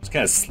 Just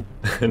kind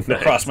of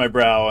Nice. across my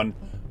brow, and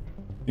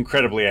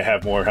incredibly I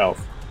have more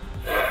health.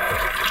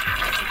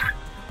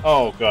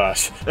 Oh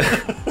gosh.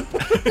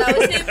 That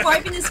was him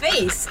wiping his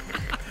face.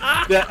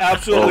 That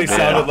absolutely Oh, man.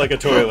 sounded like a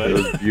It toilet.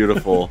 was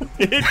beautiful.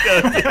 It does.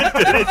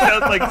 It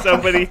sounds like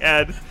somebody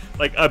had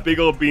like a big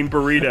old bean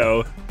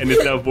burrito and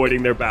is now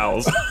voiding their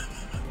bowels.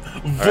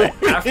 All right.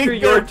 After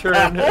your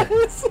turn.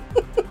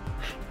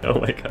 Oh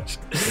my gosh.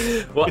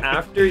 Well,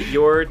 after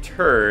your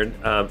turn,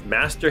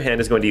 Master Hand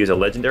is going to use a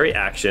legendary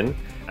action,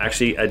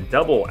 actually a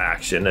double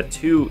action,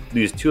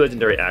 use 2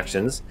 legendary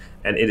actions,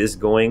 and it is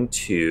going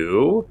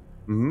to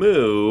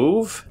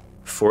move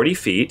 40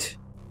 feet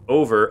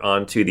over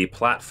onto the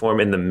platform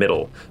in the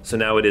middle. So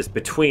now it is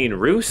between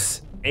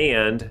Roos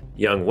and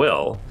Young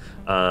Will.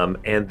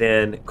 And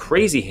then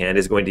Crazy Hand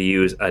is going to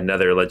use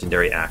another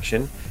legendary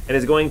action and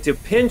is going to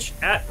pinch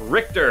at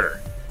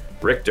Richter.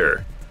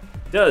 Richter,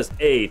 does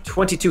a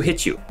 22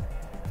 hit you?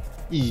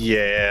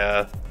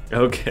 Yeah.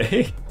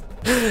 Okay.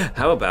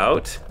 How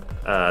about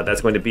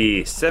that's going to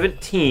be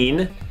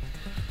 17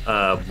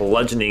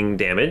 bludgeoning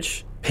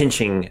damage,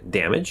 pinching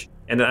damage,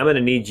 and then I'm going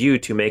to need you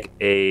to make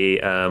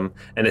an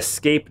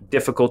escape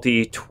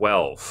difficulty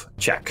 12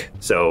 check.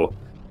 So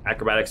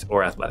acrobatics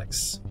or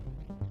athletics.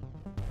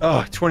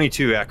 Oh,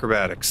 22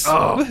 acrobatics.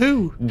 Oh.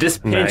 Woohoo. This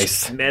pinch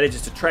Nice.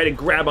 manages to try to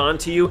grab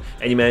onto you,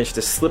 and you manage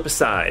to slip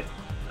aside.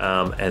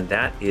 And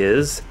that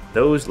is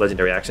those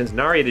legendary actions.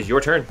 Nari, it is your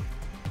turn.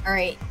 All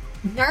right.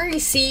 Nari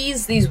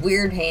sees these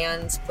weird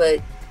hands, but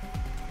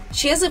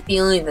she has a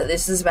feeling that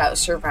this is about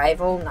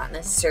survival, not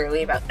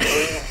necessarily about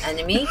killing an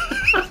enemy.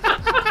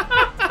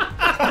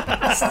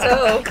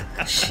 So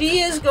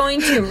she is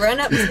going to run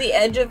up to the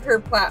edge of her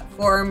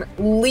platform,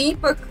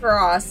 leap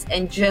across,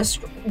 and just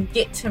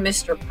get to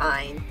Mr.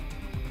 Pine.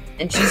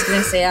 And she's going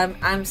to say,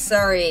 I'm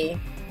sorry,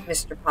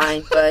 Mr.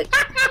 Pine, but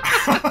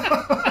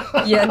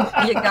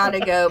you gotta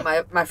go,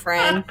 my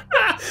friend.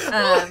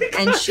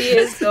 And she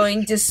is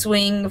going to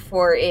swing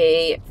for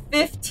a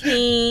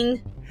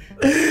 15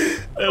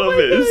 That'll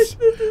miss.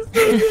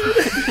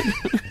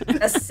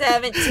 A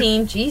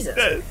 17, Jesus.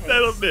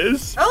 That'll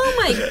miss. Oh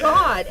my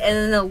god!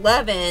 And an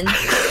 11.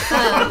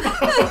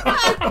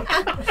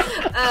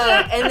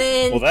 And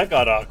then Well, that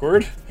got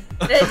awkward.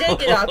 that did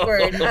get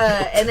awkward.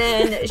 And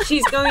then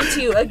she's going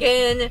to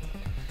again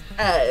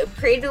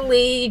pray to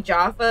Lee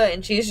Jaffa,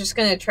 and she's just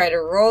going to try to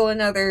roll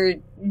another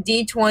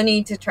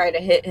d20 to try to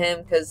hit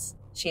him because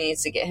she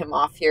needs to get him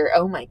off here.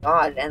 Oh my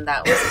god! And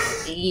that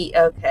was an 8.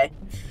 Okay.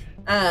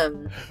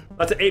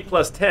 That's an 8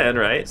 plus 10,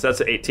 right? So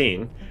that's an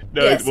 18.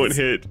 No, Yes, it won't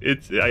hit.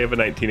 I have a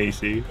 19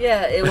 AC.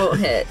 Yeah, it won't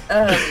hit.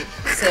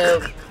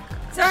 So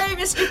sorry,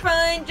 Mr.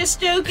 Pine. Just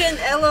joking.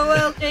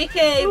 LOL,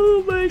 JK.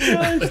 Oh my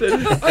gosh.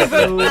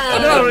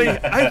 Nari,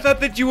 I thought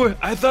that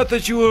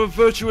you were a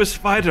virtuous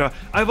fighter.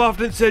 I've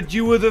often said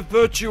you were the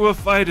virtua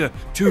fighter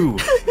too.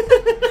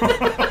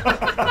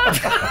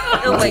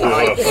 Oh my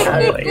god, get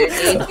out of here,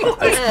 dude.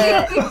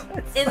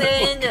 And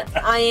then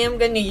I am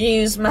going to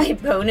use my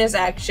bonus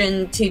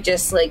action to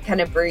just like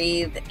kind of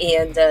breathe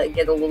and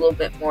get a little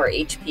bit more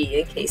HP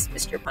in case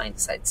Mr. Pine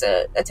decides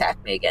to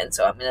attack me again.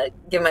 So I'm going to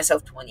give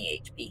myself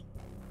 20 HP.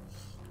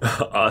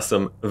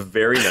 Awesome.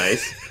 Very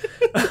nice.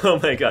 Oh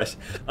my gosh.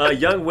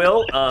 Young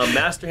Will,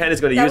 Master Hand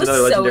is going to use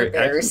another so legendary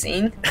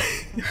embarrassing.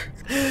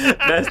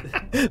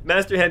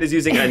 Master Hand is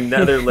using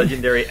another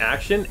legendary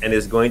action and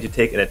is going to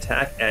take an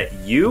attack at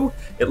you.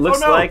 It looks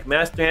like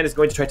Master Hand is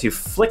going to try to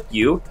flick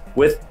you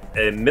with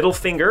a middle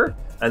finger,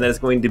 and that is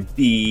going to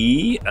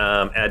be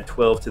add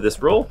 12 to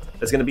this roll.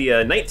 That's going to be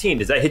a 19.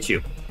 Does that hit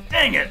you?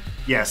 Dang it!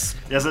 Yes,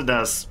 it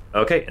does.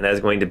 Okay, and that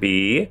is going to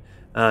be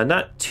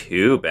not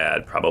too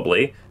bad,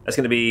 probably. That's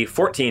going to be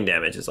 14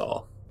 damage is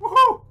all.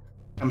 Woohoo!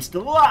 I'm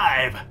still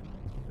alive.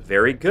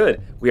 Very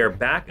good. We are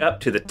back up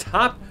to the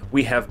top.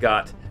 We have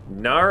got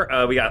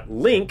we got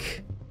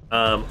Link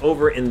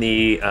over in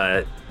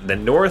the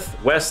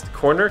northwest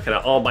corner, kind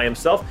of all by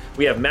himself.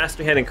 We have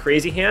Master Hand and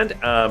Crazy Hand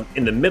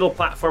in the middle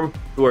platform,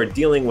 who are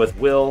dealing with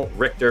Will,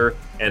 Richter,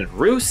 and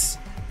Roos.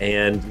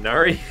 And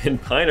Nari and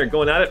Pine are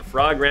going at it.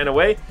 Frog ran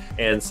away,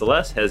 and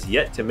Celeste has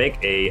yet to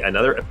make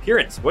another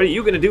appearance. What are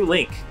you going to do,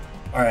 Link?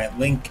 All right,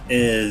 Link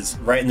is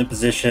right in the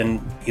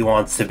position he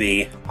wants to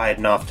be,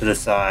 hiding off to the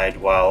side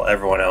while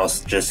everyone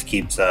else just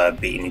keeps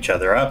beating each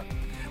other up.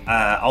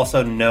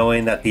 Also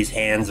knowing that these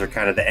hands are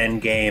kind of the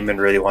end game and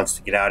really wants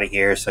to get out of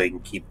here so he can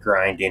keep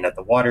grinding at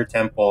the water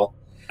temple.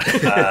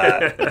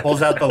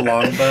 Pulls out the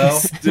longbow.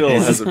 Still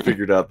hasn't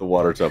figured out the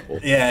water temple.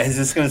 Yeah, he's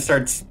just going to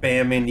start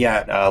spamming,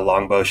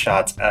 longbow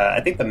shots. I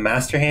think the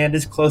Master Hand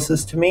is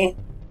closest to me.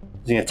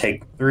 He's going to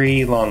take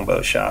 3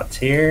 longbow shots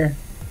here.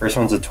 First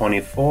one's a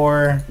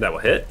 24. That will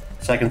hit.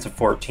 Second's a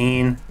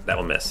 14. That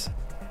will miss.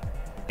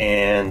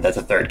 And that's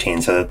a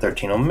 13, so the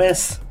 13 will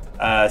miss.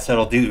 So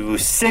it'll do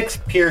 6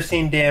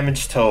 piercing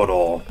damage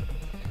total.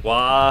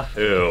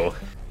 Wahoo. All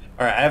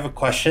right, I have a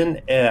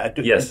question.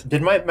 Yes.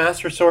 Did my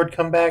Master Sword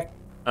come back?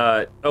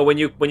 When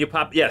you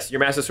pop, yes,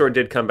 your Master Sword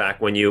did come back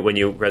when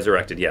you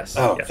resurrected. Yes.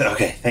 Oh, yes.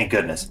 Okay. Thank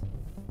goodness.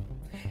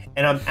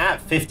 And I'm at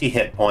 50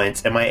 hit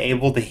points. Am I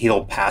able to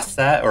heal past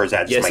that, or is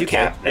that just my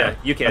cap now? Yeah,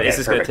 you can. Okay, it's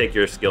just going to take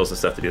your skills and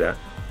stuff to do that.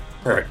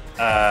 Perfect.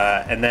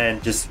 And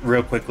then just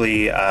real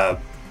quickly,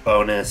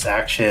 bonus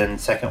action,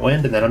 second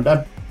wind, and then I'm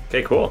done.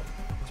 Okay, cool.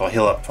 So I'll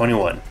heal up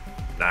 21.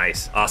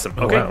 Nice. Awesome.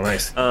 Oh, Okay. wow,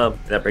 nice.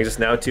 That brings us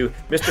now to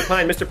Mr.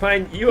 Pine. Mr.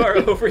 Pine, you are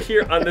over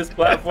here on this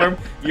platform.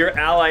 Your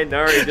ally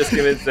Nari just came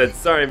in and said,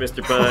 "Sorry,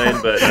 Mr.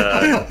 Pine, but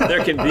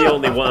there can be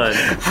only one,"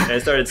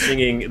 and started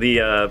singing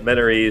the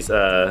Menaries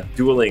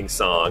dueling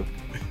song.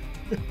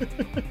 All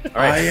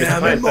right, I Mr.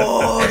 am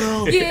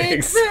Pine.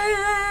 Get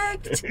immortal.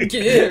 wrecked!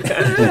 Get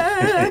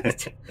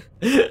wrecked!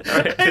 All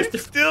right, I'm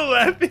still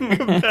laughing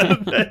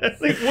about that.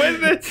 Like, where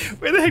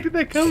the heck did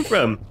that come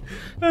from?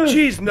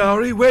 Jeez,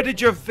 Nari, where did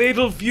your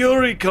Fatal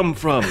Fury come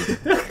from?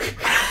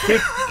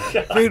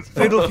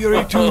 Fatal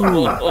Fury 2.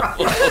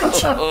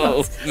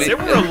 There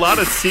were a lot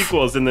of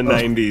sequels in the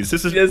 90s.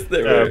 This is Yes,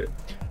 there were.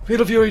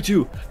 Fatal Fury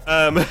 2.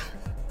 I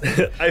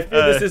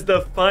feel this is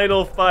the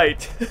final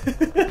fight.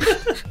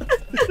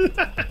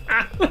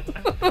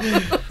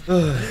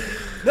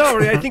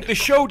 Nari, I think the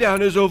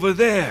showdown is over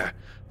there.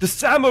 The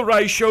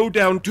Samurai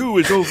Showdown 2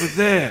 is over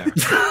there.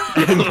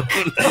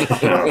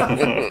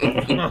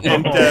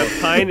 And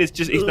Pine is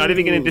he's not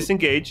even going to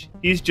disengage.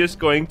 He's just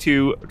going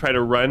to try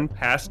to run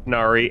past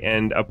Nari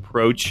and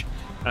approach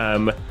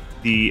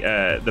the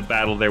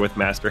battle there with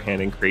Master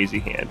Hand and Crazy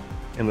Hand.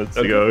 And let's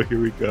go. Here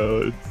we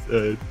go.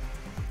 It's,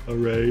 all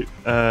right.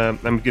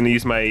 I'm going to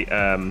use my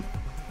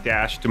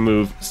dash to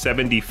move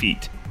 70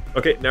 feet.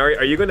 Okay, Nari,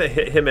 are you going to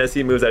hit him as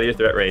he moves out of your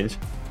threat range?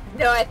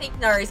 No, I think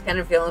Nari's kind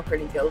of feeling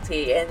pretty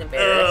guilty and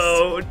embarrassed.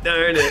 Oh,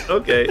 darn it.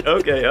 Okay.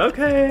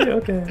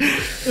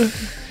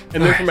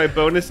 And then for my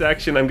bonus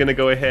action, I'm going to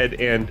go ahead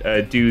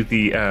and do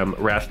the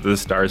Wrath of the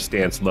Stars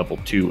stance level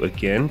 2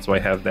 again. So I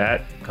have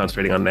that,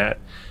 concentrating on that,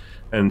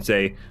 and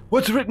say,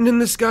 What's written in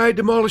the sky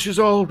demolishes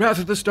all. Wrath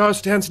of the Star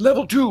stance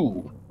level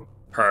 2.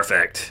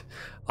 Perfect.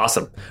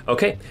 Awesome.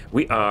 Okay,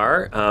 we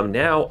are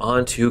now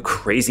on to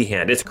Crazy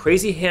Hand. It's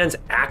Crazy Hand's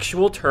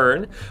actual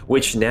turn,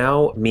 which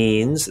now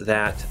means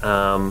that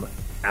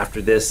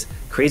after this,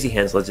 Crazy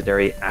Hand's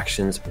legendary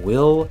actions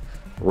will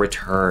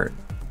return.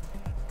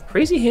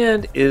 Crazy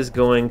Hand is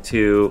going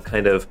to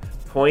kind of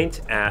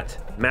point at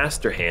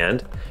Master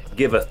Hand,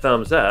 give a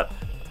thumbs up.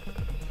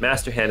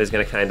 Master Hand is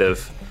going to kind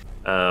of,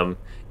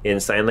 in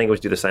sign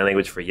language, do the sign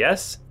language for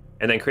yes.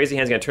 And then Crazy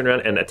Hand's going to turn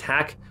around and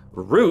attack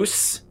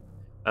Roos.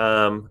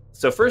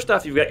 So first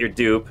off, you've got your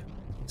dupe.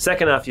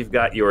 Second off, you've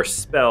got your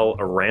spell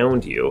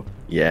around you.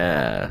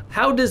 Yeah.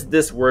 How does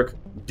this work?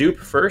 Dupe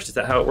first? Is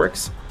that how it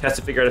works? Has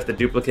to figure out if the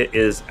duplicate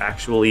is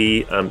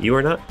actually you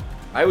or not?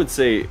 I would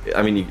say,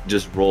 I mean, you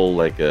just roll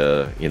like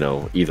a,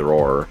 either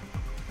or.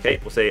 Okay,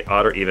 we'll say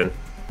odd or even.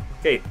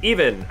 Okay,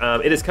 even.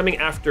 It is coming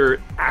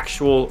after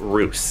actual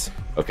Roos.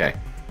 Okay.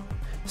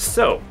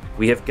 So,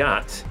 we have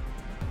got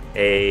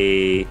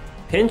a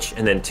pinch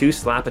and then 2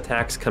 slap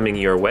attacks coming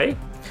your way.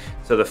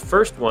 So the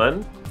first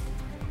one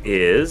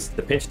is,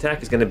 the pinch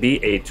attack is going to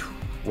be a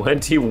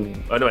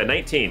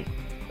 19.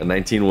 A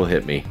 19 will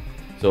hit me.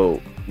 So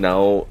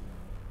now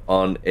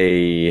on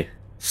a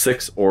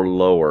 6 or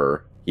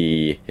lower,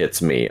 he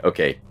hits me.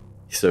 Okay.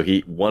 So he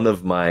hit one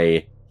of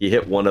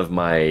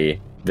my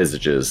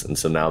visages, and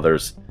so now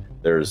there's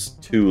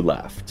 2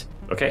 left.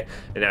 Okay.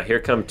 And now here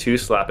come 2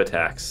 slap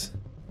attacks.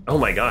 Oh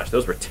my gosh,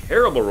 those were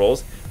terrible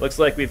rolls. Looks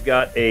like we've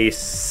got a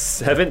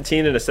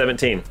 17 and a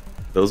 17.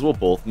 Those will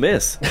both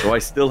miss. So I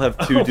still have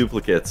 2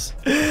 duplicates.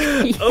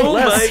 Oh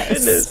my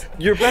goodness.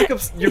 Your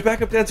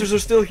backup dancers are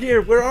still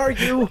here. Where are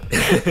you?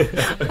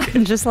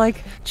 I'm just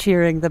like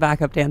cheering the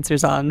backup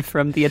dancers on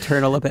from the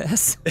eternal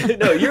abyss.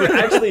 No, you're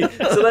actually,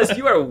 Celeste,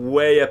 you are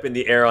way up in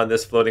the air on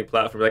this floating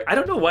platform. Like, I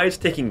don't know why it's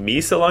taking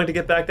me so long to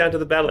get back down to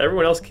the battle.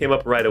 Everyone else came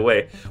up right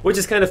away, which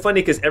is kind of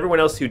funny because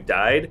everyone else who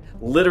died,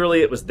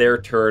 literally it was their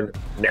turn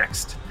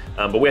next.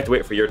 But we have to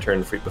wait for your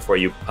turn before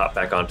you pop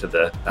back onto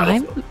the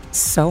battlefield. I'm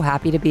so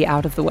happy to be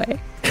out of the way.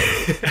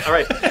 All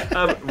right.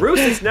 Roos,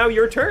 it's now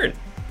your turn.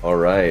 All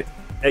right.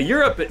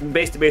 You're up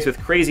base to base with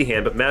Crazy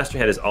Hand, but Master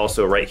Hand is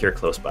also right here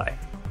close by.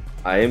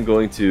 I am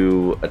going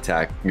to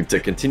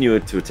continue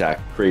to attack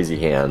Crazy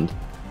Hand,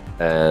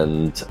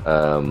 and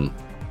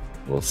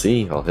we'll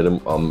see. I'll hit him.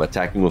 I'm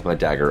attacking with my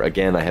dagger.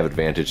 Again, I have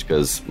advantage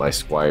because my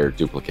Squire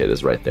duplicate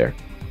is right there.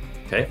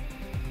 Okay.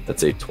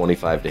 That's a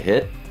 25 to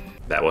hit.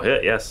 That will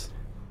hit, yes.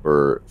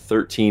 For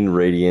 13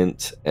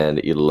 radiant and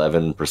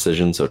 11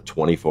 precision, so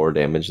 24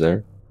 damage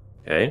there.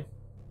 Okay.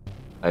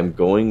 I'm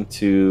going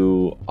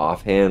to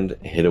offhand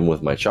hit him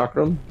with my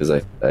chakram because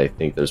I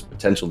think there's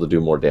potential to do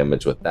more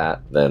damage with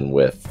that than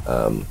with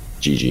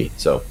GG.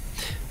 So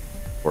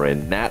for a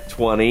nat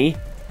 20.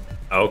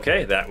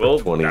 Okay, that will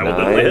 29. That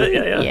will definitely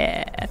hit.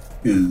 Yeah.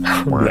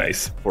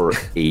 Nice. For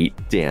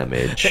 8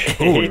 damage.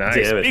 Oh, nice.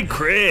 Damage. Big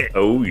crit.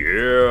 Oh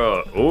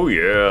yeah. Oh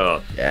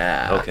yeah.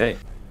 Yeah. Okay.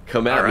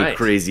 Come at All me, right.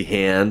 Crazy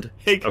Hand.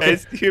 Hey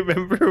guys, do you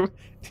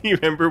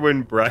remember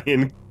when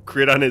Brian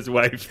crit on his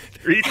wife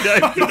 3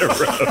 times in a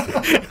row?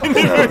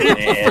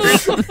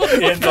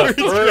 In the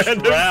first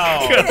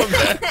round.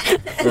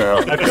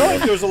 I feel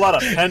like there's a lot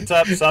of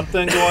pent-up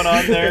something going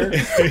on there.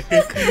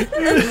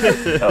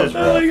 That was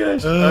Oh my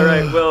rough. gosh. All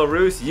right, well,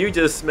 Roos, you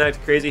just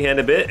smacked Crazy Hand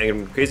a bit,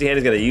 and Crazy Hand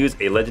is going to use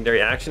a legendary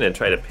action and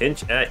try to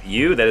pinch at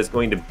you. That is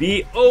going to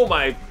be, oh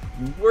my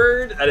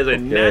word, that is a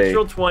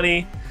natural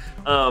 20.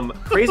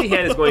 Crazy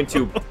Hand is going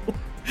to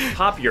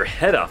pop your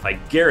head off, I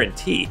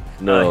guarantee.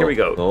 No. Here we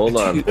go. Hold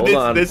on.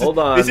 Hold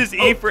on. This is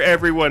E for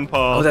everyone,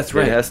 Paul. Oh, that's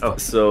right. It has Oh.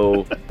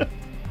 So,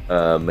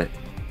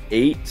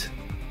 8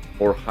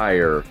 or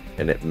higher,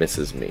 and it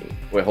misses me.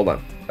 Wait, hold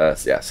on.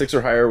 6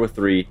 or higher with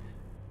 3,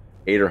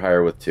 8 or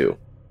higher with 2.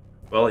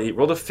 Well, he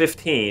rolled a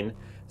 15,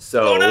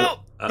 so... Oh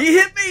no! He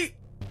hit me!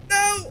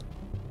 No!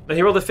 No,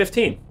 he rolled a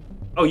 15.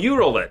 Oh, you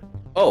rolled it.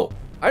 Oh,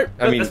 I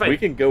mean, that's fine. we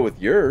can go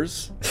with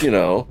yours.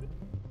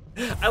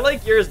 I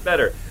like yours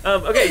better.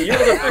 Okay, you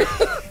rolled a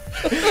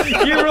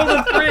 3. You rolled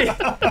a 3. I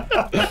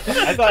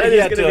thought That he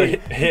is had gonna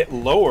to hit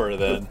lower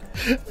then.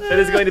 That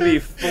is going to be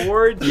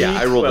 4d12 Yeah,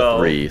 I rolled a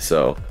 3,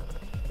 so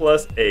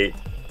plus 8.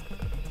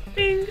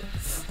 Ding.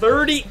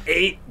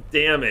 38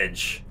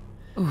 damage.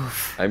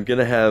 I'm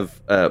gonna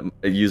have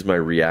use my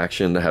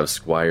reaction to have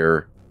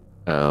Squire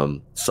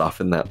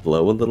soften that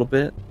blow a little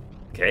bit.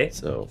 Okay,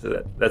 So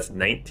that's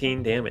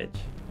 19 damage.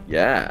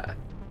 yeah,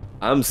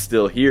 I'm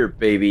still here,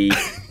 baby.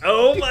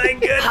 Oh my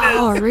goodness!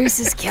 Oh, Roos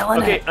is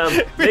killing Okay,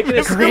 it. make an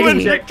Everyone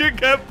escape check.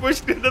 Victor got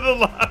pushed into the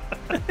lava.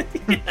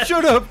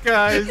 Shut up,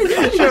 guys.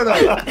 Shut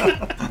up.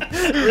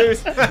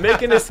 Roos,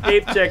 make an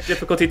escape check,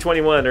 difficulty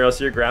 21, or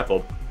else you're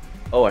grappled.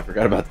 Oh, I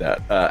forgot about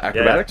that.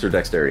 Acrobatics or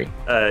dexterity?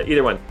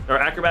 Either one, or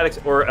acrobatics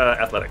or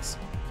athletics.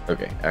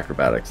 Okay,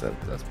 acrobatics.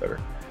 That's better.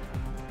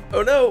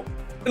 Oh no!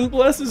 And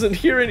Bless isn't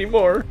here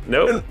anymore.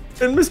 Nope.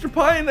 And Mr.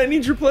 Pine, I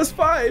need your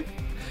 +5.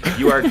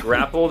 You are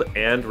grappled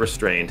and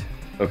restrained.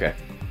 Okay.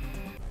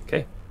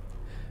 Okay.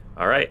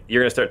 All right.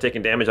 You're going to start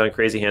taking damage on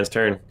Crazy Hand's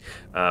turn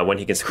when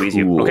he can squeeze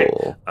you. Cool. Okay.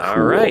 Cool. All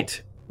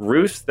right.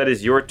 Roos, that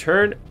is your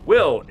turn.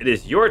 Will, it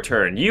is your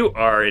turn. You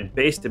are in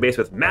base to base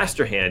with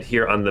Master Hand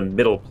here on the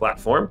middle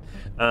platform.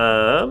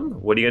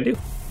 What are you gonna do?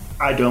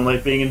 I don't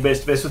like being in base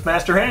to base with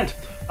Master Hand,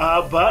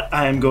 but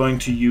I am going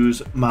to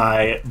use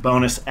my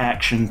bonus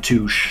action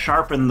to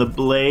sharpen the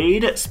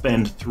blade,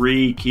 spend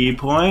 3 key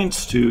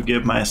points to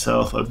give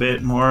myself a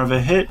bit more of a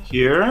hit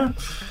here.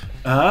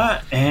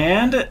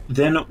 And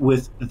then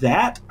with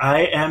that,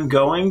 I am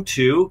going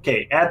to,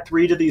 add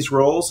 3 to these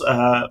rolls.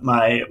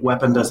 My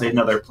weapon does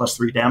another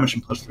 +3 damage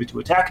and +3 to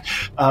attack.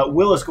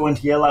 Will is going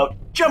to yell out,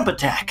 jump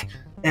attack,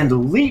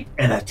 and leap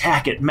and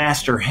attack at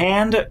Master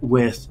Hand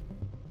with,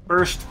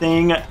 first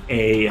thing,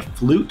 a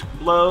flute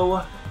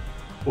blow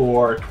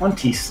for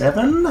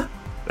 27.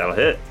 That'll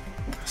hit.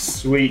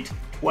 Sweet.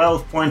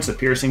 12 points of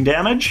piercing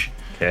damage.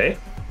 Okay.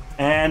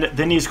 And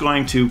then he's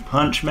going to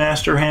punch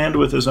Master Hand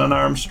with his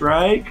unarmed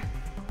strike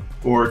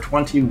for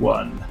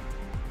 21.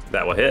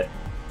 That will hit.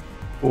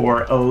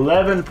 For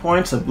 11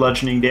 points of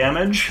bludgeoning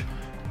damage.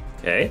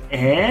 Okay.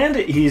 And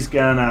he's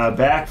gonna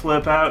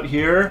backflip out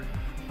here.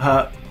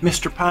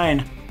 Mr.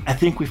 Pine, I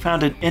think we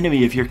found an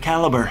enemy of your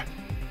caliber.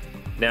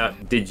 Now,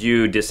 did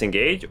you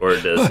disengage, or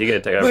does he get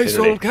an attack My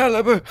opportunity? soul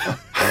caliber.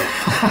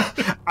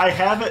 I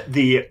have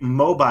the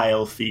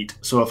mobile feat,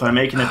 so if I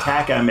make an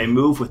attack, I may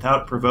move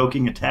without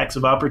provoking attacks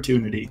of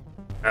opportunity.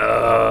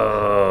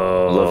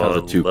 Oh, I love how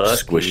the two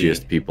lucky.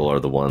 squishiest people are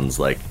the ones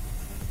like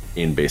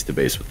in base to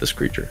base with this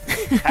creature.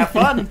 Have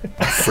fun!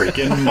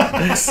 Freaking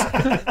monks.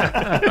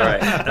 All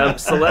right,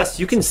 Celeste,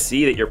 you can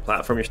see that your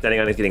platform you're standing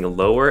on is getting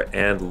lower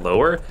and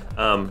lower.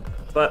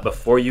 But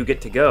before you get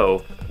to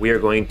go, we are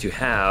going to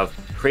have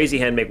Crazy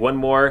Hand make one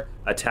more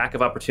attack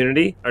of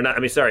opportunity,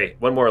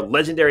 one more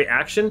legendary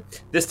action.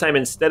 This time,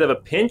 instead of a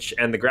pinch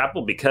and the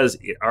grapple, because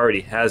it already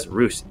has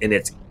Roos in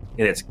its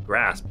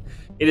grasp,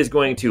 it is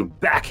going to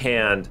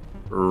backhand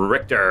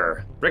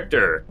Richter.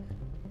 Richter,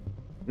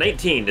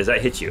 19. Does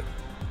that hit you?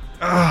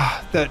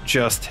 That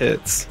just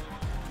hits.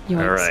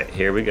 Yikes. All right,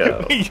 here we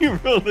go. You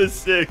rolled a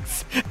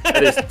 6.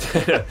 That is,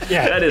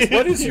 Yeah, that is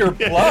what is your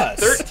plus?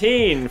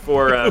 13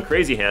 for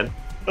Crazy Hand.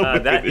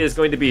 That is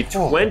going to be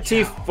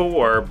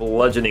 24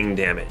 bludgeoning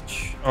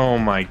damage. Oh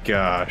my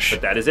gosh.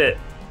 But that is it.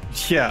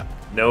 Yeah.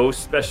 No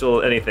special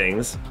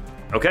anythings.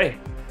 Okay.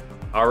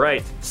 All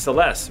right.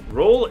 Celeste,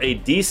 roll a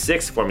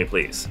d6 for me,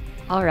 please.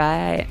 All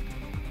right.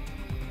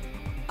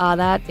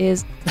 That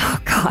is. Oh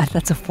God,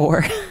 that's a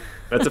 4.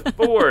 That's a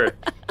 4.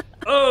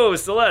 Oh,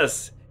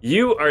 Celeste,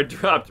 you are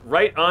dropped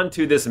right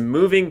onto this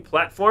moving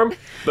platform.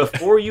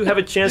 Before you have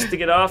a chance to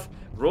get off,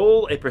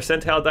 roll a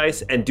percentile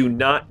dice and do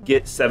not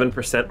get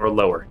 7% or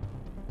lower.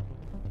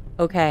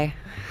 Okay.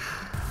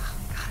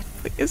 God,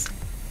 please.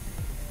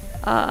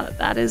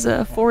 That is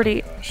a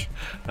 40.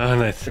 Oh,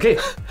 nice. Okay.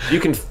 You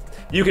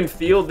can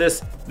feel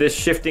this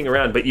shifting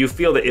around, but you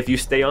feel that if you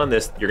stay on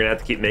this, you're gonna have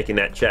to keep making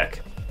that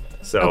check.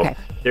 So Okay.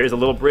 there is a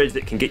little bridge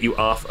that can get you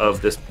off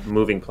of this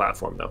moving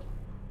platform, though.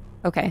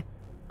 Okay.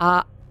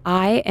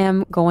 I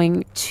am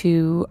going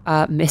to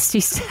Misty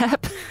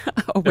Step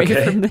away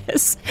Okay. from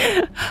this.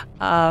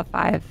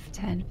 5,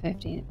 10,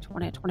 15,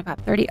 20, 25,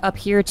 30 up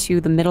here to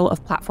the middle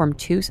of platform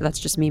 2. So that's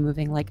just me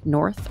moving like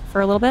north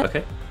for a little bit.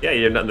 Okay. Yeah,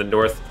 you're not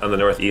on the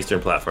northeastern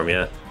platform,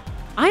 yeah.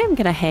 I am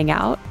going to hang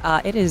out.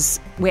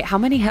 Wait, how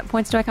many hit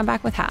points do I come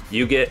back with? Half?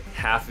 You get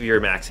half of your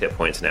max hit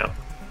points now.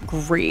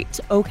 Great.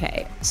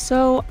 Okay.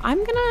 So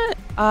I'm going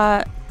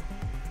to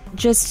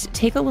just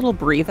take a little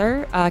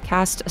breather,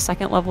 cast a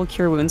 2nd level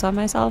Cure Wounds on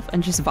myself,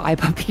 and just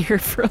vibe up here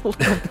for a little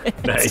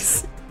bit.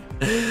 Nice.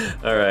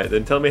 All right,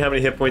 then tell me how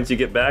many hit points you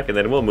get back, and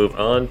then we'll move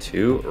on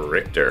to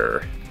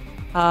Richter.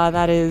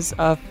 That is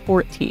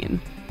 14.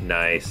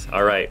 Nice.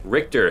 All right,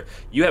 Richter,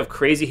 you have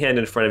Crazy Hand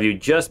in front of you,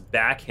 just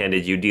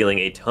backhanded you, dealing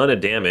a ton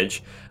of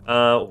damage.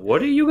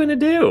 What are you going to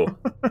do?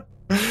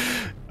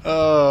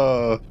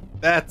 Oh,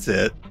 that's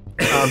it.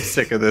 I'm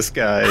sick of this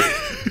guy.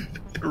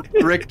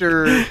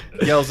 Richter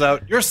yells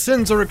out, "Your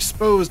sins are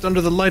exposed under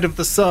the light of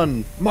the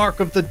sun, mark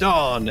of the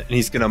dawn." And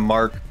he's going to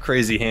mark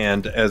Crazy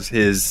Hand as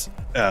his,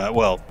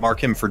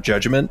 mark him for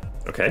judgment.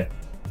 Okay.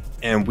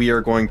 And we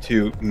are going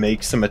to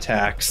make some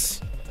attacks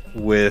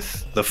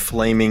with the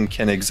Flaming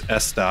Koenig's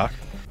Estoc.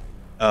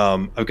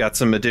 I've got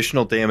some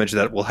additional damage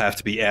that will have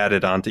to be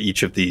added onto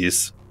each of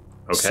these.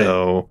 Okay.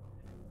 So,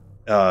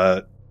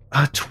 a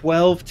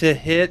 12 to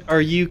hit?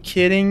 Are you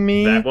kidding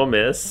me? That will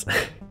miss.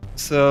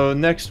 So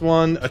next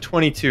one, a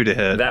 22 to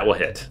hit. That will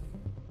hit.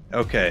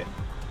 Okay.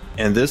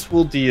 And this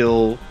will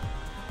deal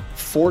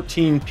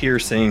 14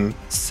 piercing,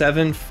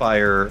 7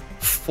 fire,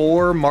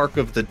 4 Mark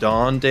of the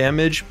Dawn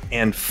damage,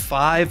 and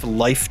 5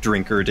 Life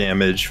Drinker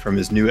damage from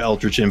his new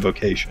Eldritch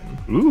Invocation.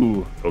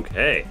 Ooh.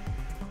 Okay.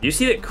 You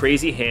see that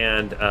Crazy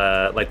Hand,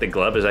 like the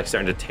glove is actually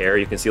starting to tear.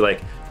 You can see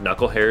like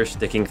knuckle hairs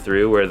sticking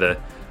through where the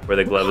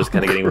glove is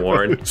kind of getting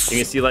worn. You can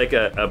see like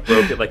a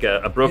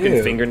broken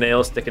Ew.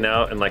 fingernail sticking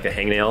out and like a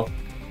hangnail.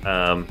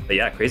 But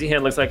yeah, Crazy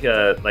Hand looks like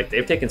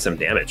they've taken some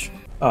damage.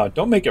 Oh,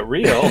 don't make it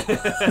real. What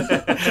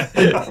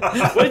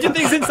did you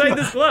think's inside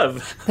this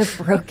glove?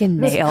 The broken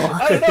nail.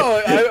 I don't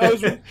know. I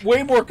was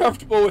way more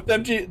comfortable with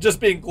them just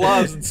being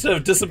gloves instead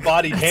of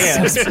disembodied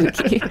hands. And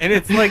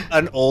it's like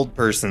an old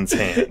person's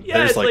hand. Yeah,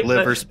 There's it's like like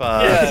liver the-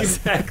 spots. Yeah,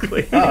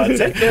 exactly. Oh,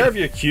 take care of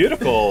your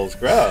cuticles.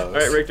 Gross. All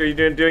right, Richter, you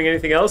doing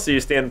anything else, or you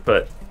stand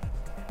put?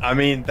 I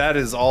mean, that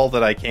is all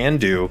that I can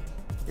do.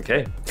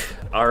 Okay.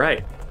 All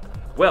right.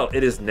 Well,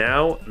 it is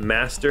now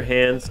Master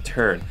Hand's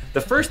turn. The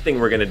first thing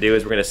we're going to do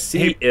is we're going to see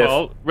Hey, if...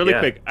 Paul, really Yeah.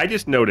 quick. I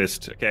just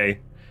noticed, okay?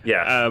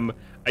 Yeah.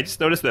 I just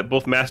noticed that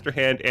both Master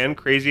Hand and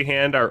Crazy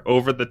Hand are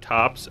over the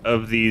tops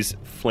of these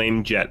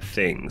flame jet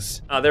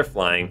things. They're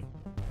flying.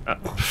 A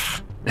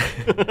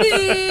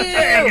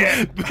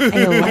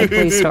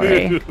likely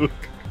story.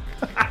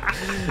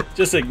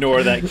 Just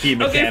ignore that key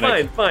mechanic.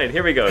 Okay, fine.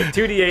 Here we go.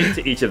 2d8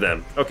 to each of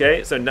them.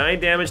 Okay, so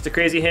 9 damage to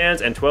Crazy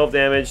Hands and 12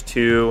 damage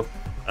to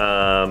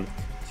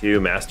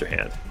Master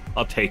Hand.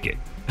 I'll take it.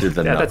 Did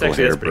the Yeah, that's knuckle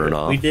actually- hair that's pretty burn good.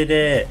 off? We did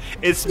it.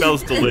 It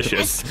smells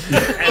delicious.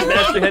 And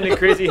Master Hand and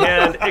Crazy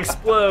Hand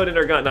explode and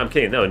are gone. No, I'm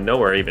kidding. No,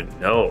 nowhere even.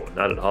 No,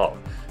 not at all.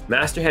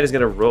 Master Hand is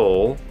going to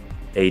roll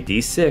a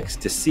d6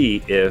 to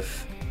see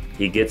if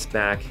he gets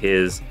back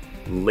his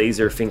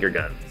laser finger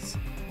guns.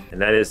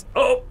 And that is...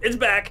 Oh, it's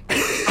back!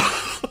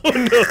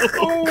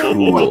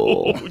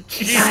 Cool.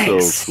 So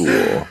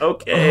cool.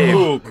 Okay.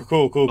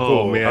 Cool.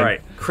 Oh, man. All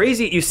right,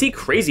 you see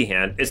Crazy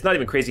Hand. It's not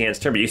even Crazy Hand's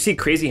turn, but you see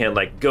Crazy Hand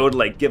go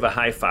to give a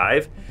high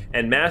five,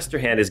 and Master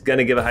Hand is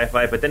gonna give a high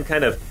five, but then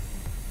kind of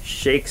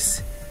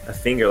shakes a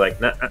finger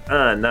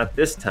not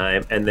this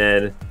time, and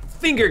then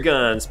finger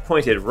guns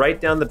pointed right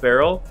down the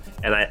barrel.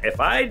 And if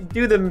I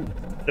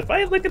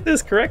look at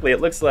this correctly, it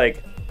looks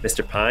like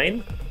Mr.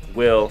 Pine,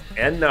 Will,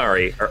 and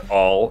Nari are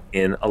all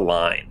in a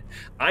line.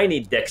 I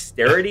need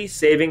dexterity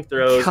saving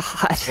throws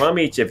God. from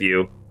each of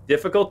you.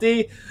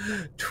 Difficulty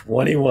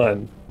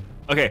 21.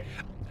 Okay.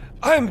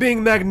 I'm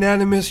being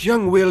magnanimous.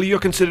 Young Will, you're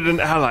considered an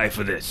ally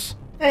for this.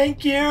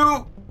 Thank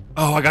you.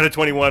 Oh, I got a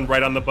 21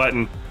 right on the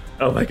button.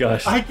 Oh my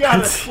gosh. I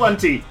got a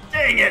 20.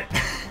 Dang it.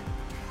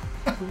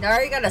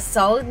 Nari got a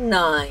solid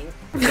 9.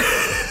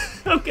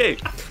 Okay.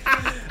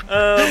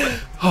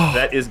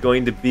 That is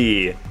going to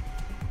be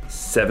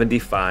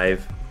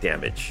 75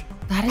 damage.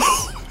 That is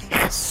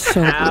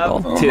so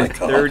Half brutal. to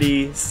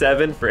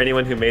 37 for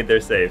anyone who made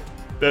their save.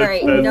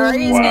 Alright,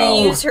 Nari is going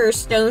to use her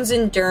Stone's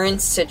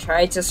Endurance to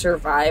try to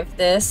survive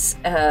this.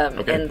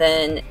 And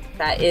then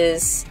that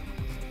is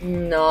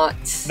not...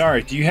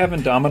 Nari, do you have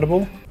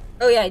Indomitable?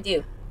 Oh, yeah, I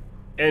do.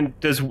 And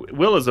does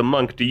Will, as a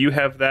monk, do you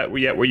have that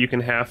yet where you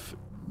can half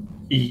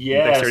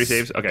Yes. dexterity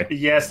saves? Okay.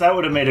 Yes, that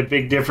would have made a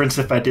big difference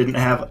if I didn't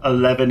have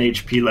 11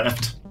 HP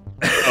left.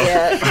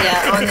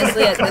 Yeah,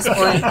 honestly, at this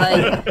point,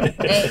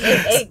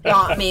 it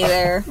got me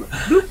there.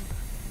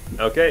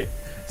 Okay.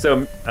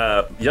 So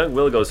young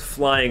Will goes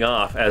flying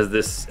off as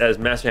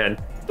Master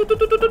Hand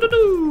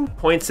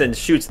points and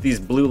shoots these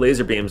blue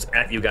laser beams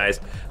at you guys.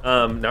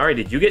 Nari,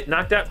 did you get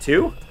knocked out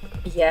too?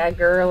 Yeah,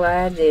 girl,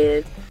 I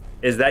did.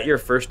 Is that your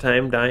first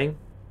time dying?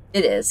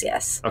 It is,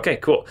 yes. Okay,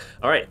 cool.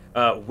 All right.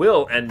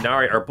 Will and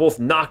Nari are both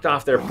knocked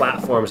off their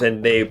platforms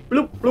and they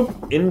bloop,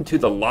 bloop into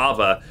the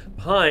lava.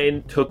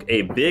 Pine took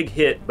a big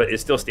hit, but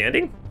is still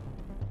standing?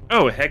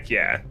 Oh, heck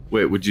yeah.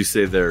 Wait, would you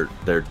say they're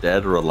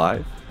dead or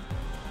alive?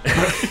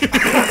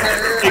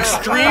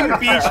 Extreme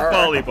beach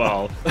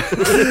volleyball.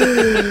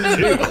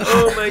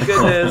 Oh my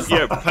goodness.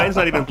 Yeah, Pine's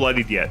not even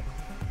bloodied yet.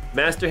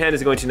 Master Hand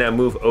is going to now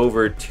move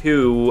over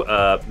to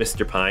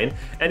Mr. Pine,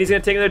 and he's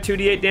going to take another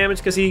 2d8 damage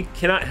because he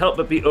cannot help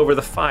but be over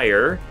the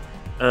fire.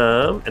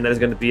 And that is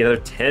going to be another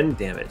 10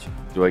 damage.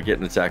 Do I get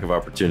an attack of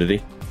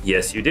opportunity?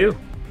 Yes, you do.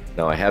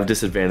 Now, I have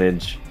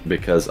disadvantage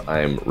because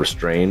I'm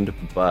restrained,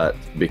 but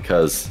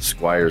because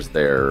Squire's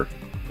there,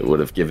 it would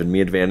have given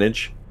me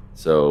advantage.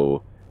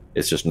 So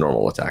it's just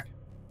normal attack.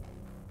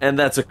 And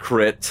that's a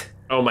crit.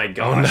 Oh my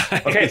gosh.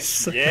 Okay.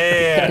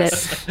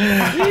 Yes.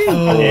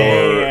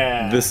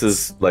 Or this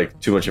is like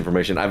too much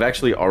information. I've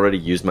actually already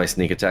used my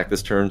sneak attack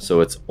this turn, so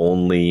it's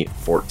only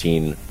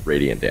 14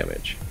 radiant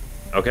damage.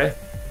 Okay.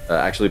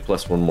 Actually,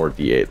 plus one more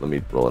d8. Let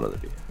me roll another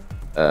d8.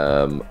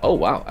 Oh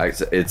wow!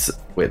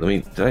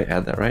 Did I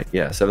add that right?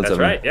 Yeah, 7, That's 7.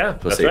 right, yeah,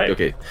 plus that's 8. right.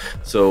 Okay,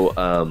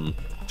 so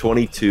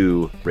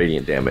 22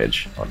 radiant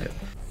damage on him.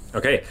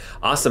 Okay,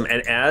 awesome.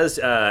 And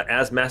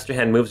as Master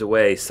Hand moves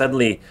away,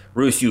 suddenly,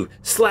 Roos, you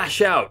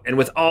slash out,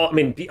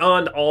 and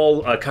beyond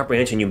all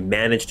comprehension, you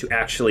manage to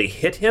actually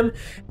hit him,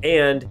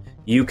 and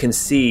you can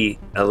see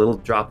a little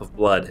drop of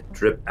blood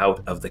drip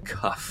out of the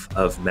cuff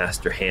of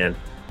Master Hand,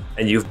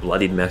 and you've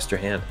bloodied Master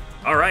Hand.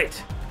 All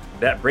right,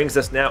 that brings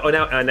us now.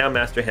 Now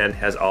Master Hand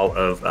has all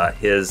of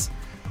his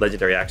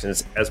legendary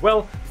actions as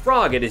well.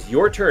 Frog, it is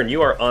your turn.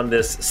 You are on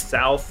this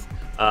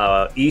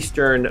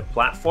eastern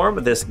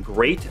platform, this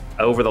grate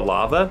over the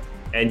lava,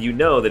 and you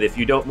know that if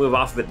you don't move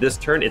off of it this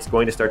turn, it's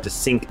going to start to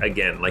sink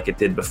again like it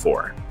did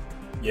before.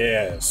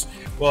 Yes.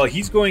 Well,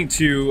 he's going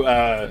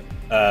to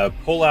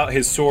pull out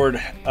his sword,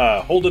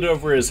 hold it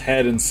over his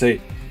head, and say,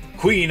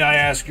 "Queen, I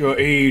ask your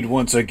aid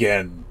once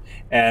again."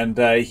 And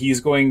he's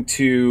going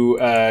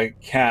to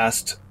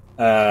cast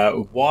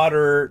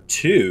Water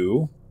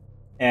 2.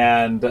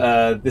 And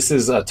this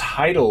is a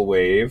tidal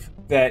wave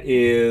that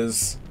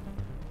is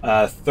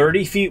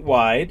 30 feet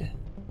wide,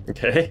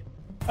 Okay.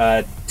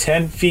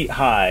 10 feet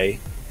high,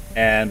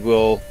 and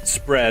will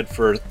spread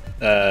for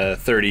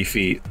 30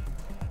 feet.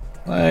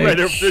 Like, Right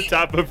over the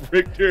top of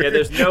Richter. Yeah,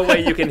 there's no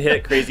way you can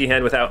hit Crazy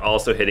Hand without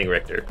also hitting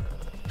Richter.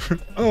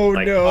 Oh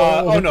Like,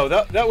 no! no,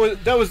 that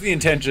was the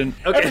intention.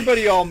 Okay.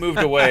 Everybody all moved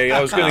away.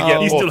 I was going to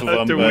get You both still of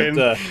have them,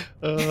 to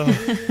but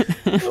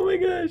win. Oh my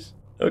gosh.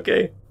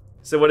 Okay.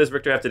 So what does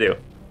Richter have to do?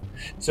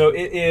 so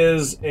it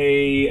is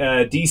a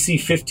DC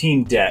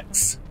 15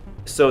 Dex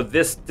So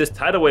this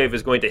tidal wave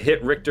is going to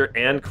hit Richter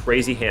and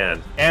Crazy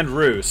Hand. and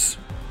Roos.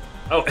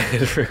 Oh,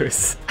 and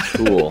Bruce.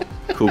 Cool.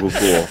 Cool.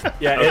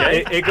 Yeah,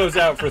 Okay. it goes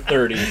out for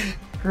 30.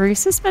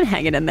 Reese has been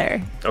hanging in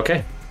there.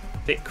 Okay. I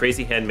think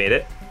Crazy Hand made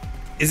it.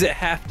 Is it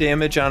half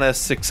damage on a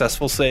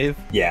successful save?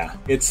 Yeah,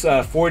 it's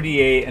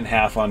 48 and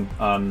half on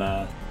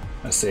a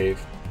save.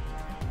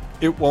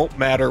 It won't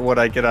matter what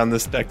I get on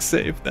this dex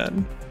save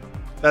then.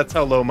 That's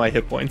how low my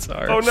hit points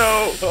are. Oh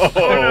no! Oh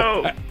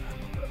no!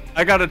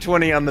 I got a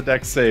 20 on the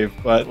dex save,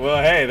 but Well,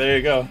 hey, there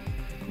you go.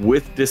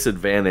 With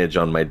disadvantage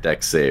on my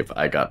dex save,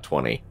 I got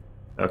 20.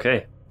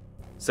 Okay.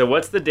 So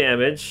what's the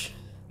damage?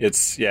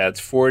 It's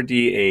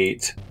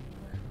 4d8.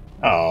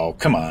 Oh,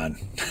 come on.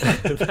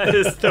 That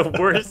is the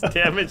worst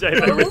damage I've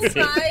ever Oh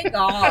seen. my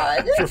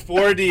god. For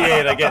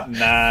 4d8, I get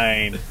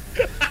 9.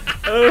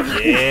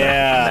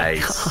 Yeah.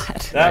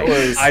 Nice. That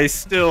was I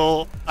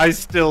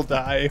still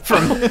die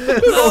from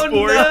Oh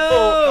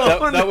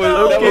no!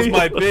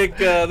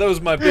 that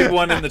was my big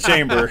one in the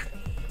chamber.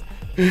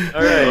 All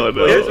right. Oh,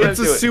 no. Well, here's what It's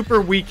I'm a doing.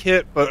 super weak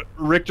hit, but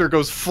Richter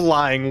goes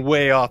flying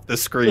way off the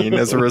screen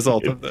as a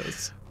result of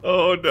this.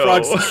 Oh no!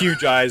 Frog's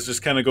huge eyes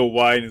just kind of go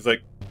wide, and he's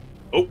like,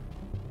 "Oh,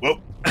 well,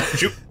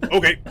 shoot,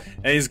 okay,"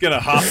 and he's gonna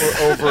hop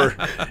over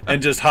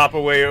and just hop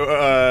away,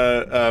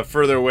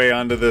 further away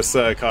onto this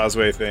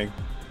causeway thing.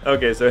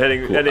 Okay, so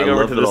heading Cool. I over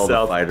love to that the all the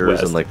southwest.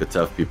 fighters and like the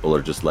tough people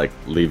are just like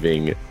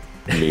leaving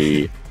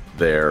me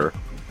there.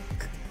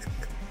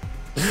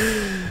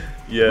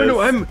 Yes.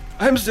 No,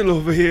 I'm still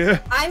over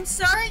here. I'm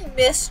sorry,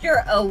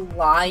 Mr.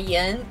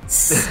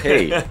 Alliance.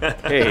 Hey,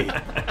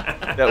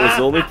 that was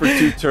only for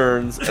 2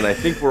 turns, and I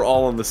think we're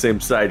all on the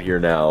same side here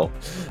now.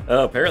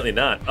 Oh, apparently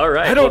not. All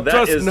right. I don't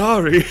well, trust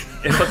Nari.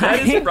 Well, that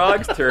is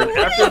Frog's turn.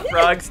 After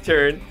Frog's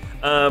turn,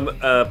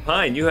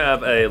 Pine, you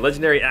have a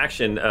legendary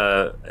action.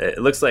 It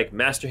looks like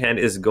Master Hand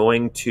is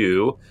going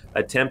to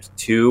attempt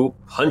to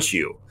punch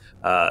you.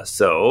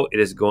 So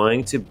it is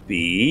going to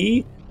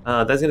be.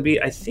 That's going to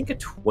be, I think, a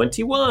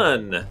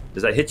 21.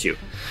 Does that hit you?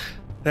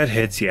 That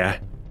hits, yeah.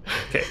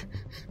 Okay.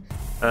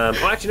 Well,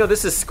 actually, no.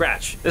 This is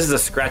scratch. This is a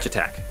scratch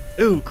attack.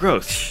 Ooh,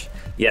 gross.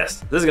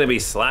 Yes, this is going to be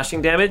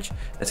slashing damage.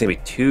 That's going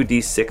to be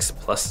 2d6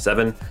 plus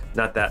 7.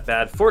 Not that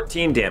bad.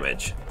 14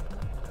 damage.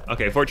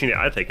 Okay, 14.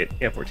 I'll take it.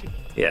 Yeah, 14.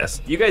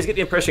 Yes. You guys get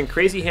the impression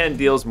Crazy Hand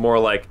deals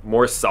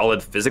more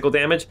solid physical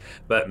damage,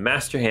 but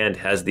Master Hand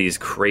has these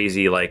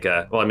crazy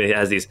it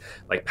has these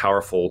like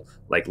powerful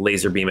like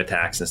laser beam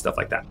attacks and stuff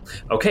like that.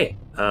 Okay.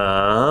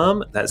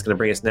 That's going to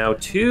bring us now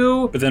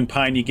to But then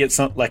Pine, you get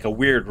some like a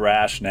weird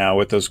rash now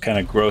with those kind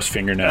of gross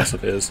fingernails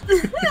of his.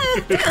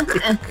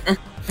 well,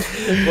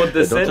 Don't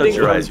descending touch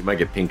your from- eyes, you might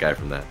get pink eye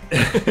from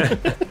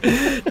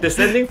that.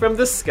 Descending from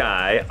the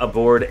sky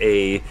aboard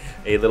a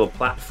little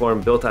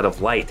platform built out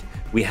of light,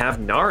 we have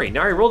Nari.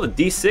 Nari, roll a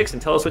d6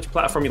 and tell us which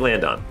platform you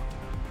land on.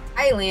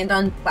 I land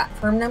on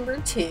platform number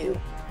 2.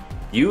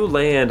 You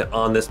land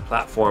on this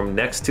platform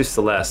next to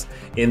Celeste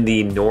in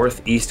the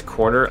northeast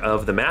corner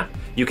of the map.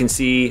 You can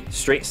see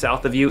straight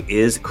south of you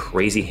is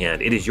Crazy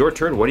Hand. It is your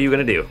turn. What are you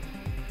going to do?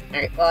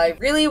 Alright, well, I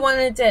really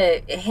wanted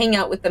to hang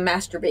out with the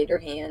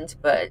masturbator hand,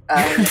 but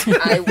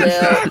I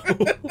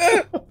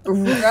will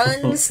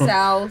run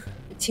south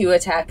to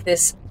attack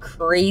this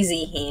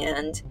Crazy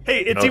Hand. Hey,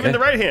 it's Okay. even the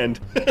right hand.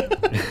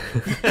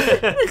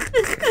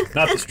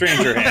 Not the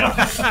stranger hand.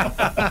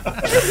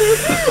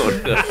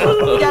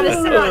 You gotta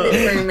sit on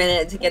it for a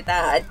minute to get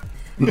that.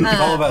 It's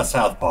all about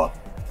Southpaw.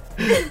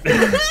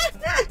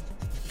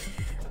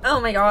 Oh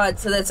my god,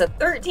 so that's a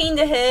 13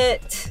 to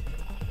hit.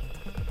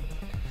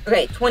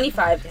 Okay,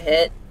 25 to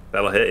hit.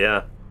 That'll hit,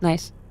 yeah.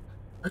 Nice.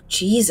 Oh,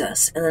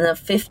 Jesus. And then a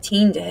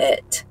 15 to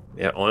hit.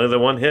 Yeah, only the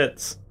one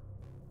hits.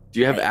 Do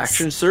you have Nice.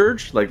 action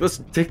surge? Like,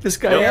 let's take this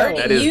guy Nope. I out.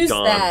 already that is used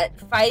gone. that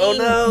fighting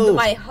Oh, no.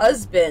 my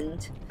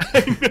husband.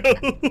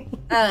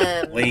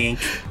 Link.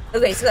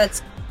 Okay, so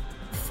that's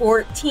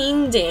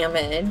 14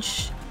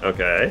 damage.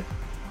 Okay.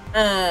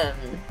 I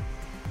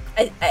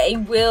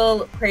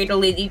will pray to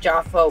Lady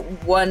Jaffa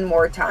one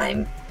more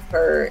time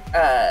for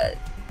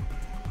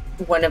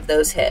one of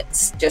those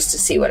hits, just to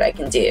see what I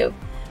can do.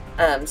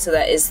 So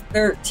that is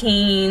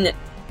 13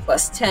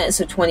 plus 10,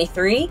 so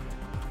 23.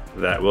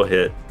 That will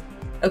hit.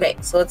 Okay,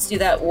 so let's do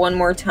that one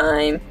more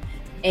time.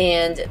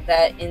 And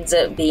that ends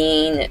up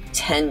being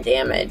 10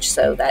 damage.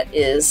 So that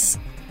is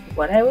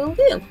what I will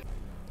do.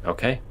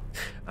 Okay.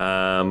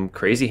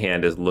 Crazy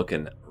Hand is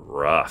looking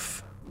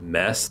rough.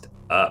 Messed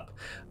up.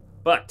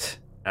 But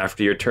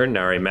after your turn,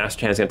 Nari, Master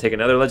Hand is going to take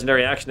another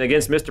legendary action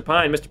against Mr.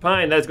 Pine. Mr.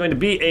 Pine, that is going to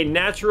be a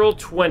natural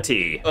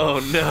 20. Oh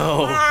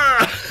no!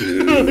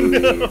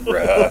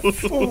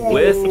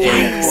 With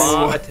a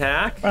claw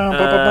attack.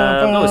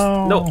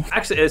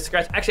 Actually,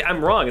 scratch. Actually,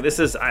 I'm wrong. This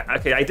is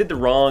I did the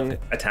wrong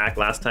attack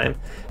last time.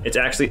 It's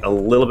actually a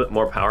little bit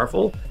more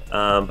powerful,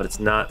 but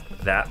it's not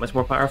that much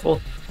more powerful.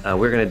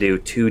 We're going to do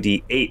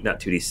 2d8, not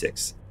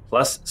 2d6,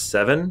 plus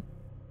 7.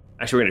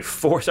 Actually, we're going to do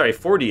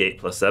 4d8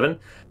 plus 7.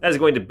 That is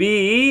going to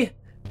be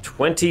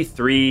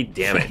 23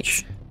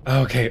 damage.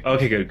 Okay,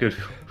 good.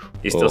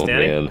 You still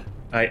standing? Man.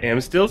 I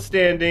am still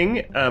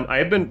standing.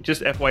 I've been,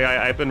 just FYI,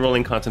 I've been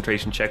rolling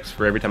concentration checks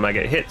for every time I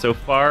get hit. So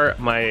far,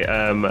 my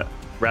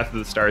Wrath of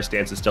the Stars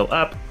stance is still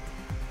up.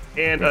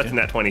 And that's a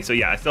nat 20. So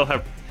yeah,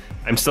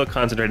 I'm still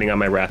concentrating on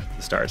my Wrath of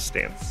the Stars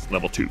stance,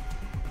 level 2.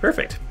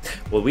 Perfect.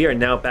 Well, we are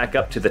now back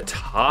up to the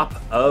top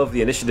of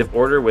the initiative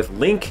order with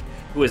Link,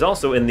 who is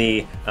also in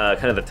the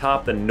kind of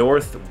the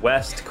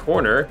northwest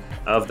corner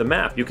of the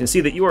map. You can see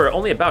that you are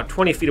only about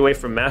 20 feet away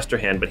from Master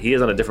Hand, but he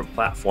is on a different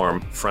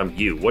platform from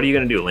you. What are you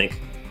going to do,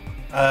 Link?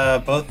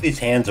 Both these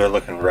hands are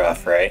looking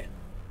rough, right?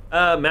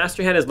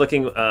 Master Hand is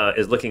looking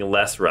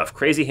less rough.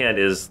 Crazy Hand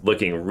is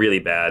looking really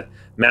bad.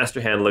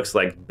 Master Hand looks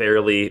like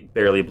barely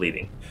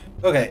bleeding.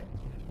 Okay.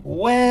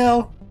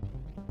 Well,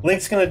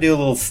 Link's gonna do a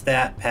little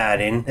stat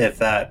padding if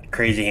that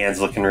Crazy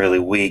Hand's looking really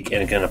weak,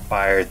 and gonna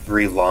fire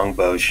 3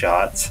 longbow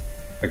shots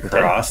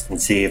across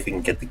and see if we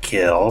can get the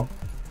kill.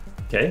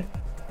 Okay.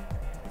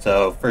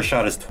 So first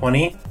shot is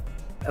 20.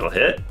 That'll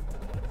hit.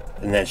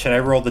 And then should I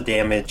roll the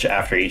damage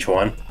after each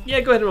one?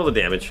 Yeah, go ahead and roll the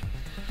damage.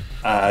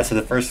 So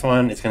the first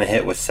one is going to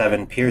hit with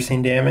 7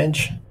 piercing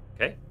damage.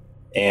 Okay.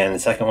 And the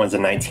second one's a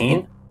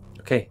 19.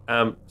 Okay.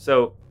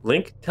 So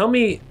Link, tell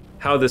me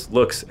how this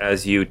looks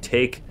as you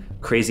take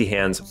Crazy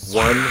Hand's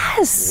one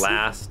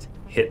last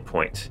hit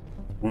point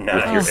with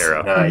your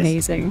arrow. Nice.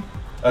 Amazing.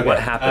 Okay. What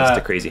happens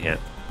to Crazy Hand?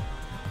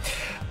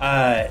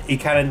 He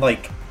kind of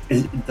like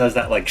does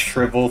that like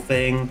shrivel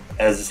thing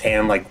as his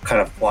hand like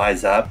kind of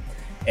flies up.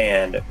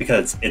 And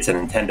because it's a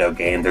Nintendo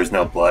game, there's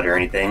no blood or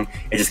anything.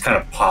 It just kind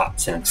of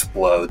pops and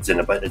explodes, and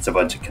it's a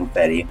bunch of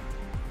confetti.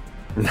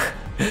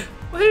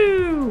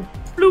 Woo!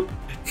 Bloop!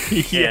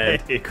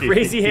 And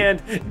Crazy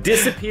Hand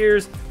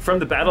disappears from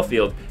the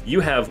battlefield.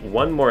 You have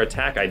one more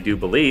attack, I do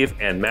believe,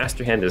 and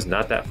Master Hand is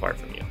not that far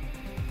from you.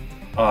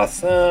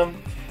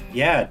 Awesome.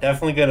 Yeah,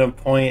 definitely going to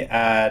point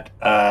at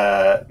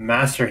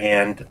Master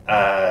Hand.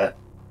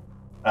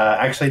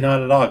 Actually,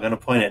 not at all. Going to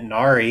point at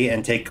Nari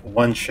and take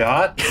one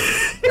shot.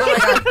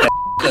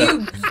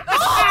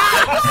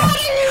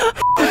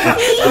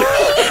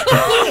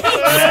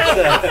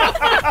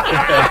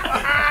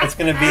 It's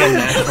going to be a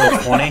natural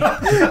 20.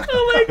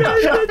 Oh my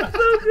gosh, that's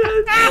so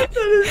good. That is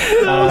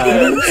so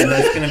good. And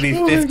that's going to be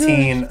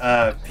 15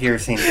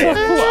 piercing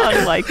damage.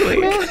 Unlikely.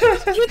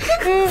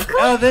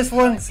 Oh, this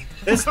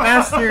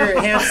Master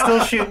Hand's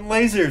still shooting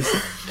lasers.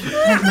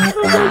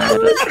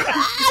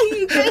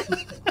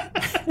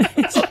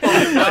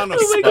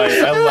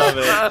 I love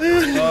it.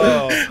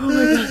 Oh.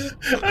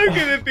 I'm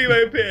gonna pee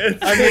my pants.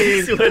 I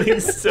mean, Sweating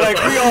so like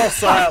we hard. all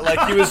saw it. Like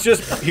he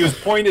was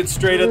pointed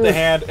straight at the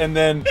hand, and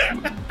then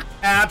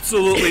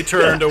absolutely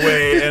turned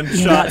away and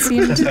shot. That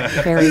seemed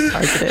very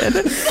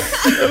targeted.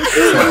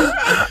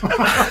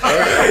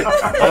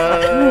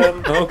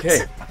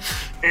 Okay.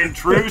 In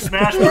true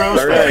Smash Bros.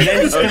 All right. And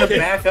then he's going to Okay.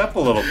 back up a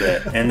little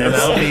bit, and then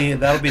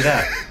that'll be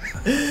that.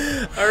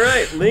 All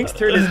right, Link's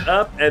turn is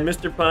up, and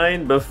Mr.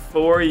 Pine,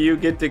 before you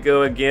get to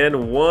go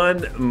again,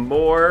 one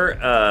more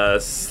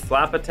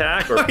slap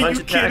attack or punch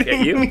attack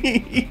at you.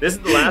 Me? This is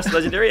the last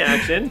legendary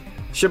action.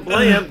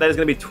 Shablam, that is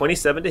going to be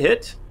 27 to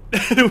hit,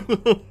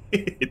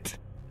 Hit.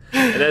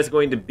 and that is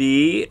going to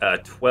be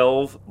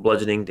 12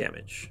 bludgeoning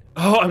damage.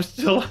 Oh, I'm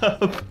still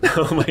up.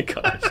 Oh my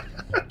gosh.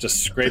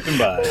 Just scraping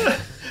by.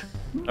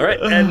 All right,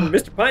 and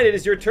Mr. Pine, it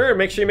is your turn.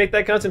 Make sure you make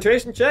that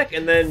concentration check,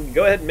 and then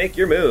go ahead and make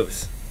your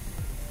moves.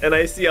 And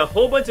I see a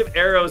whole bunch of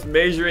arrows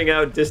measuring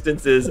out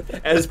distances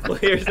as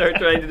players are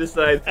trying to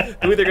decide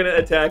who they're going to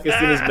attack as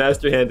soon as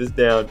Master Hand is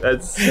down.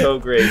 That's so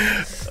great.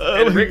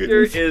 And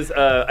Richter is,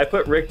 I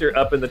put Richter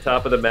up in the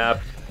top of the map,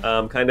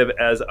 kind of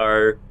as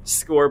our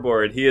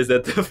scoreboard. He is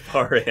at the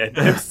far end.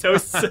 I'm so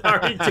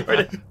sorry,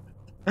 Jordan.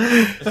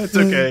 That's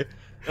okay.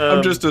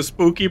 I'm just a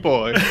spooky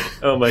boy.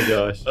 Oh my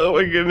gosh. Oh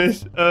my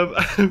goodness.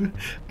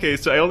 Okay,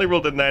 so I only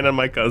rolled a 9 on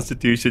my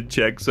Constitution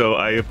check, so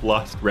I have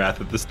lost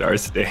Wrath of the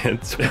Stars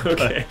stance.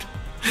 Okay.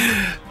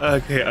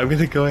 Okay, I'm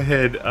gonna go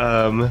ahead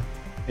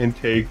and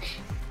take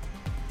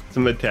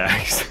some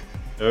attacks.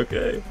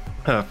 Okay.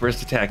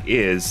 First attack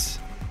is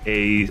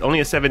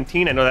only a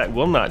 17. I know that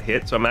will not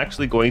hit, so I'm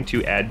actually going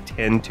to add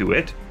 10 to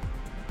it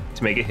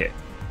to make it hit.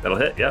 That'll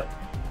hit, yep.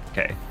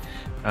 Okay.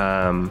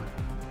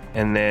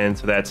 And then,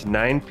 so that's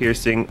 9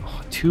 piercing,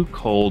 2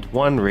 cold,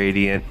 1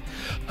 radiant.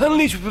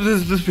 Unleash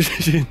this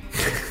position.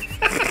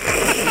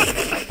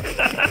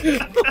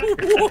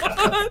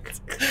 What?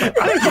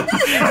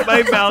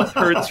 My mouth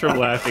hurts from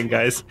laughing,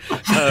 guys.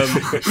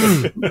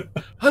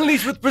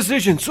 Unleash with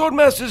precision,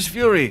 Swordmaster's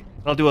Fury.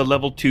 I'll do a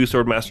level 2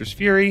 Swordmaster's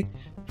Fury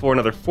for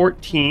another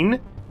 14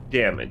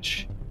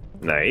 damage.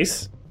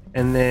 Nice.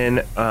 And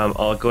then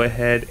I'll go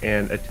ahead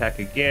and attack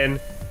again.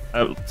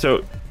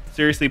 So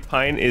seriously,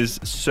 Pine is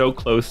so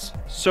close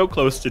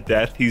to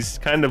death. He's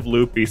kind of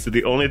loopy, so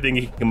the only thing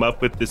he can come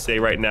up with to say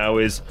right now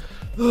is,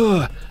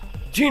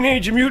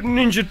 Teenage Mutant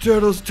Ninja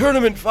Turtles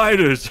Tournament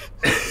Fighters.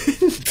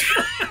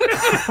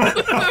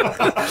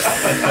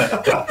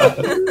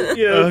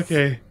 Yes.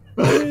 okay.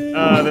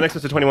 The next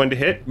one's a 21 to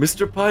hit.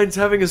 Mr. Pine's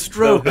having a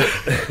stroke.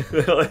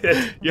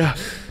 Yeah.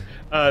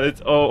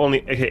 It's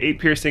only 8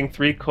 piercing,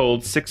 3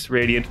 cold, 6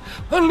 radiant.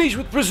 Unleash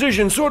with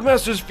precision,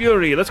 Swordmaster's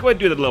Fury. Let's go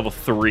ahead and do the level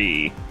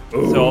 3.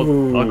 So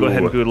I'll go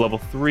ahead and do level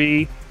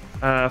 3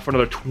 for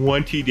another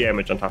 20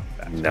 damage on top of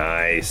that.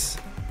 Nice.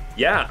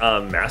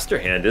 Yeah, Master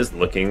Hand is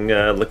looking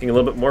a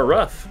little bit more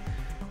rough.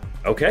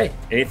 Okay.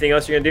 Anything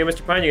else you're gonna do,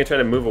 Mr. Pine? You gonna try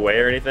to move away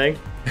or anything?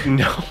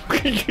 No,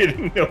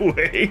 no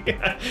way.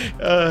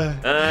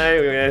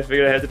 I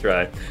figured I had to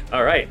try.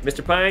 All right,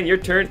 Mr. Pine, your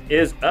turn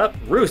is up.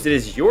 Roos, it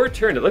is your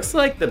turn. It looks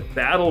like the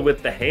battle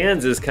with the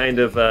hands is kind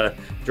of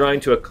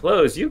drawing to a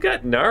close. You've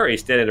got Nari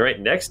standing right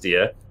next to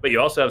you, but you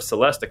also have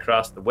Celeste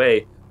across the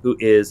way, who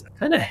is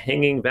kind of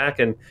hanging back.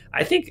 And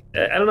I think,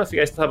 I don't know if you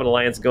guys still have an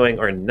alliance going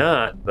or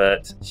not,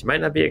 but she might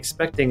not be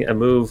expecting a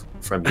move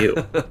from you.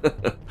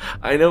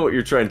 I know what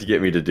you're trying to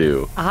get me to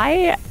do.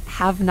 I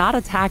have not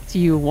attacked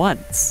you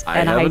once,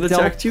 and I haven't don't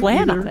attacked you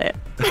plan either. on it.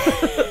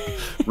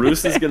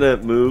 Roos is going to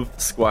move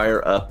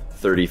Squire up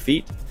 30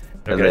 feet,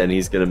 and Okay. then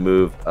he's going to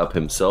move up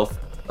himself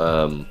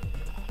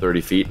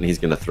 30 feet, and he's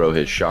going to throw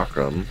his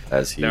chakram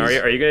as he's... Now,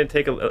 are you going to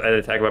take an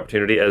attack of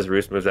opportunity as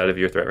Roos moves out of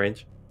your threat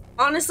range?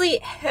 Honestly,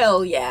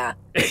 hell yeah.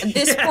 At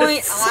this Yes.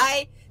 point,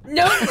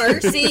 no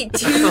mercy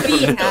to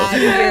be had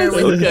here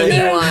with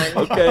anyone.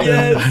 Okay.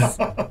 Yes.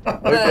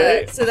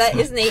 Okay. So that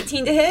is an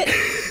 18 to hit.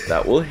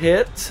 That will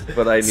hit,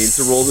 but I need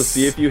to roll to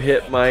see if you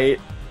hit my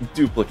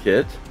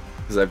duplicate,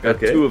 because I've got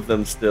Okay. 2 of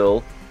them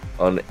still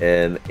on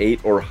an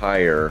 8 or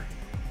higher.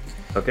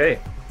 Okay.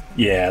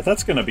 Yeah,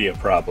 that's going to be a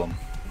problem.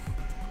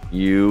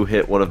 You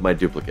hit one of my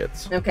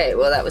duplicates. Okay,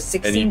 well that was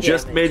 16 And you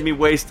just damage. made me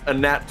waste a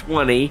nat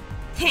 20.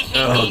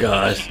 Oh,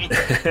 gosh.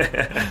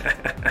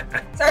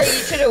 Sorry, you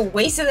should have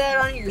wasted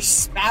that on your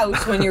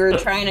spouse when you were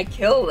trying to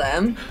kill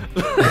them.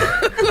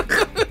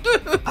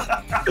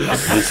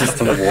 This is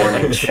the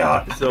warning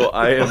shot. So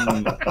I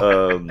am,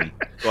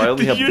 so I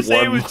only Did have you one.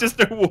 say it was just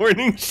a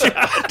warning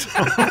shot?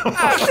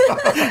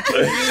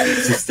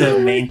 Just to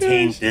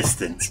maintain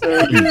distance.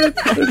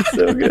 That's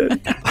so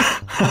good.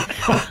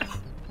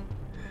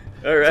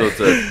 All right.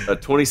 So it's a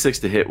 26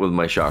 to hit with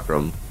my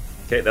chakram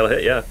Okay, that'll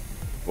hit, yeah.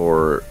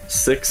 for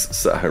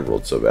 6. I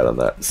rolled so bad on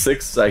that.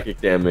 6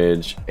 psychic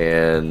damage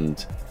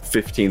and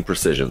 15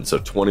 precision, so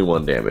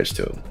 21 damage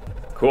to him.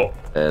 Cool.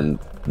 And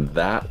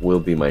that will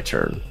be my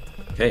turn.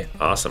 Okay,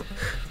 awesome.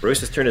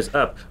 Roos's turn is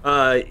up.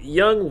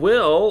 Young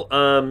Will,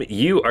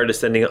 you are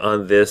descending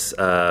on this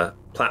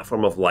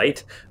platform of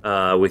light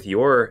with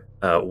your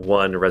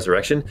 1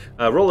 resurrection.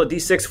 Roll a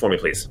d6 for me,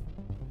 please.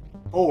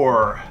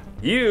 4.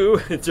 You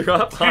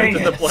drop Dang onto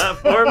the it.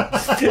 platform.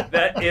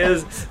 That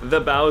is the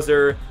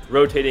Bowser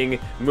rotating,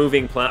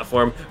 moving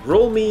platform.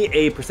 Roll me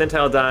a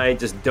percentile die.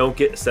 Just don't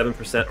get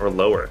 7% or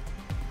lower.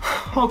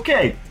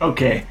 Okay.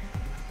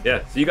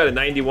 Yeah, so you got a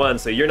 91,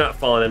 so you're not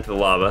falling into the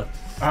lava.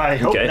 I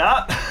hope Okay.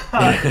 not.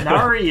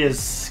 Nari is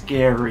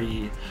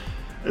scary.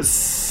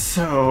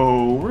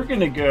 So we're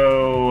gonna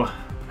go.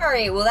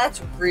 Alright, well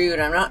that's rude.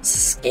 I'm not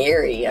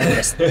scary. I'm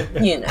just,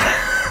 intense.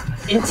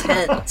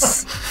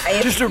 I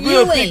have Just a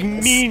real big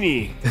feelings.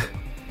 meanie.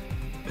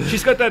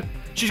 She's got that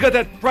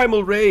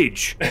primal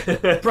rage.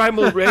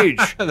 Primal rage.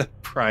 The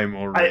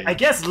primal rage. I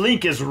guess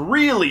Link is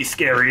really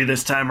scary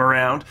this time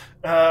around.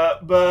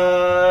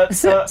 But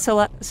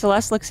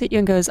Celeste looks at you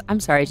and goes, "I'm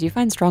sorry, do you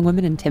find strong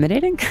women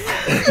intimidating?" hey,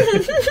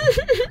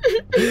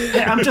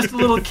 I'm just a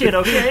little kid,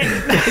 okay?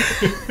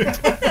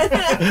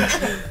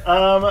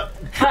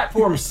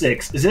 Platform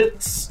 6. Is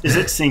it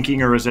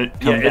sinking or is it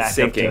come Yeah, back it's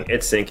sinking. up to-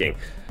 It's sinking.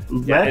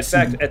 Yeah, in Let's-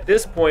 fact, at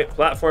this point,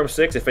 platform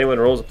 6, if anyone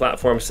rolls a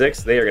platform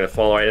 6, they are going to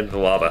fall right into the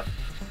lava.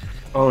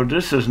 Oh,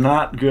 this is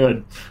not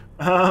good.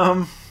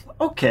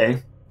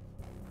 Okay.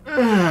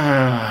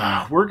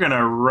 We're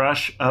gonna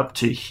rush up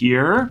to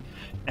here,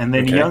 and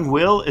then Okay. Young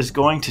Will is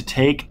going to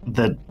take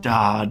the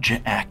dodge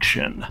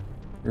action.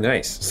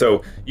 Nice.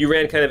 So you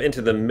ran kind of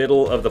into the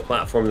middle of the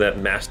platform that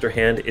Master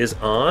Hand is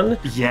on.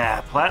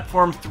 Yeah,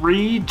 platform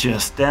 3,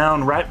 just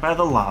down right by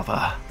the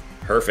lava.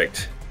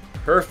 Perfect.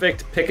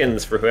 Perfect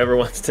pickings for whoever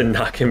wants to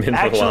knock him into the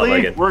lava Actually,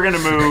 again. we're gonna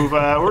move.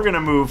 We're gonna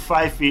move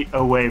 5 feet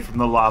away from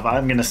the lava.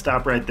 I'm gonna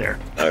stop right there.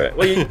 All right.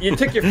 Well, you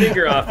took your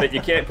finger off it.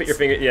 You can't put your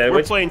finger. Yeah. We're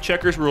Which, playing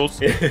checkers rules.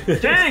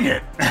 Dang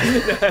it!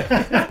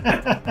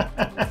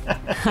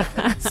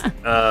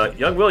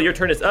 Young Will, your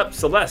turn is up.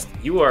 Celeste,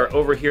 you are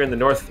over here in the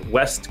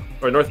northwest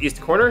or northeast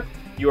corner.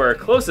 You are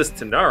closest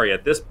to Nari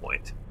at this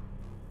point.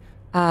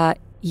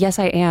 Yes,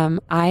 I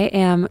am. I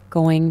am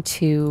going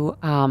to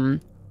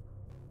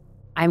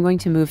I'm going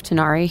to move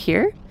Tanari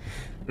here.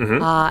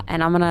 Mhm.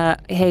 And I'm gonna,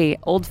 hey,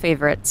 old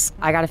favorites.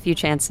 I got a few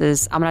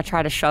chances. I'm gonna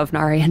try to shove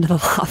Nari into the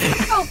lava.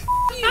 Oh,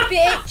 you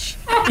bitch!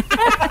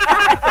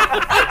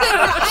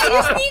 I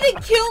just need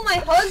to kill my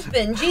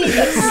husband.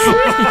 Jesus.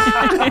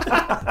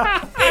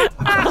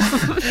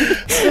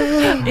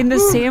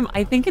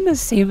 I think in the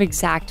same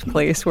exact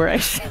place where I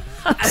shoved.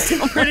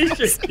 I'm pretty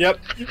sure. Yep.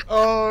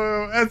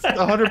 Oh, that's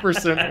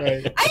 100%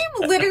 right. I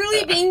am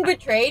literally being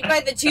betrayed by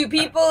the two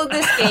people in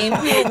this game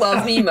who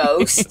love me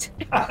most.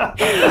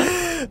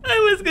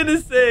 I was gonna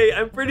say,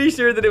 I'm pretty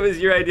sure that it was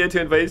your idea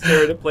to invite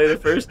Sarah to play the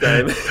first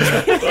time.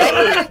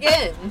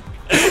 Again.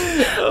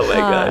 Oh my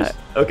gosh.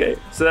 Okay,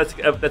 so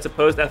that's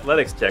opposed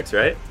athletics checks,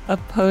 right?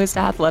 Opposed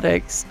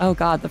athletics. Oh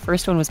god, the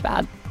first one was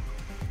bad.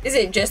 Is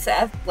it just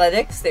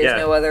athletics? There's Yeah.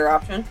 no other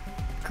option?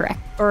 Correct.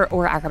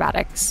 Or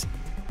acrobatics.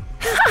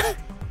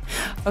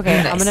 Okay,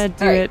 I'm Nice. gonna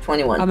do All right, it.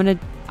 21. I'm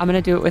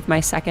gonna do it with my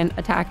second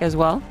attack as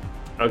well.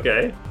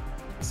 Okay.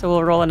 So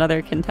we'll roll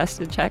another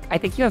contested check. I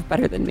think you have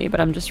better than me,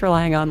 but I'm just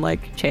relying on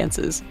like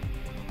chances.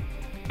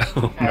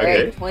 All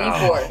Okay. right,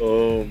 24.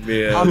 Oh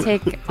man. I'll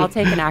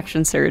take an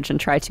action surge and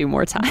try 2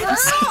 more times. Girl,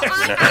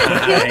 I'm gonna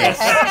kill the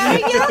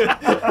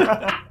heck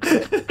out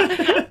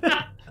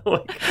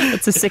of you.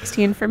 It's a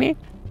 16 for me.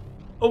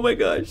 Oh my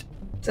gosh.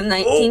 It's a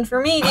 19 for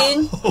me,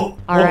 dude. All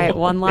right,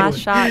 one last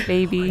shot,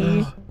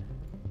 baby.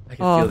 I can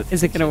feel the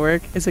Is it gonna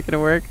work? Is it gonna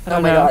work? I Oh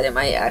don't my know. god, it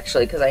might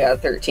actually, because I got a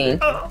 13.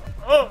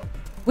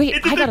 Wait,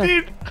 I got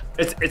a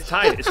It's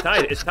tied. It's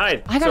tied. It's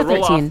tied. I got so a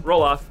roll 13. off.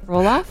 Roll off.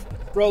 roll off.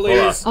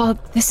 Rollies. Oh,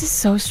 this is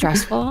so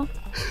stressful.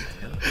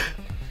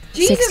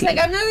 Jesus, 16. I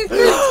got another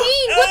 13!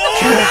 What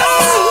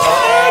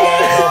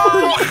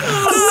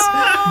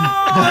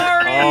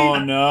Oh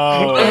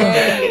no.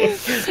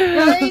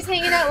 Nari's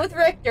hanging out with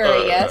Richter,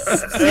 I guess.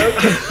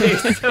 Okay,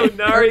 so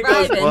Nari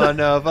goes. Vibing. One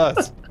of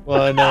us.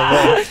 One of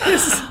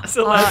us.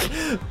 Celeste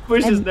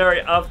pushes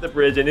Nari off the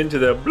bridge and into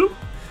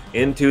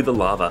the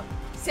lava.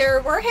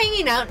 Sarah, we're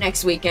hanging out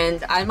next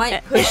weekend. I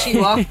might push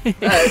you off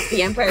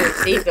the Empire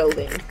State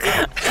Building.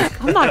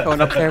 I'm not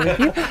going up there with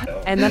you.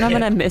 And then I'm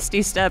gonna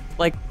Misty Step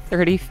like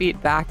 30 feet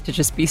back to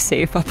just be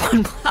safe up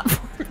on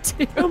platform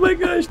 2. Oh my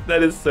gosh,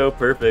 that is so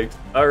perfect.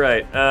 All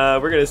right,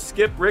 we're gonna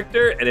skip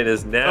Richter, and it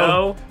is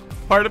now.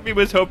 Part of me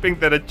was hoping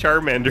that a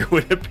Charmander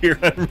would appear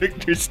on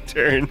Richter's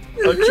turn. A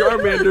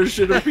Charmander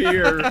should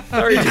appear.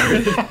 Sorry,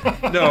 Jared.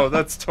 No,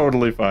 that's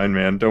totally fine,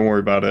 man. Don't worry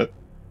about it.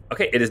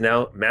 Okay, it is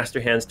now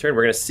Master Hand's turn.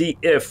 We're gonna see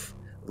if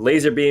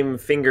Laser Beam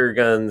Finger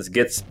Guns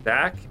gets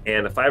back,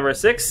 and a 5 or a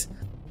 6,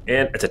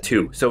 and it's a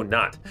 2, so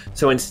not.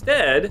 So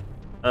instead,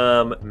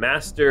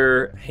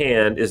 Master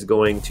Hand is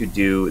going to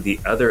do the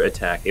other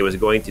attack it was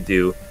going to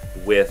do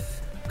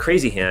with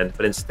Crazy Hand,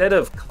 but instead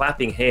of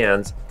clapping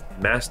hands,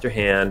 Master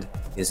Hand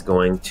is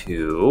going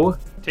to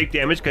Take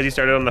damage because he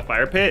started on the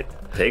fire pit.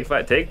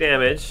 take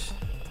damage.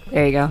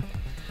 There you go.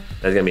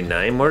 That's gonna be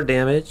 9 more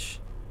damage.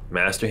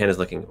 Master Hand is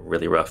looking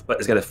really rough, but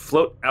it's gonna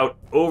float out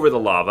over the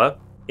lava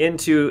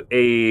into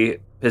a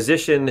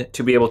position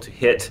to be able to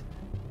hit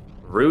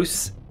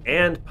Roos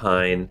and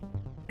Pine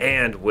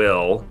and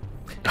Will,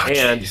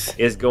 and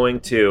is going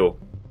to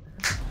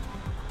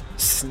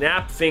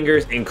snap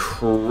fingers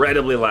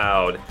incredibly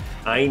loud.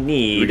 I We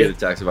need get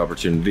attacks of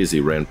opportunity as he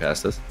ran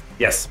past us.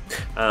 yes,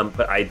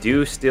 but I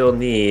do still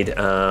need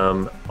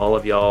all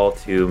of y'all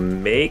to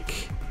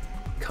make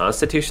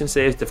Constitution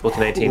saves, difficulty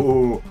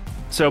 19.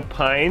 So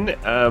Pine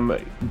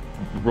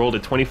rolled a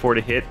 24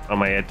 to hit on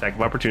my attack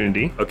of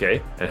opportunity.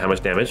 Okay, and how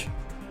much damage?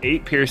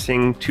 8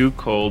 piercing, 2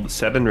 cold,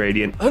 7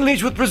 radiant.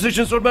 Unleash with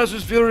precision,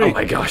 Swordmaster's Fury. Oh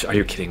my gosh, are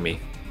you kidding me?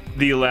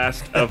 The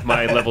last of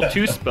my level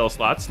 2 spell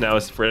slots now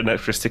is for an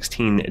extra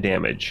 16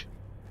 damage.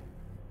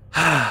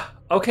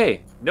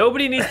 Okay,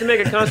 nobody needs to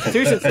make a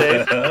Constitution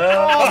save. That's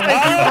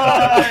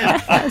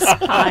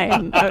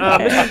fine.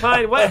 Okay. Mr.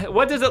 Pine,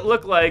 what does it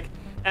look like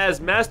as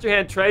Master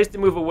Hand tries to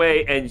move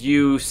away and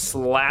you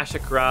slash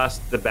across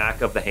the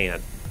back of the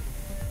hand?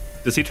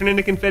 Does he turn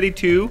into confetti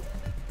too?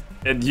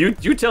 And you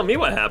tell me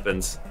what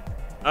happens.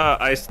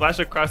 I slash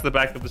across the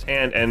back of his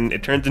hand and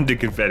it turns into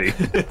confetti.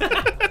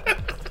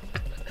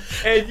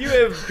 And you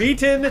have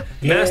beaten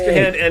Master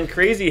Hand and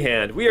Crazy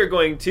Hand. We are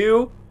going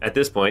to, at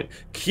this point,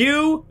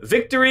 cue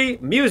victory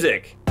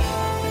music.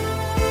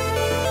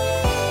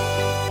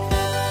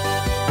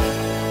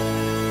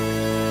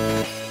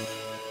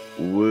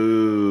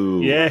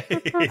 Woo. Yay!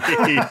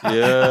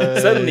 Yeah.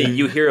 Suddenly,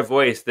 you hear a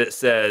voice that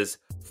says,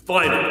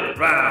 "Final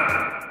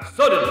round,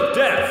 sudden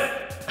death."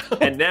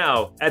 And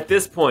now, at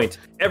this point,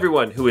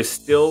 everyone who is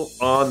still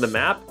on the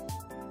map,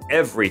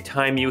 every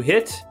time you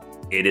hit,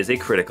 it is a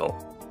critical.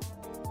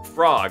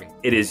 Frog,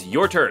 it is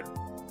your turn.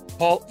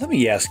 Paul, let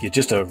me ask you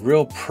just a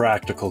real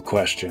practical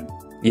question.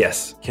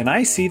 Yes. Can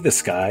I see the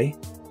sky?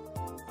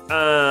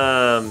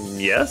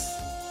 Yes.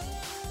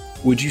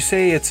 Would you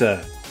say it's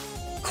a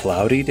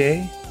cloudy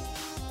day?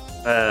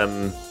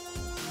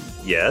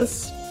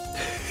 Yes.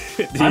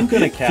 I'm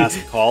gonna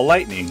cast Call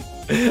Lightning.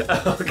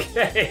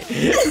 Okay.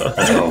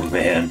 Oh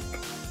man.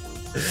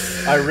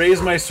 I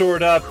raise my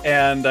sword up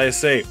and I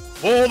say,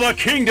 "For the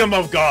kingdom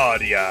of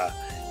Guardia!"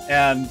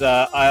 and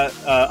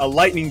a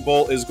lightning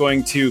bolt is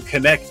going to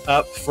connect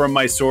up from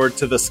my sword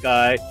to the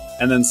sky,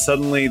 and then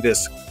suddenly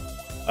this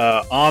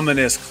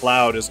ominous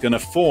cloud is going to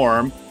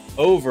form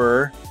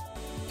over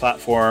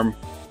platform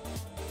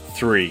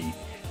 3.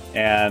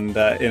 And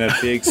in a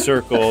big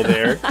circle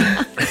there,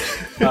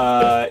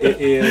 it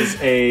is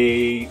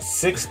a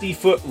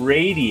 60-foot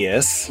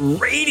radius.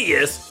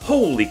 Radius?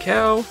 Holy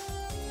cow.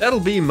 That'll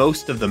be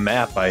most of the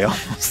map, I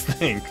almost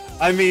think.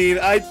 I mean,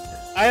 I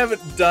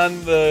haven't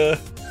done the...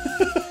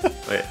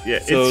 Yeah,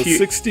 so it's huge.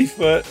 60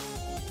 foot.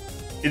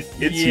 It's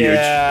huge. It's huge.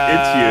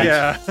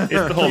 Yeah. It's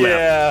the whole map.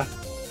 Yeah.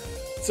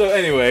 So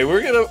anyway,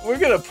 we're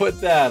gonna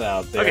put that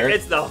out there. Okay,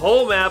 it's the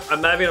whole map.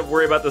 I'm not even going to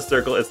worry about the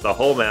circle. It's the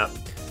whole map.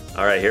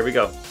 All right, here we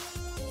go.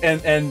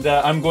 And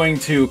I'm going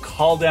to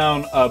call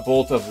down a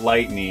bolt of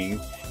lightning.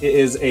 It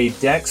is a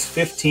Dex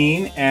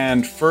 15,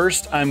 and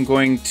first I'm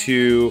going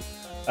to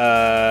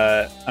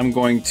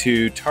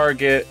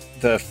target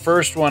the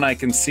first one I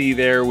can see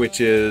there,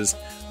 which is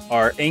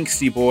our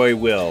angsty boy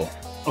Will.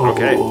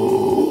 Okay.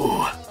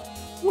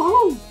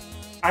 Woohoo!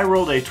 I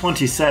rolled a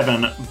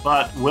 27,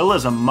 but Will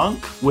is a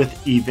monk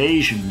with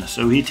evasion,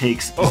 so he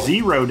takes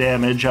 0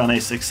 damage on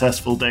a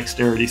successful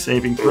dexterity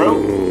saving throw.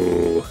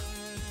 Ooh.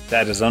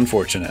 That is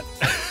unfortunate.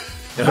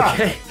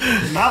 Okay.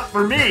 Not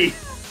for me.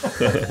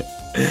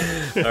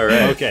 All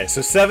right. Okay,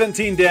 so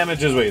 17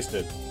 damage is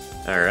wasted.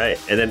 All right.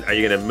 And then are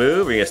you going to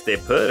move? Are you going to stay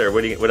put? Or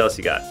what else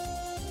you got?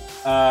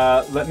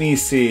 Let me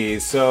see.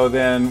 So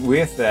then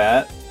with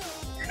that,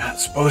 you're not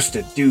supposed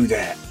to do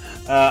that.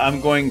 I'm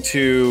going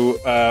to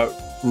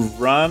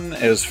run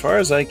as far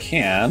as I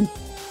can.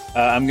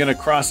 I'm going to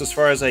cross as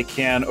far as I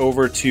can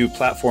over to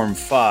platform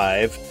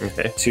 5.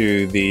 Okay.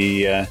 To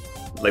the...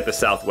 like the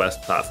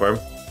southwest platform?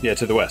 Yeah,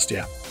 to the west,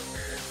 yeah.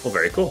 Well,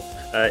 very cool.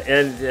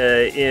 And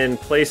in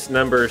place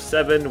number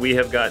 7, we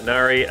have got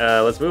Nari.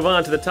 Let's move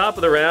on to the top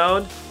of the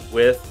round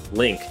with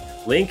Link.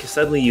 Link,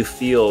 suddenly you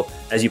feel,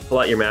 as you pull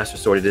out your Master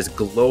Sword, it is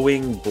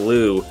glowing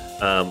blue,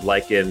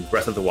 like in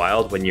Breath of the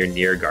Wild when you're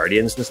near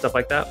Guardians and stuff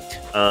like that.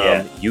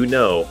 You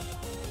know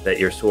that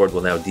your sword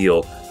will now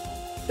deal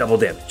double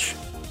damage.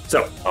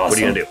 So, What are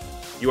you going to do?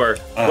 You are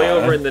way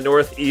over in the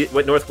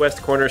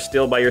northwest corner,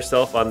 still by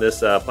yourself on this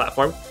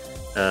platform.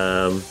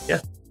 Yeah.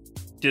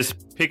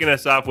 Just picking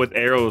us off with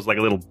arrows like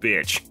a little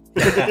bitch.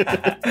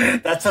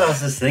 That's what I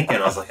was just thinking.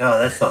 I was like, oh,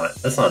 that's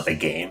not the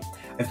game.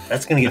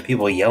 That's gonna get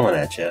people yelling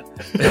at you.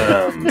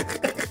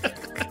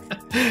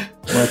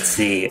 Let's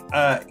see.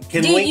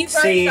 Can Dude, Link you've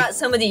already see? got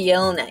somebody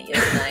yelling at you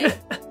tonight.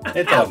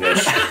 It's all good.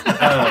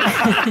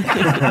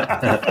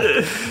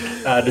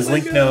 Does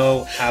Link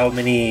know how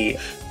many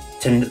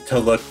to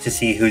look to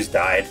see who's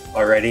died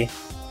already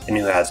and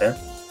who hasn't?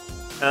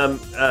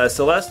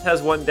 Celeste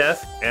has 1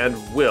 death, and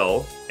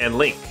Will, and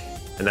Link,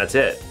 and that's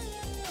it.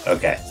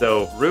 Okay.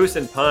 So Roos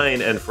and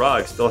Pine and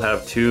Frog still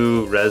have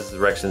 2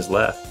 resurrections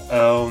left.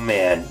 Oh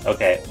man.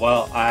 Okay.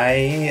 Well,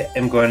 I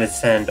am going to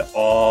send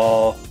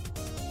all,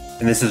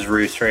 and this is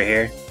Roos right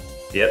here.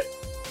 Yep.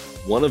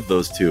 One of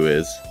those 2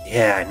 is.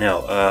 Yeah, I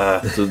know.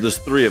 So there's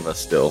 3 of us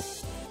still.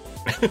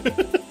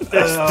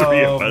 There's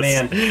 3 of us.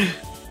 Man.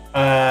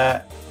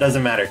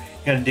 Doesn't matter.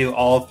 You're gonna do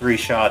all 3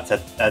 shots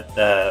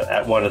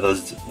at one of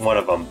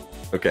them.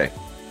 Okay.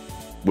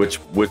 Which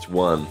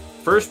one?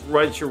 First,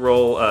 write your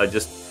roll,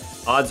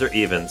 just odds or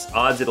evens.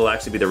 Odds, it'll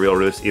actually be the real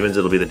Roos. Evens,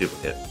 it'll be the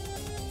duplicate.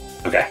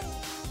 Okay.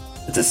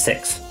 It's a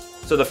 6.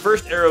 So the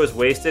first arrow is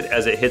wasted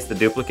as it hits the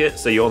duplicate,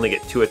 so you only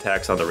get 2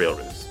 attacks on the real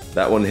Roos.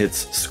 That one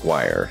hits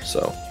Squire,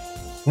 so.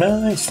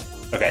 Nice.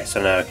 Okay,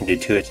 so now I can do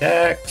 2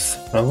 attacks.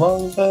 A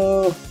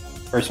longbow.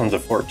 First one's a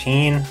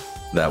 14.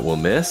 That will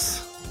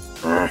miss.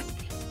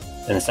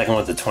 And the second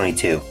one's a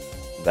 22.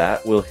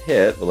 That will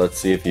hit, but let's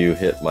see if you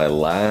hit my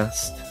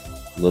last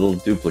little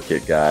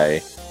duplicate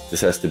guy.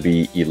 This has to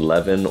be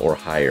 11 or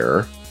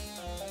higher.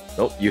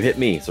 Nope, you hit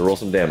me, so roll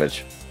some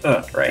damage.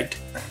 Right.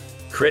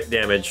 Crit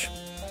damage,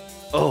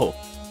 Oh,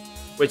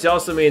 which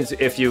also means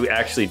if you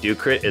actually do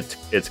crit,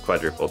 it's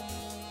quadrupled.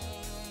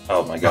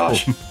 Oh my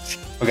gosh.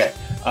 Okay.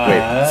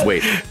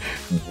 wait.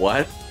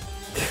 What?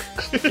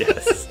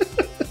 Yes.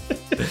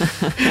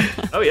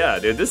 Oh yeah,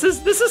 dude. This is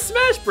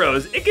Smash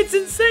Bros. It gets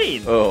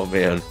insane. Oh,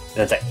 man.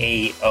 That's an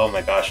 8. Oh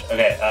my gosh.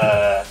 Okay.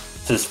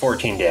 So it's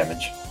 14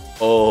 damage.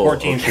 Oh,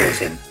 14 okay.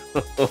 piercing.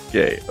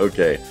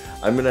 Okay.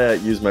 I'm gonna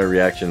use my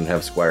reaction and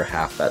have Squire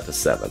half that to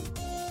 7.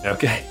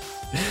 Okay.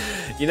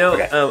 You know,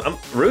 Okay.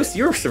 Roos,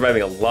 you're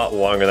surviving a lot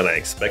longer than I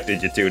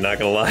expected you to. Not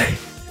gonna lie.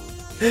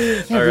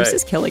 Yeah, All Roos right.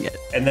 is killing it.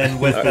 And then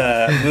with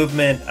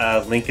movement,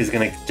 Link is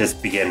going to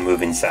just begin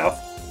moving south.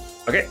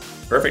 Okay,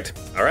 perfect.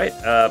 All right,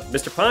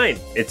 Mr. Pine,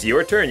 it's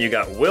your turn. You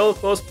got Will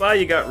close by,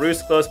 you got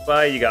Roos close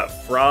by, you got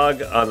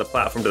Frog on the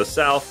platform to the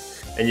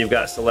south, and you've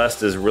got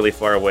Celeste is really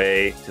far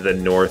away to the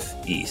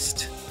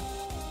northeast.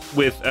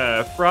 With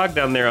Frog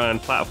down there on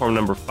platform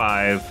number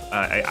 5,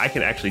 I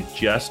can actually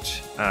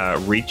just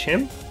reach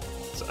him.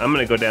 So I'm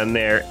going to go down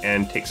there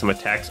and take some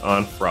attacks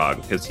on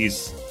Frog,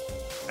 because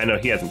I know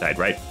he hasn't died,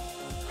 right?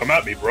 Come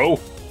at me, bro.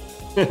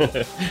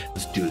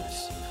 Let's do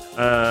this.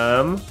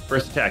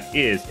 First attack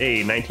is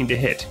a 19 to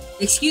hit.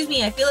 Excuse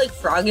me, I feel like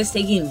Frog is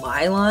taking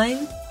my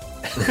line.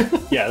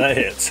 Yeah, that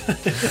hits.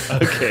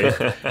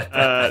 Okay.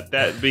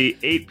 That'd be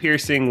 8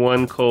 piercing,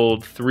 1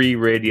 cold, 3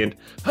 radiant.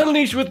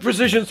 Unleash with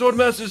precision,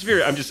 Swordmaster's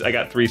Fury. I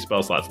got 3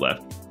 spell slots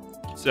left.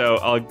 So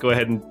I'll go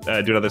ahead and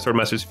do another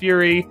Swordmaster's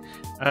Fury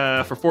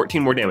for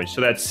 14 more damage.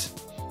 So that's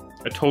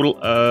a total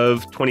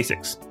of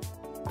 26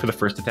 for the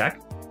first attack.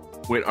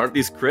 Wait, aren't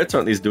these crits?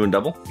 Aren't these doing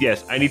double?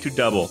 Yes, I need to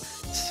double.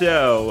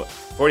 So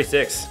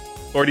 46.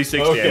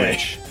 46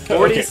 damage.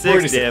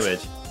 46 damage.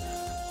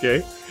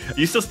 Okay. Are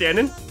you still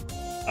standing?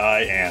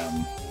 I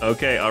am.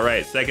 Okay, all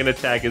right. Second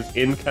attack is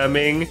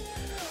incoming.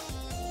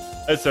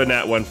 So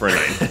nat 1 for a 9.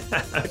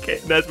 Okay,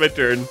 that's my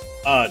turn.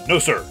 No,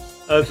 sir.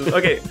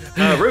 Okay,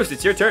 Roos,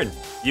 it's your turn.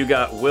 You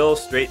got Will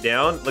straight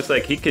down. Looks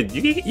like you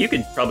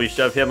could probably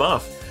shove him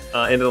off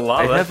into the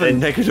lava. I have a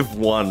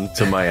 -1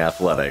 to my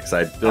athletics.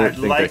 I don't I'd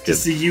think like I to could.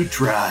 see you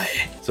try.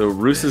 So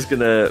Roos is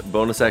gonna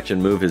bonus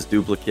action move his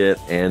duplicate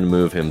and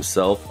move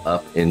himself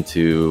up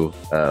into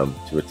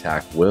to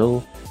attack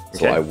Will.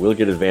 So Okay. I will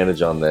get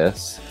advantage on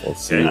this. We'll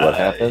see what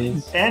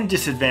happens. And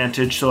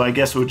disadvantage, so I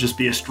guess it would just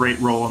be a straight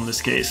roll in this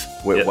case.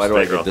 Wait, Yep, why do I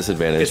straight get roll.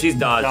 disadvantage? Because he's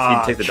dodged.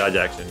 Dodge. He'd take the dodge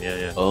action.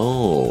 Yeah.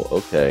 Oh,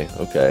 okay.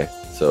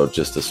 So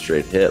just a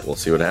straight hit. We'll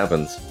see what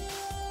happens.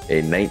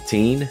 A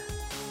 19.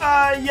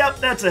 Yep,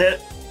 that's a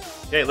hit.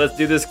 Okay, let's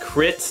do this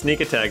crit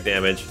sneak attack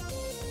damage.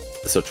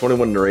 So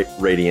 21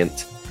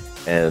 radiant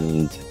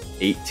and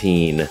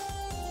 18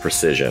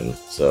 precision.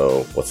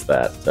 So what's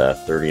that?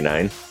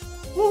 39.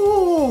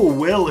 Ooh,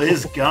 Will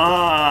is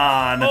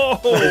gone.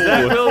 Is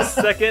that Will's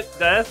second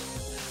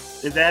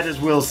death? That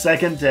is Will's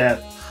second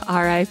death.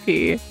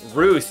 R.I.P.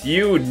 Roos,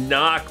 you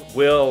knock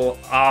Will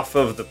off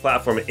of the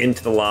platform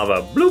into the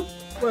lava. Bloop.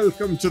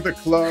 Welcome to the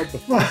club.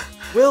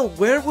 Will,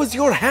 where was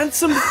your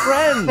handsome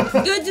friend?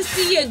 Good to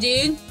see you,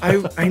 dude.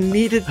 I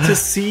needed to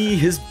see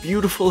his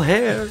beautiful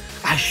hair.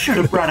 I should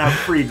have brought out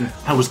Frieden.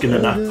 I was going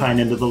to knock Pine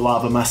into the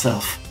lava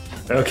myself.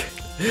 Okay.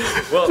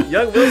 Well,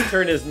 young Will's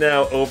turn is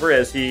now over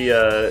as he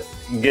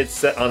gets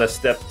set on a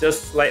step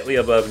just slightly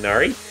above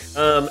Nari.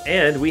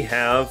 And we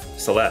have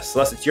Celeste.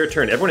 Celeste, it's your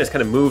turn. Everyone has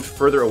kind of moved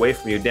further away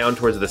from you down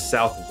towards the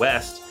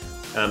southwest,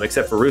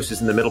 except for Roos,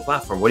 who's in the middle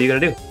platform. What are you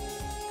going to do?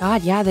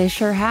 God, yeah, they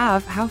sure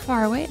have. How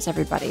far away is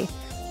everybody?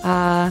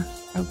 Oh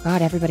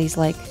God, everybody's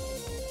like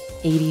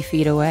 80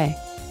 feet away.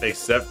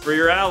 Except for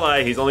your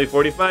ally. He's only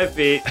 45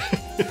 feet.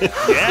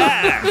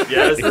 Yeah!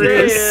 Yes,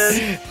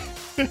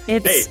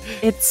 it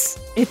is.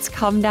 It's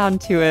come down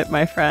to it,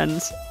 my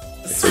friends.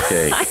 It's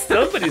okay.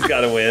 Somebody's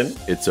got to win.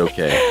 It's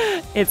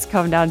okay. It's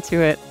come down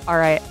to it. All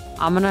right,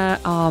 I'm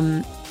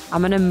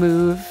gonna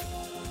move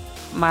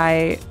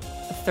my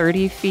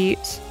 30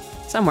 feet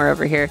somewhere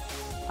over here,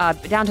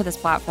 down to this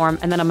platform,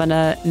 and then I'm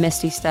gonna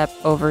Misty Step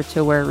over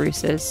to where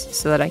Roos is,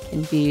 so that I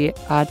can be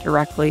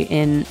directly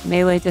in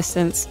melee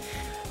distance,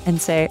 and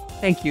say,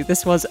 "Thank you.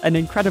 This was an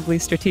incredibly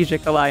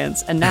strategic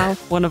alliance, and now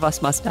one of us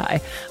must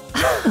die."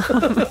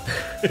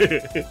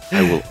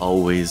 I will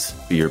always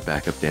be your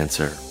backup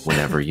dancer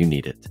whenever you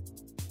need it.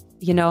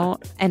 You know,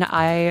 and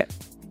I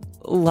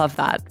love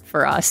that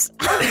for us.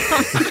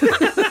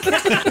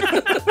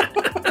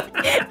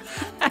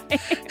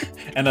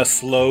 And a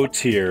slow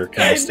tear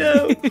comes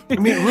down. I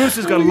mean, Roos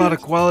has got a lot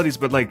of qualities,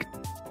 but like,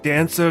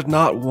 dancer's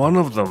not one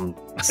of them.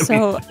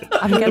 So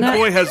I'm The gonna.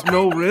 boy has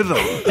no rhythm.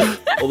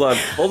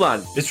 Hold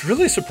on. It's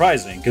really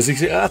surprising because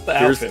he's got the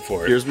outfit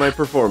for it. Here's my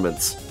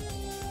performance.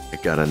 I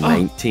got a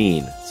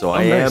 19, so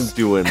I nice. am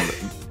doing.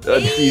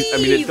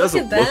 It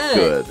doesn't look at look that.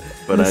 good,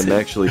 but I'm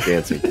actually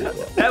dancing pretty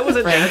well. That was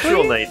a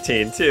natural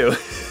 19, too.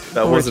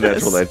 That was a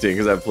natural 19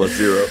 because I'm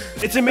 +0.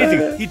 It's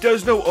amazing. He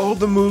does know all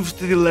the moves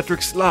to the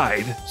electric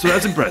slide, so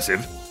that's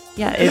impressive.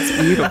 Yeah, it's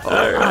beautiful.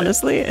 All right.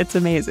 Honestly, it's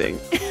amazing.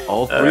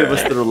 All three of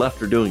us that are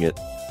left are doing it.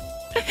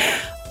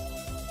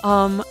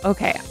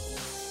 Okay.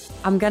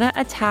 I'm gonna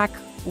attack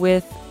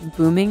with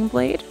Booming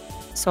Blade.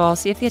 So I'll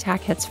see if the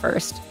attack hits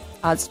first.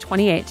 It's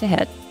 28 to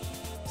hit.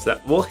 So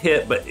that will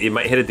hit, but it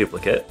might hit a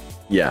duplicate.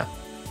 Yeah.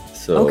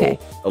 So Okay.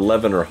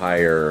 11 or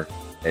higher,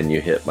 and you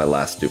hit my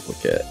last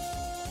duplicate.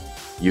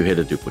 You hit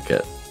a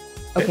duplicate.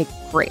 Okay,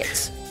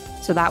 great.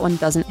 So that one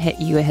doesn't hit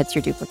you, it hits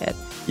your duplicate.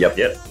 Yep.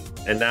 Yep.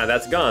 And now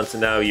that's gone, so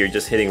now you're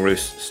just hitting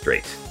Roos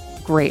straight.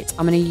 Great.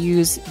 I'm gonna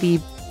use the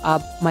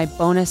my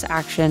bonus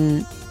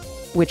action,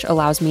 which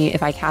allows me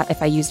if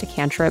I used a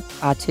cantrip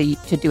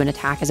to do an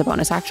attack as a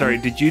bonus action. Sorry,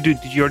 did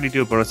you already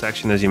do a bonus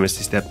action as you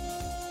Misty Step?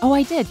 Oh,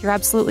 I did. You're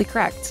absolutely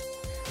correct.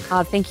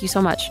 Thank you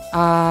so much.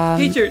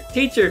 Teacher.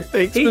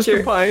 Thanks, teacher.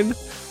 Mr. Pine.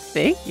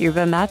 Thank you.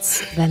 Then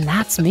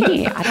that's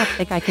me. I don't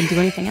think I can do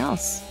anything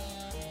else.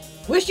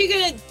 Wish you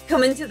could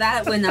come into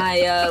that when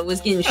I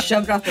was getting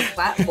shoved off the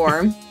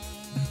platform.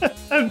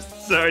 I'm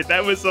sorry,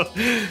 that was so.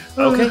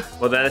 Okay,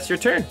 well, that's your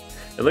turn.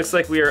 It looks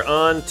like we are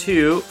on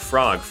to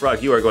Frog.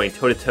 Frog, you are going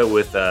toe-to-toe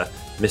with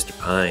Mr.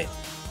 Pine.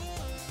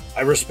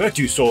 I respect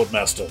you,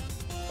 Swordmaster,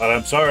 but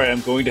I'm sorry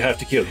I'm going to have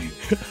to kill you.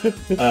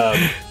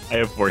 I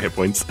have 4 hit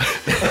points.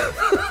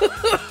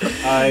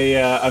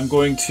 I'm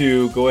going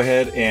to go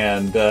ahead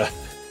and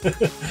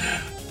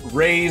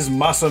raise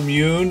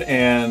Masamune,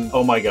 and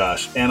oh my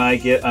gosh, and I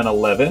get an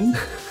 11.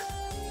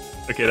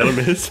 Okay, that'll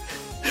miss.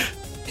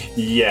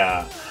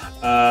 Yeah.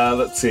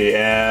 Let's see,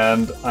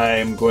 and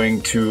I'm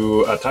going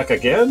to attack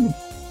again.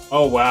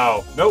 Oh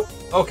wow. Nope.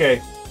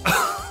 Okay.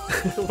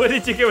 What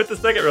did you get with the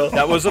second roll?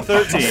 That was a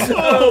 13.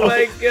 Oh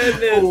my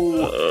goodness.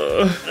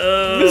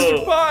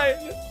 Mr.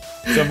 Pine.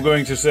 So I'm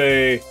going to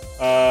say,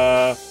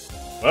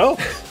 well,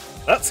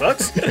 that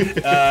sucks.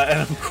 And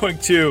I'm going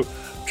to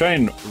try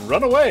and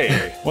run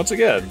away once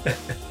again.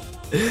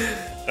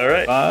 All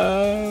right.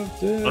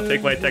 I'll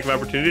take my attack of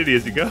opportunity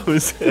as he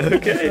goes.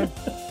 Okay.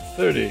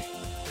 30.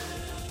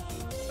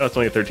 Oh, it's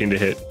only a 13 to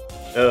hit.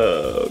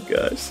 Oh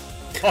gosh.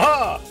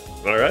 Ah!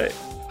 All right.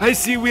 I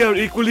see we are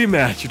equally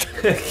matched.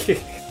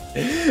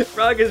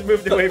 Frog has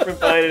moved away from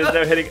Pine and is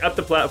now heading up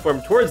the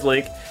platform towards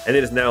Link, and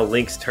it is now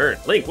Link's turn.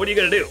 Link, what are you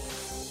gonna do?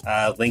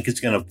 Link is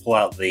going to pull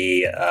out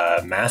the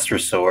Master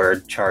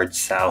Sword, charge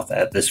south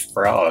at this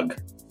frog.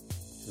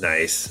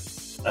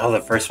 Nice. Oh,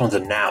 the first one's a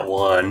nat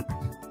 1.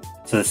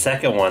 So the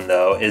second one,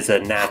 though, is a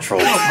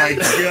natural. Oh my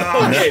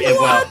god! Okay,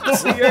 well,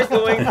 we are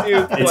going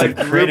to it's a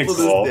quadruple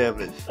critical. this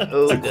damage.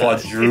 Oh, It's a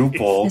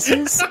quadruple. This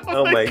is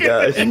oh my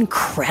gosh.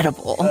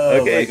 incredible. Oh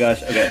Okay. my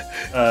gosh. Okay.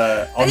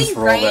 I'll I just think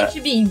roll Ryan that.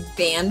 should be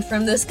banned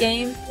from this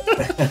game.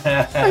 Did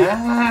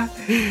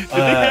they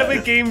have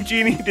a game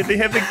genie? Did they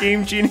have a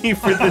game genie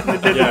for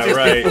the Yeah,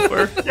 right.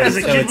 Yeah, there's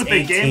a So kid it's with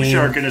a Game 18.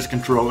 Shark in his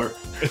controller.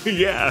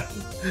 Yeah.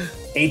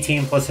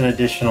 18 plus an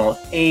additional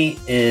 8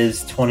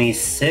 is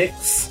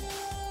 26.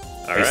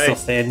 All Are you still right.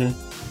 standing?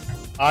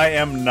 I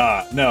am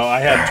not. No, I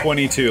had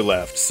 22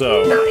 left,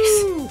 so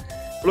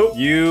Nice.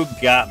 you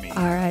got me.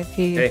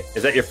 R.I.P. Okay,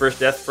 is that your first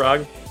death,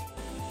 Frog?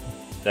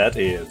 That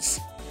is.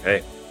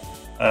 Okay.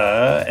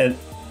 And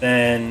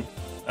then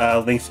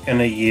Link's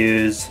gonna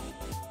use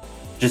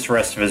just the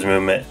rest of his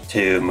movement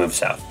to move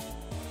south.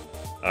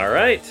 All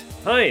right.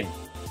 Fine.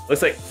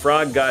 Looks like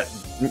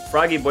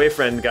Froggy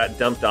Boyfriend got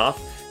dumped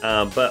off,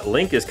 but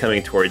Link is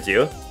coming towards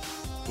you.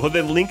 Well,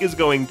 then Link is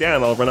going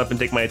down. I'll run up and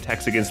take my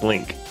attacks against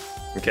Link.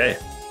 Okay.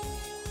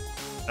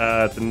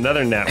 It's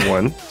another nat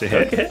 1 to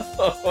hit. Okay.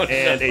 Oh,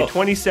 And no. a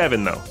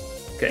 27, though.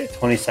 Okay.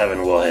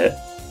 27 will hit.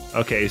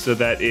 Okay, so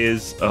that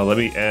is... let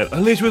me add...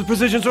 Unleash with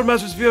Precision Sword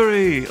Master's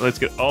Fury! Let's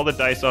get all the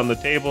dice on the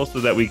table so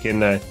that we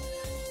can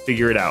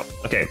figure it out.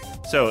 Okay,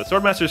 so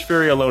Sword Master's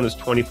Fury alone is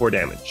 24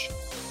 damage.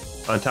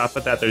 On top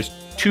of that, there's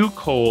 2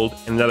 cold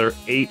and another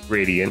 8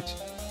 radiant.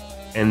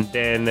 And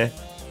then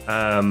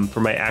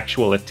for my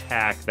actual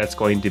attack, that's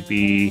going to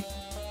be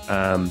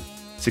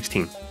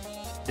 16.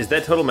 Is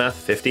that total math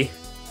 50?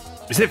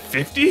 Is it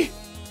 50?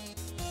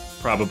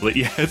 Probably,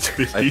 yeah, it's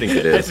 50. I think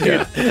it is.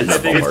 Yeah. I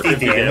think it's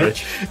 50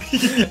 damage.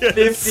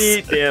 Yes.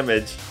 50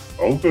 damage.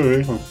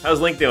 Okay. How's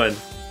Link doing?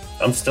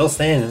 I'm still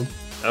standing.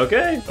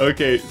 Okay.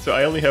 Okay, so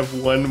I only have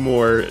 1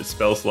 more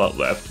spell slot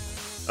left.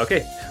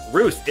 Okay.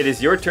 Ruth, it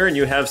is your turn.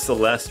 You have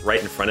Celeste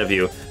right in front of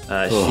you.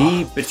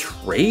 She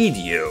betrayed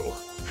you.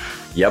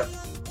 Yep.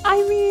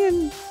 I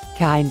mean,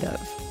 kind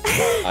of.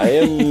 I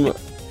am.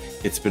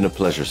 It's been a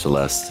pleasure,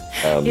 Celeste.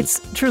 It's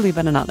truly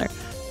been an honor.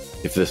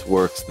 If this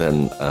works,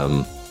 then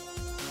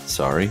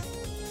sorry.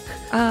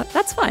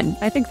 That's fine.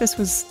 I think this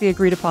was the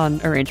agreed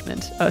upon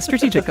arrangement. A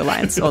strategic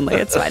alliance only.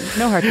 It's fine.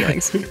 No hard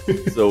feelings.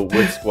 So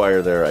with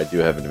Squire there, I do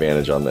have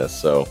advantage on this.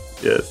 So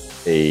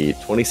Yes. a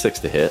 26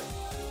 to hit,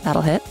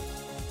 That'll hit.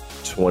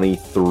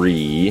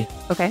 23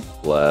 Okay.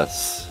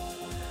 plus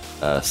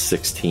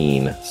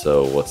 16.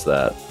 So what's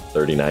that?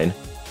 39.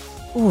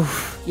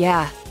 Oof.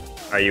 Yeah,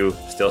 Are you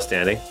still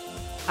standing?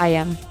 I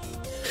am.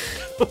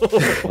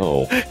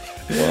 Oh,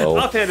 well,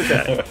 Offhand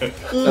attack.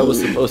 I was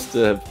supposed to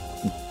have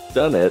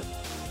done it.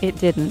 It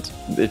didn't.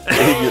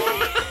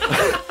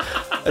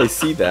 I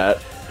see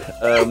that.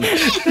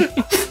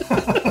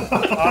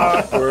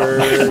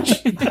 Awkward.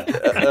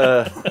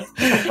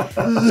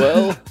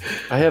 Well,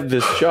 I have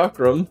this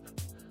chakram.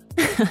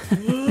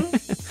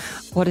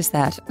 What is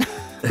that?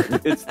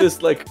 It's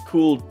this like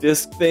cool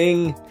disc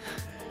thing.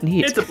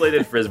 Neat. It's a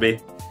bladed frisbee.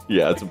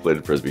 Yeah, it's a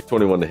bladed frisbee.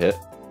 21 to hit.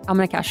 I'm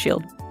gonna cast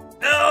shield.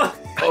 Oh!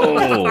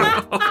 Oh,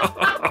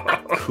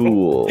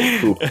 cool.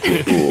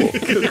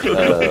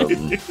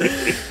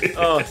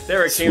 Oh,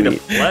 Sarah came to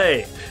Sweet.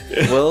 play.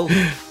 Well,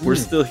 we're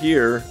still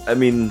here. I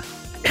mean,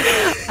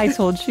 I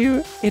told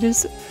you it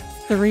is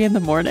 3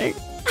 a.m.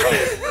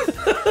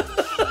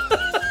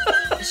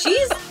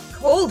 She's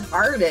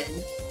cold-hearted.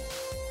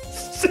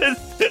 Says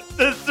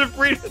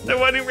Sabrina, the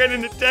one who ran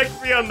and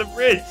attacked me on the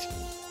bridge.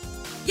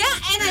 Yeah,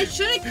 and I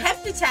should have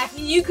kept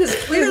attacking you because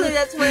clearly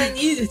that's what I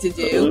needed to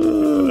do.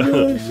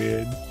 Oh,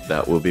 man.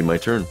 that will be my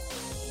turn.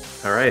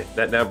 All right,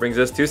 that now brings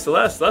us to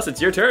Celeste. Celeste,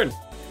 it's your turn.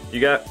 You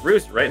got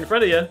Roos right in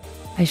front of you.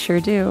 I sure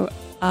do.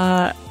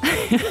 I'm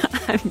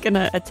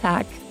gonna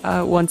attack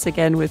once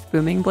again with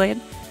Booming Blade.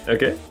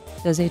 Okay.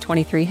 Does a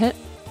 23 hit?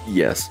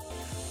 Yes.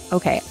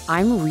 Okay,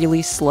 I'm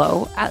really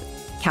slow at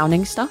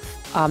counting stuff.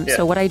 Yeah.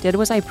 So what I did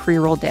was I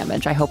pre-rolled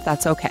damage. I hope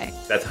that's okay.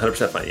 That's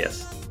 100% fine,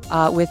 yes.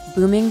 With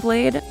Booming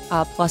Blade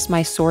plus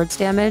my sword's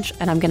damage,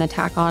 and I'm going to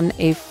tack on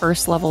a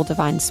first level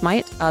Divine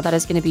Smite. That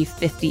is going to be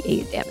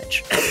 58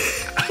 damage.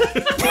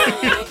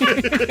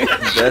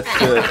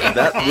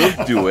 That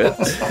will do it.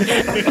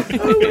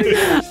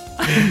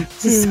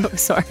 So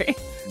sorry.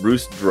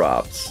 Roos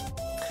drops.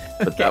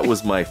 But that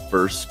was my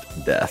first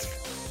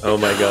death. Oh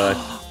my god.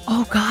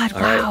 Oh God!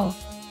 All right. Wow.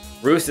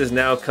 Roos is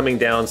now coming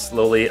down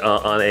slowly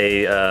on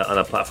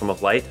a platform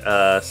of light.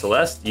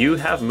 Celeste, you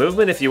have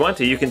movement if you want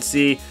to. You can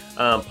see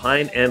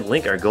Pine and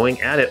Link are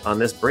going at it on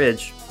this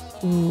bridge.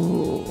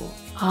 Ooh.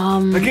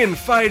 Again,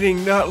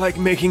 fighting, not like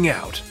making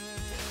out.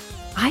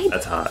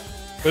 That's hot.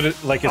 But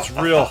it's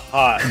real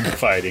hot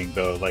fighting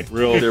though, like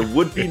real. There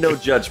would be no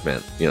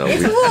judgment, you know.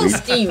 It's a little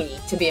steamy,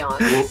 to be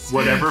honest.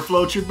 Whatever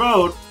floats your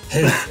boat.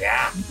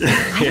 Yeah.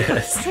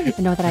 I don't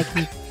even know that I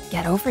can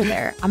get over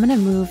there. I'm gonna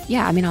move.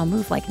 Yeah, I mean, I'll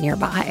move like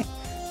nearby.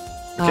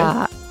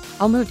 Okay.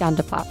 I'll move down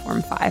to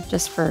platform 5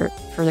 just for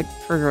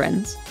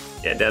ruins.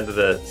 Yeah, down to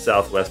the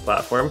southwest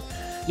platform.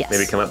 Yes.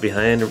 Maybe come up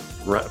behind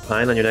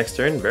Pine on your next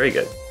turn. Very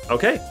good.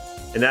 Okay.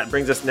 And that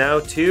brings us now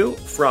to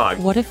Frog.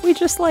 What if we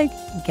just like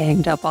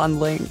ganged up on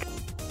Link?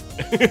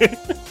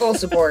 Full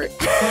support.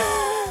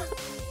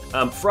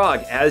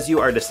 Frog, as you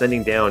are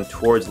descending down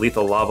towards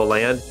Lethal Lava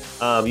Land,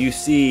 you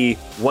see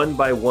one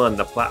by one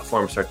the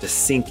platforms start to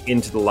sink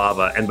into the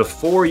lava, and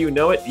before you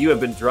know it, you have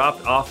been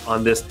dropped off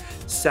on this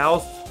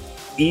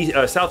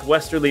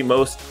southwesterly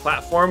most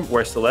platform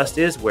where Celeste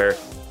is, where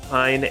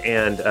Pine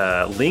and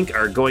Link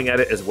are going at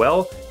it as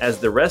well, as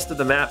the rest of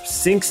the map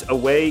sinks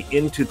away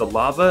into the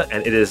lava,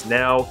 and it is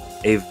now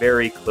a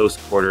very close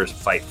quarters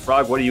fight.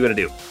 Frog, what are you going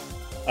to do?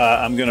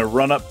 I'm gonna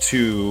run up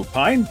to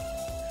Pine.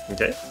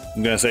 Okay.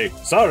 I'm gonna say,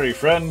 "Sorry,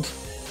 friend,"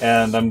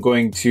 and I'm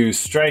going to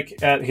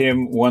strike at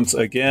him once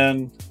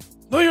again.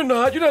 No, you're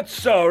not. You're not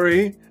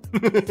sorry.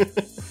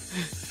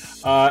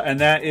 And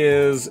that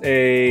is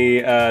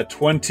a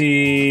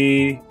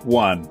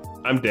 21.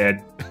 I'm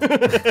dead.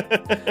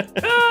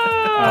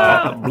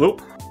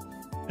 Bloop.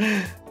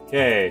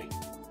 Okay.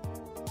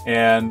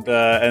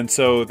 And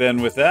so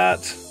then with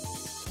that,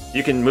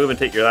 You can move and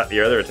take your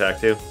other attack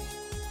too.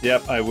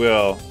 yep, I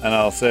will. And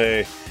I'll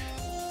say,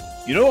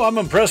 I'm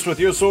impressed with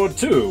your sword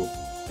too.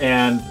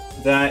 And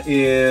that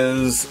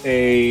is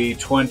a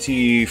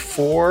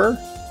 24.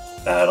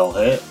 That'll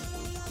hit.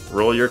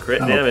 Roll your crit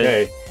damage.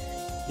 Okay.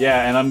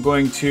 Yeah, and I'm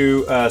going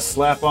to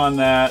slap on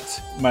that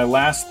my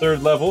last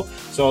 3rd level.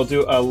 So I'll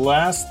do a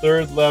last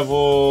 3rd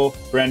level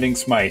branding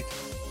smite.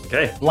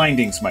 Okay.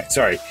 Blinding smite,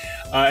 sorry.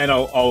 And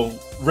I'll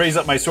raise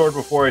up my sword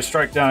before I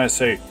strike down and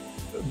say,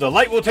 "The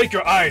light will take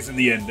your eyes in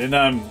the end." And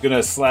I'm going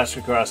to slash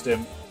across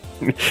him.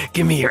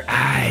 Give me your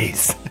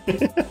eyes.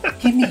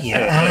 Give me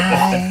your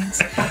eyes.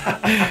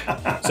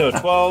 So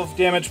 12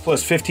 damage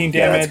plus 15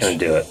 Yeah, damage. that's gonna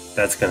do it.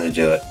 That's gonna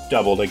do it.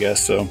 Doubled, I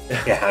guess, so.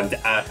 Yeah,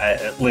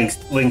 Link's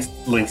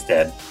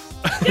dead.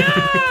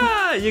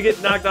 Yeah! You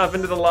get knocked off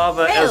into the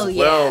lava Hell as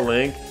well, yeah.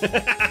 Link.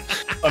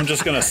 I'm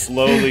just going to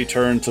slowly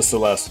turn to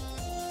Celeste.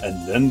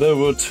 And then there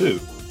were 2.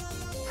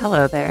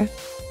 Hello there.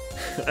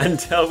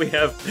 Until we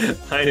have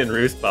Pine and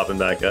Roos popping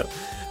back up.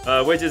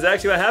 Which is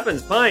actually what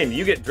happens. Pine,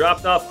 you get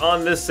dropped off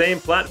on this same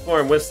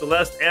platform with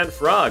Celeste and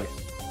Frog.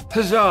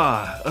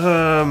 Huzzah!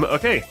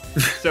 Okay.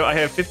 So I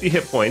have 50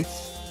 hit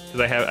points.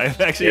 Because I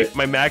have actually,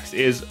 my max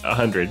is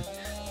 100.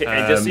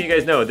 And just so you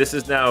guys know, this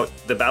is now,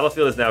 the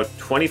battlefield is now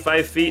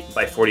 25 feet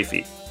by 40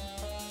 feet.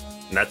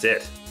 And that's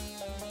it.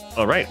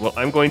 All right. Well,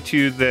 I'm going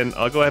to then,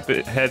 I'll go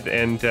ahead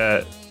and,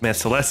 man,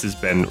 Celeste has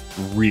been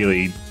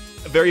really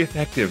very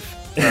effective.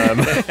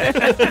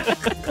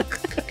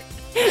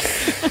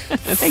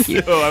 Thank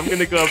you. So I'm going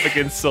to go up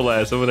against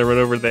Celeste. I'm going to run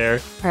over there.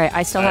 All right,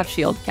 I still have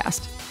shield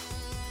cast.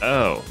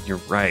 Oh,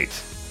 you're right.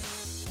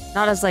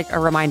 Not as like a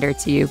reminder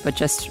to you, but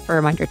just a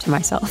reminder to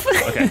myself.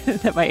 Okay.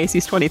 That my AC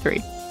is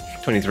 23.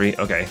 23.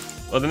 Okay.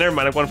 Well, then never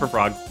mind. I'm going for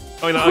Frog.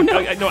 Oh, no. Oh, no.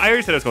 No, I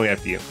already said I was going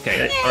after you.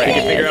 Okay. All right, you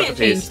can figure out the Can't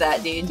change pace.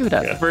 that, dude. Do it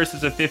up. The first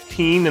is a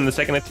 15, and the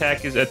second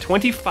attack is a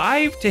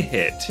 25 to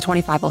hit.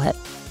 25 will hit.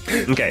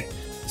 Okay.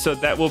 So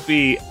that will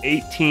be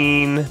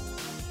 18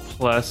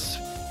 plus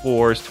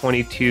 4 is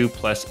 22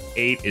 plus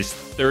 8 is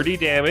 30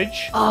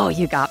 damage. Oh,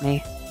 you got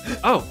me.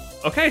 Oh,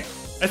 okay.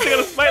 I still got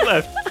a smite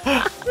left.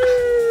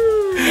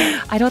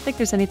 I don't think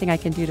there's anything I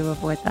can do to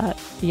avoid that.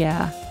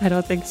 Yeah, I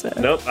don't think so.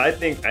 Nope, I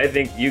think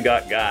you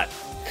got.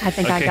 I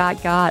think Okay. I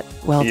got.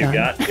 Well You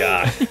done.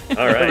 got. All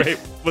All right. right.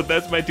 Well,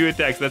 that's my 2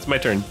 attacks. That's my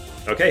turn.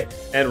 Okay,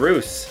 and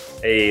Roos,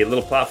 a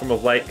little platform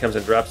of light comes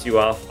and drops you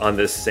off on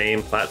this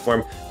same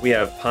platform. We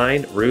have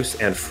Pine, Roos,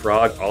 and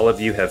Frog. All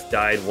of you have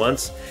died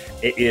once.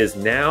 It is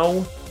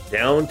now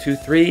down to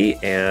 3,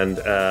 and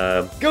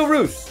go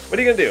Roos. What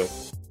are you gonna do?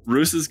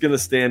 Roos is going to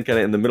stand kind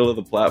of in the middle of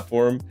the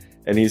platform,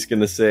 and he's going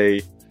to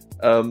say,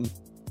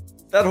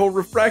 that whole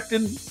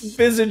refracted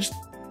visage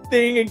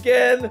thing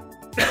again.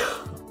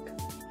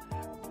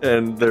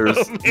 And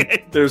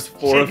there's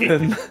 4 of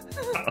them.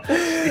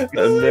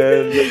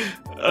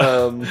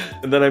 And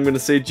then I'm going to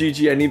say,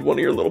 Gigi, I need one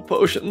of your little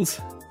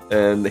potions,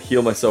 and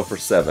heal myself for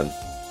 7.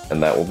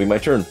 And that will be my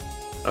turn.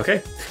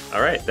 Okay,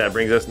 all right. That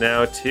brings us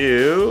now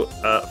to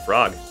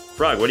Frog.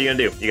 Frog, what are you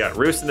gonna do? You got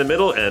Roos in the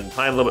middle and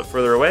Pine a little bit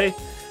further away,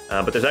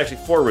 but there's actually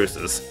 4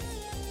 Rooses.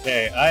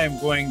 Okay, I am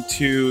going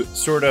to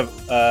sort of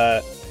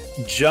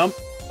jump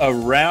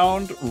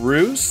around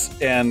Roos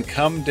and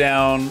come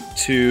down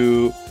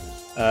to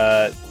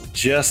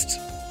just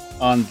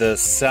on the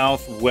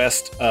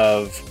southwest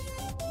of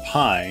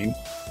Pine.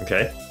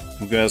 Okay.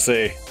 I'm going to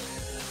say,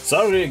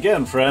 sorry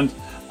again, friend.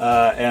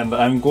 And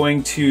I'm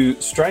going to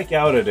strike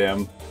out at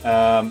him.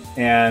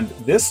 And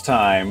this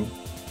time,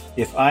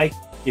 if I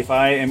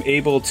am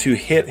able to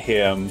hit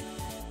him,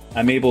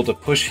 I'm able to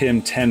push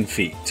him 10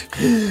 feet.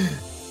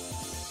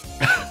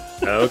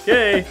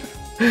 Okay.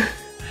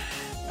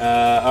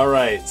 All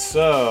right,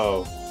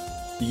 so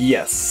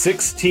yes,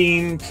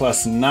 16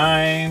 plus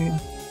 9.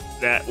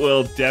 That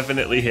will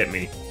definitely hit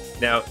me.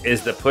 Now,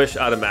 is the push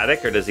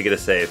automatic, or does he get a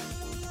save?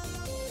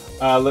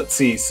 Let's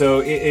see. So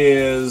it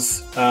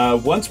is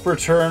once per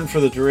turn for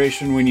the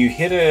duration. When you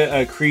hit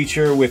a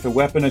creature with a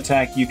weapon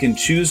attack, you can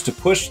choose to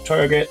push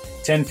target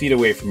 10 feet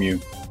away from you.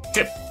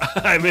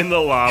 I'm in the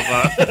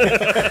lava.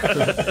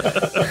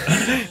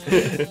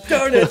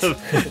 Darn it!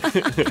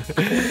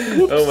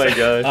 Oh my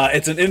god!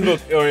 It's an invoke,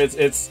 or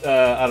it's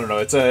I don't know.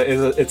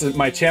 It's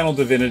my channel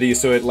divinity,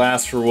 so it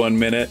lasts for 1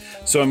 minute.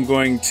 So I'm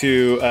going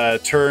to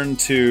turn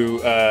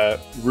to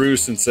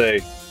Roos and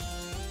say,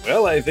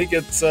 "Well, I think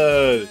it's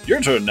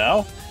your turn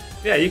now."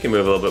 Yeah, you can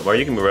move a little bit more.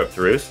 You can move up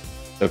to Roos.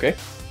 Okay.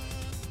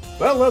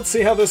 Well, let's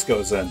see how this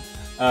goes then.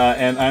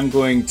 And I'm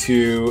going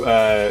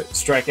to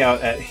strike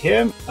out at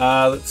him.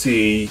 Let's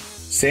see.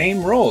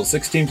 Same roll,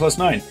 16 plus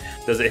 9.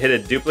 Does it hit a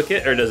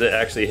duplicate, or does it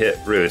actually hit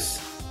Roos?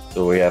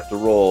 So we have to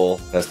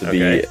roll. It has to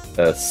be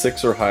a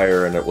 6 or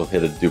higher, and it will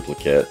hit a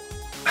duplicate.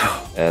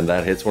 And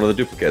that hits one of the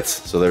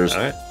duplicates. So there's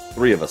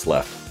 3 of us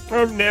left.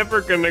 I'm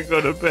never gonna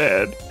go to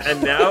bed.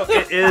 And now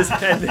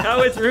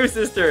it's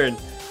Roos's turn.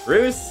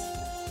 Roos.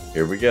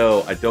 Here we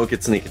go. I don't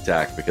get sneak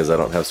attack because I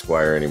don't have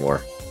Squire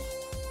anymore.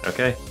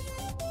 Okay.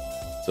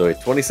 So a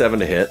 27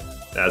 to hit.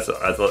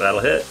 That'll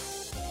hit.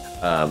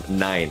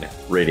 9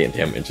 radiant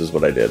damage is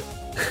what I did.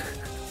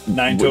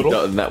 9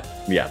 total?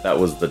 That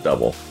was the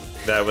double.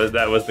 That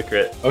was the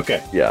crit.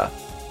 Okay. Yeah.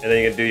 And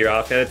then you can do your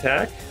offhand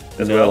attack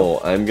as No,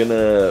 well. I'm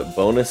gonna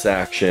bonus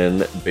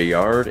action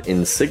Bayard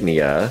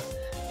Insignia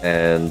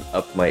and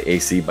up my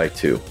AC by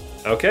 2.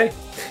 Okay.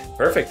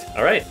 Perfect.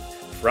 All right.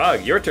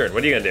 Frog, your turn.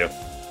 What are you gonna do?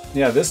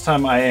 Yeah, this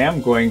time I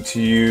am going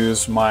to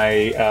use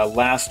my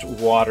last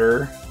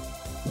water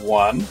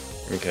 1.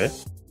 Okay.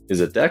 Is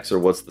it Dex or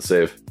what's the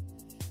save?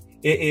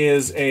 It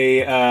is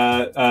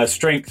a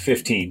strength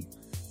 15.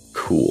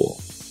 Cool.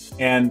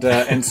 And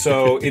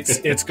so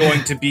it's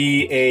going to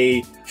be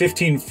a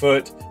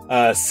 15-foot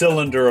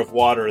cylinder of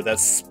water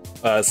that's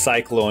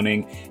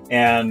cycloning.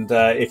 And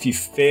if you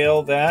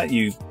fail that,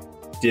 you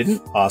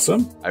didn't.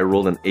 Awesome. I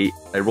rolled an 8.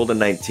 I rolled a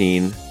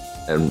 19,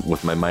 and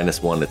with my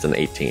 -1, it's an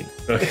 18.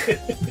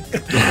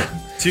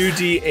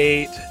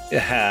 2d8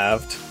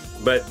 halved.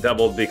 But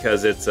doubled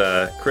because it's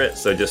a crit,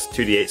 so just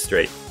 2d8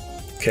 straight.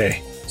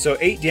 Okay. So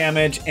 8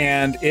 damage,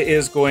 and it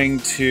is going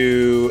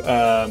to,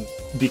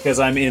 because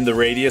I'm in the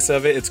radius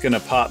of it, it's going to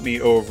pop me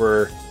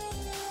over.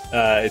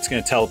 It's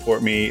going to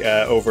teleport me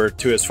over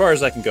to as far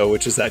as I can go,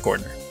 which is that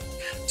corner,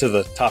 to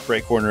the top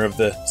right corner of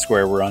the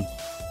square we're on.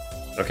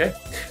 Okay.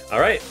 All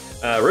right.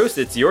 Roos,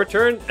 it's your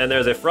turn, and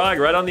there's a frog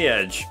right on the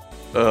edge.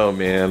 Oh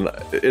man,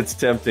 it's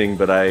tempting,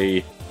 but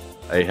I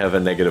have a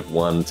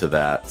 -1 to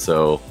that,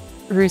 so.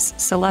 Roos,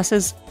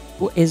 Celeste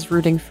is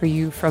rooting for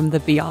you from the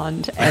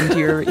beyond and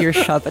your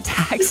shove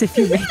attacks if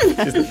you make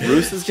that.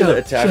 Roos is going to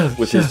attack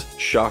with his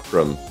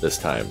chakram this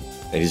time.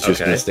 And he's just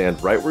going to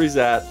stand right where he's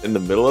at in the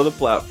middle of the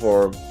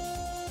platform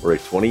for a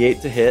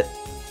 28 to hit.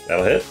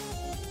 That'll hit.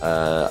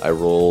 I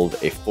rolled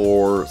a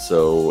 4,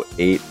 so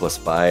 8 plus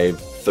 5,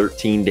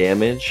 13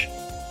 damage.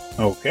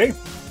 Okay.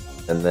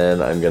 And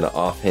then I'm going to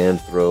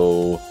offhand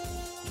throw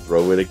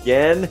it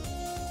again.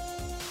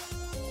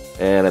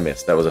 And I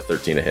missed. That was a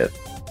 13 to hit.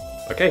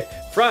 Okay.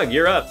 Frog,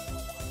 you're up.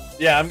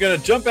 Yeah, I'm going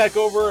to jump back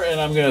over and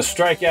I'm going to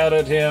strike out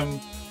at him,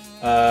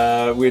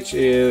 which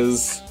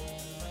is...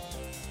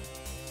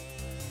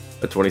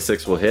 A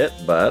 26 will hit,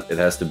 but it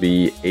has to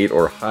be 8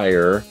 or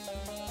higher.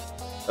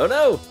 Oh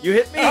no, you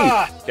hit me!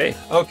 Okay.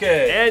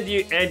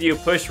 Okay. And you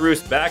push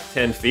Roos back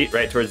 10 feet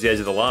right towards the edge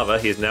of the lava.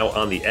 He's now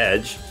on the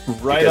edge.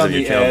 Right because on of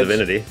your the channel edge.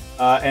 divinity.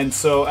 And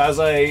so as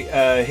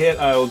I hit,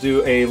 I will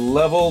do a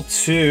level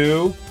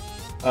 2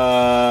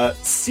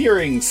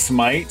 Searing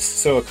Smite,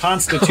 so a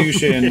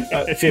Constitution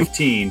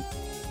 15.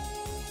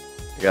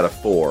 I got a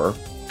 4.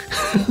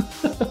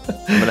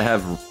 I'm going to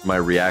have my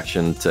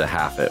reaction to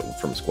half it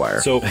from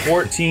Squire. So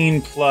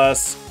 14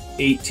 plus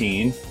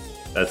 18.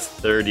 That's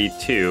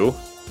 32.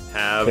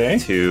 Have Okay.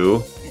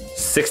 to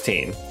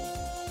 16.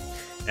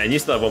 And you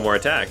still have one more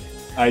attack.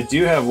 I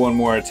do have one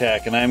more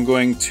attack, and I'm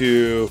going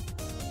to...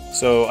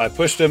 So I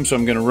pushed him, so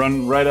I'm going to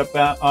run right up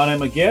on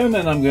him again,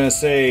 and I'm going to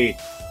say,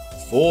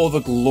 "For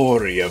the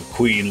glory of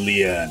Queen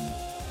Lian."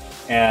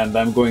 And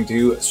I'm going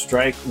to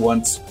strike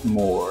once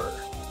more.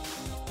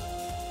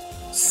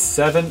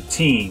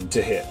 17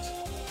 to hit.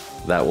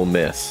 That will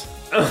miss.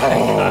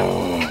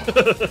 Man.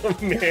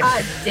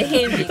 God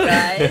damn, you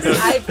guys.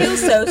 I feel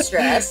so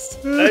stressed.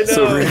 I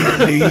know.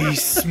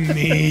 Release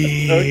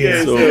me.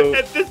 Okay, So- so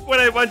at this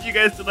point, I want you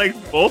guys to like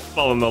both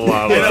fall in the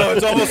lava. I know,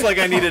 it's almost like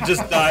I need to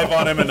just dive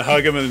on him and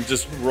hug him and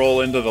just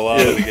roll into the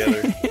lava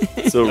together.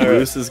 So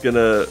Roos is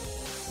gonna,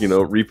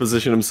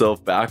 reposition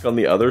himself back on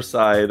the other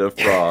side of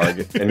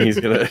Frog, and he's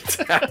gonna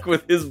attack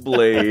with his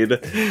blade.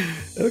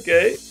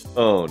 Okay.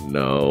 Oh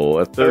no,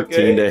 a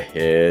 13 to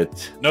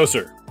hit. No,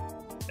 sir.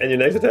 And your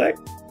next attack?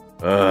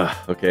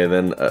 Okay,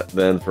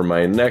 then for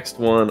my next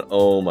one,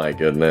 oh my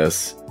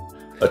goodness,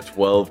 a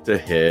 12 to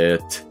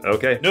hit.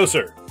 Okay. No,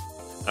 sir.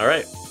 All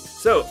right.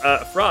 So,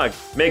 Frog,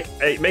 make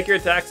your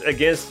attacks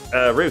against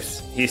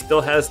Roos. He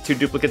still has 2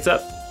 duplicates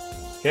up.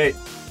 Okay.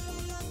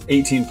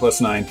 18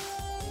 plus 9.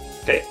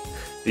 Okay.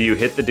 Do you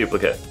hit the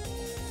duplicate?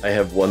 I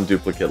have 1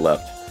 duplicate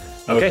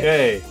left.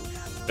 Okay.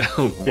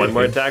 Okay. One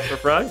more attack for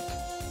Frog.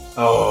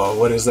 Oh,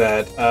 what is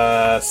that?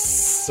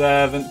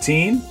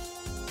 17?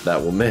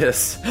 That will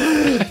miss.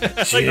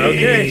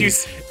 Okay, dude,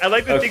 I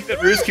like to think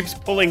that Roos keeps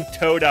pulling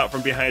Toad out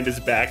from behind his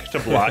back to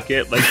block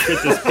it, like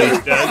Princess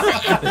Peach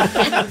does.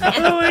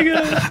 Oh my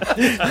god!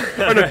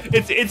 Oh, no,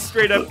 it's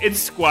straight up. It's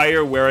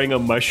Squire wearing a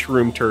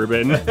mushroom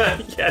turban.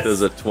 Yes.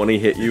 Does a 20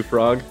 hit you,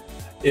 Frog?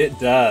 It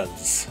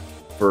does.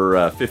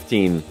 For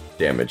 15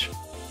 damage.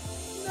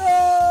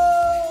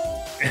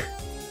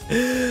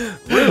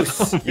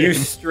 Roos, you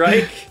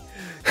strike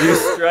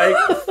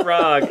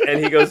Frog,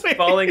 and he goes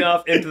falling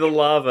off into the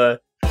lava.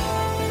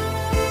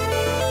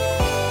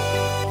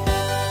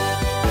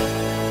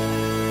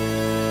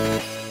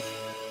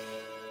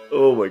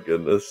 Oh my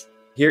goodness.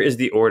 Here is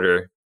the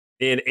order.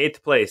 In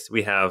 8th place,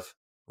 we have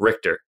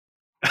Richter.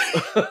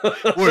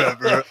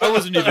 Whatever. I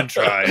wasn't even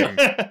trying.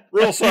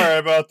 Real sorry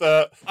about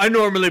that. I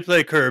normally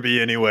play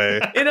Kirby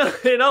anyway.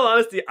 In all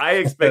honesty, I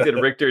expected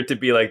Richter to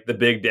be like the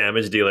big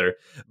damage dealer,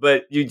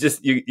 but you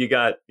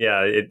got,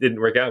 it didn't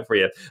work out for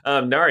you.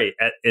 Nari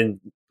in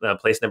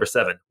place number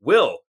 7.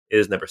 Will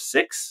is number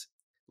 6.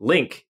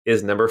 Link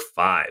is number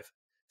 5.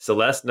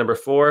 Celeste number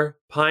 4.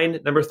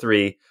 Pine number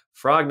 3.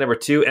 Frog number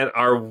 2, and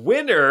our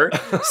winner,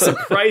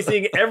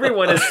 surprising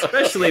everyone,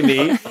 especially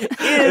me,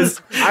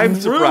 is I'm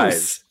Roos.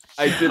 surprised.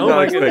 I did Oh not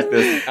my expect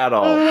this at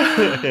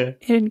all.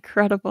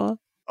 Incredible.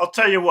 I'll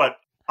tell you what,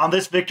 on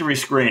this victory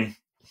screen,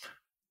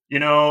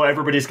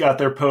 everybody's got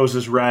their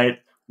poses right.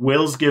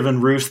 Will's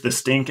giving Roos the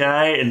stink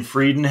eye, and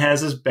Frieden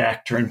has his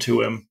back turned to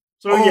him.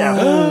 So, yeah.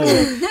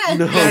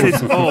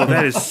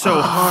 That is so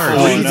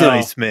hard. Freeze no.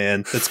 ice,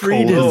 man. That's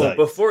Freeze cold as ice. ice.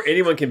 Before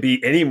anyone can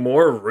be any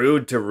more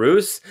rude to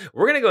Roos,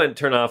 we're going to go ahead and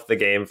turn off the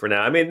game for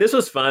now. I mean, this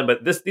was fun,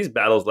 but these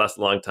battles last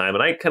a long time,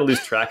 and I kind of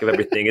lose track of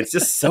everything. It's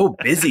just so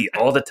busy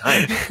all the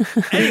time.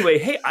 Anyway,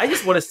 hey, I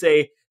just want to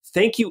say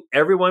thank you,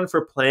 everyone,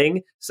 for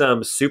playing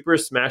some Super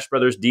Smash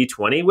Brothers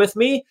D20 with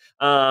me.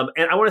 And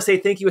I want to say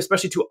thank you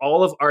especially to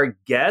all of our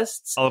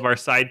guests. All of our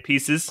side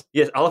pieces.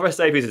 Yes, all of our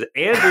side pieces.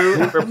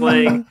 Andrew for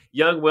playing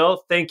Young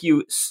Will. Thank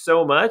you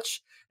so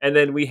much. And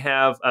then we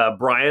have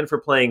Brian for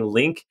playing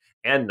Link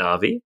and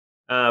Navi.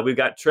 We've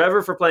got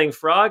Trevor for playing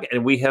Frog,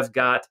 and we have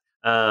got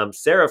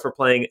Sarah for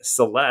playing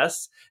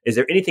Celeste. Is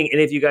there anything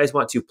any of you guys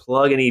want to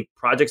plug? Any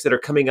projects that are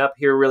coming up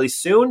here really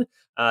soon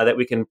that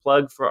we can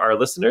plug for our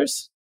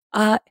listeners?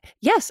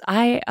 Yes,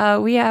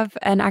 we have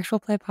an actual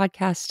play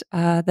podcast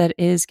that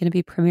is going to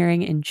be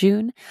premiering in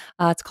June.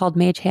 It's called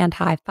Mage Hand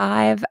High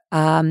Five.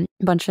 A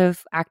bunch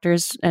of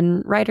actors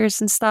and writers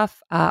and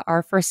stuff.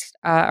 Our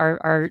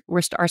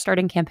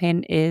starting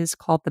campaign is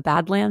called The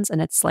Badlands,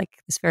 and it's like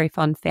this very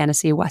fun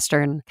fantasy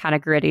western, kind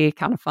of gritty,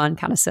 kind of fun,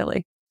 kind of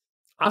silly.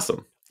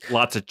 Awesome.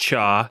 Lots of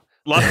cha.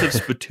 Lots of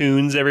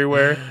spittoons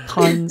everywhere.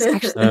 Tons.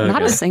 Actually,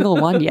 not a single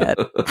one yet.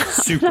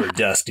 Super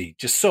dusty.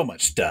 Just so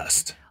much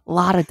dust. A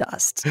lot of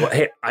dust. Well,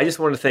 hey, I just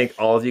want to thank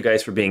all of you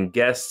guys for being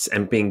guests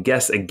and being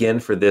guests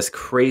again for this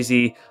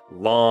crazy,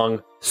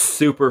 long,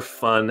 super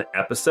fun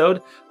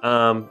episode.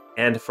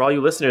 And for all you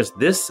listeners,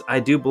 this, I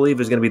do believe,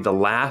 is going to be the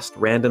last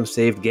random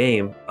saved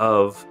game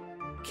of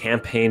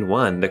Campaign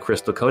 1, the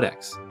Crystal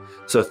Codex.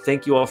 So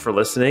thank you all for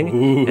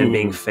listening and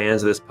being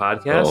fans of this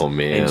podcast. Oh,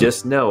 man. And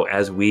just know,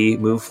 as we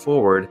move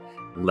forward,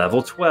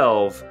 level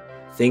 12,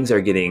 things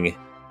are getting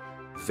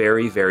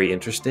very, very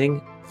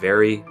interesting,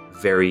 very,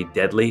 very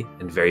deadly,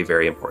 and very,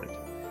 very important.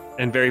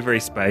 And very, very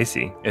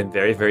spicy. And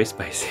very, very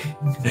spicy.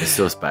 It's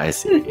so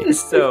spicy.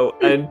 So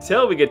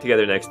until we get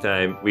together next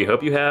time, we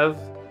hope you have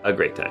a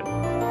great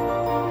time.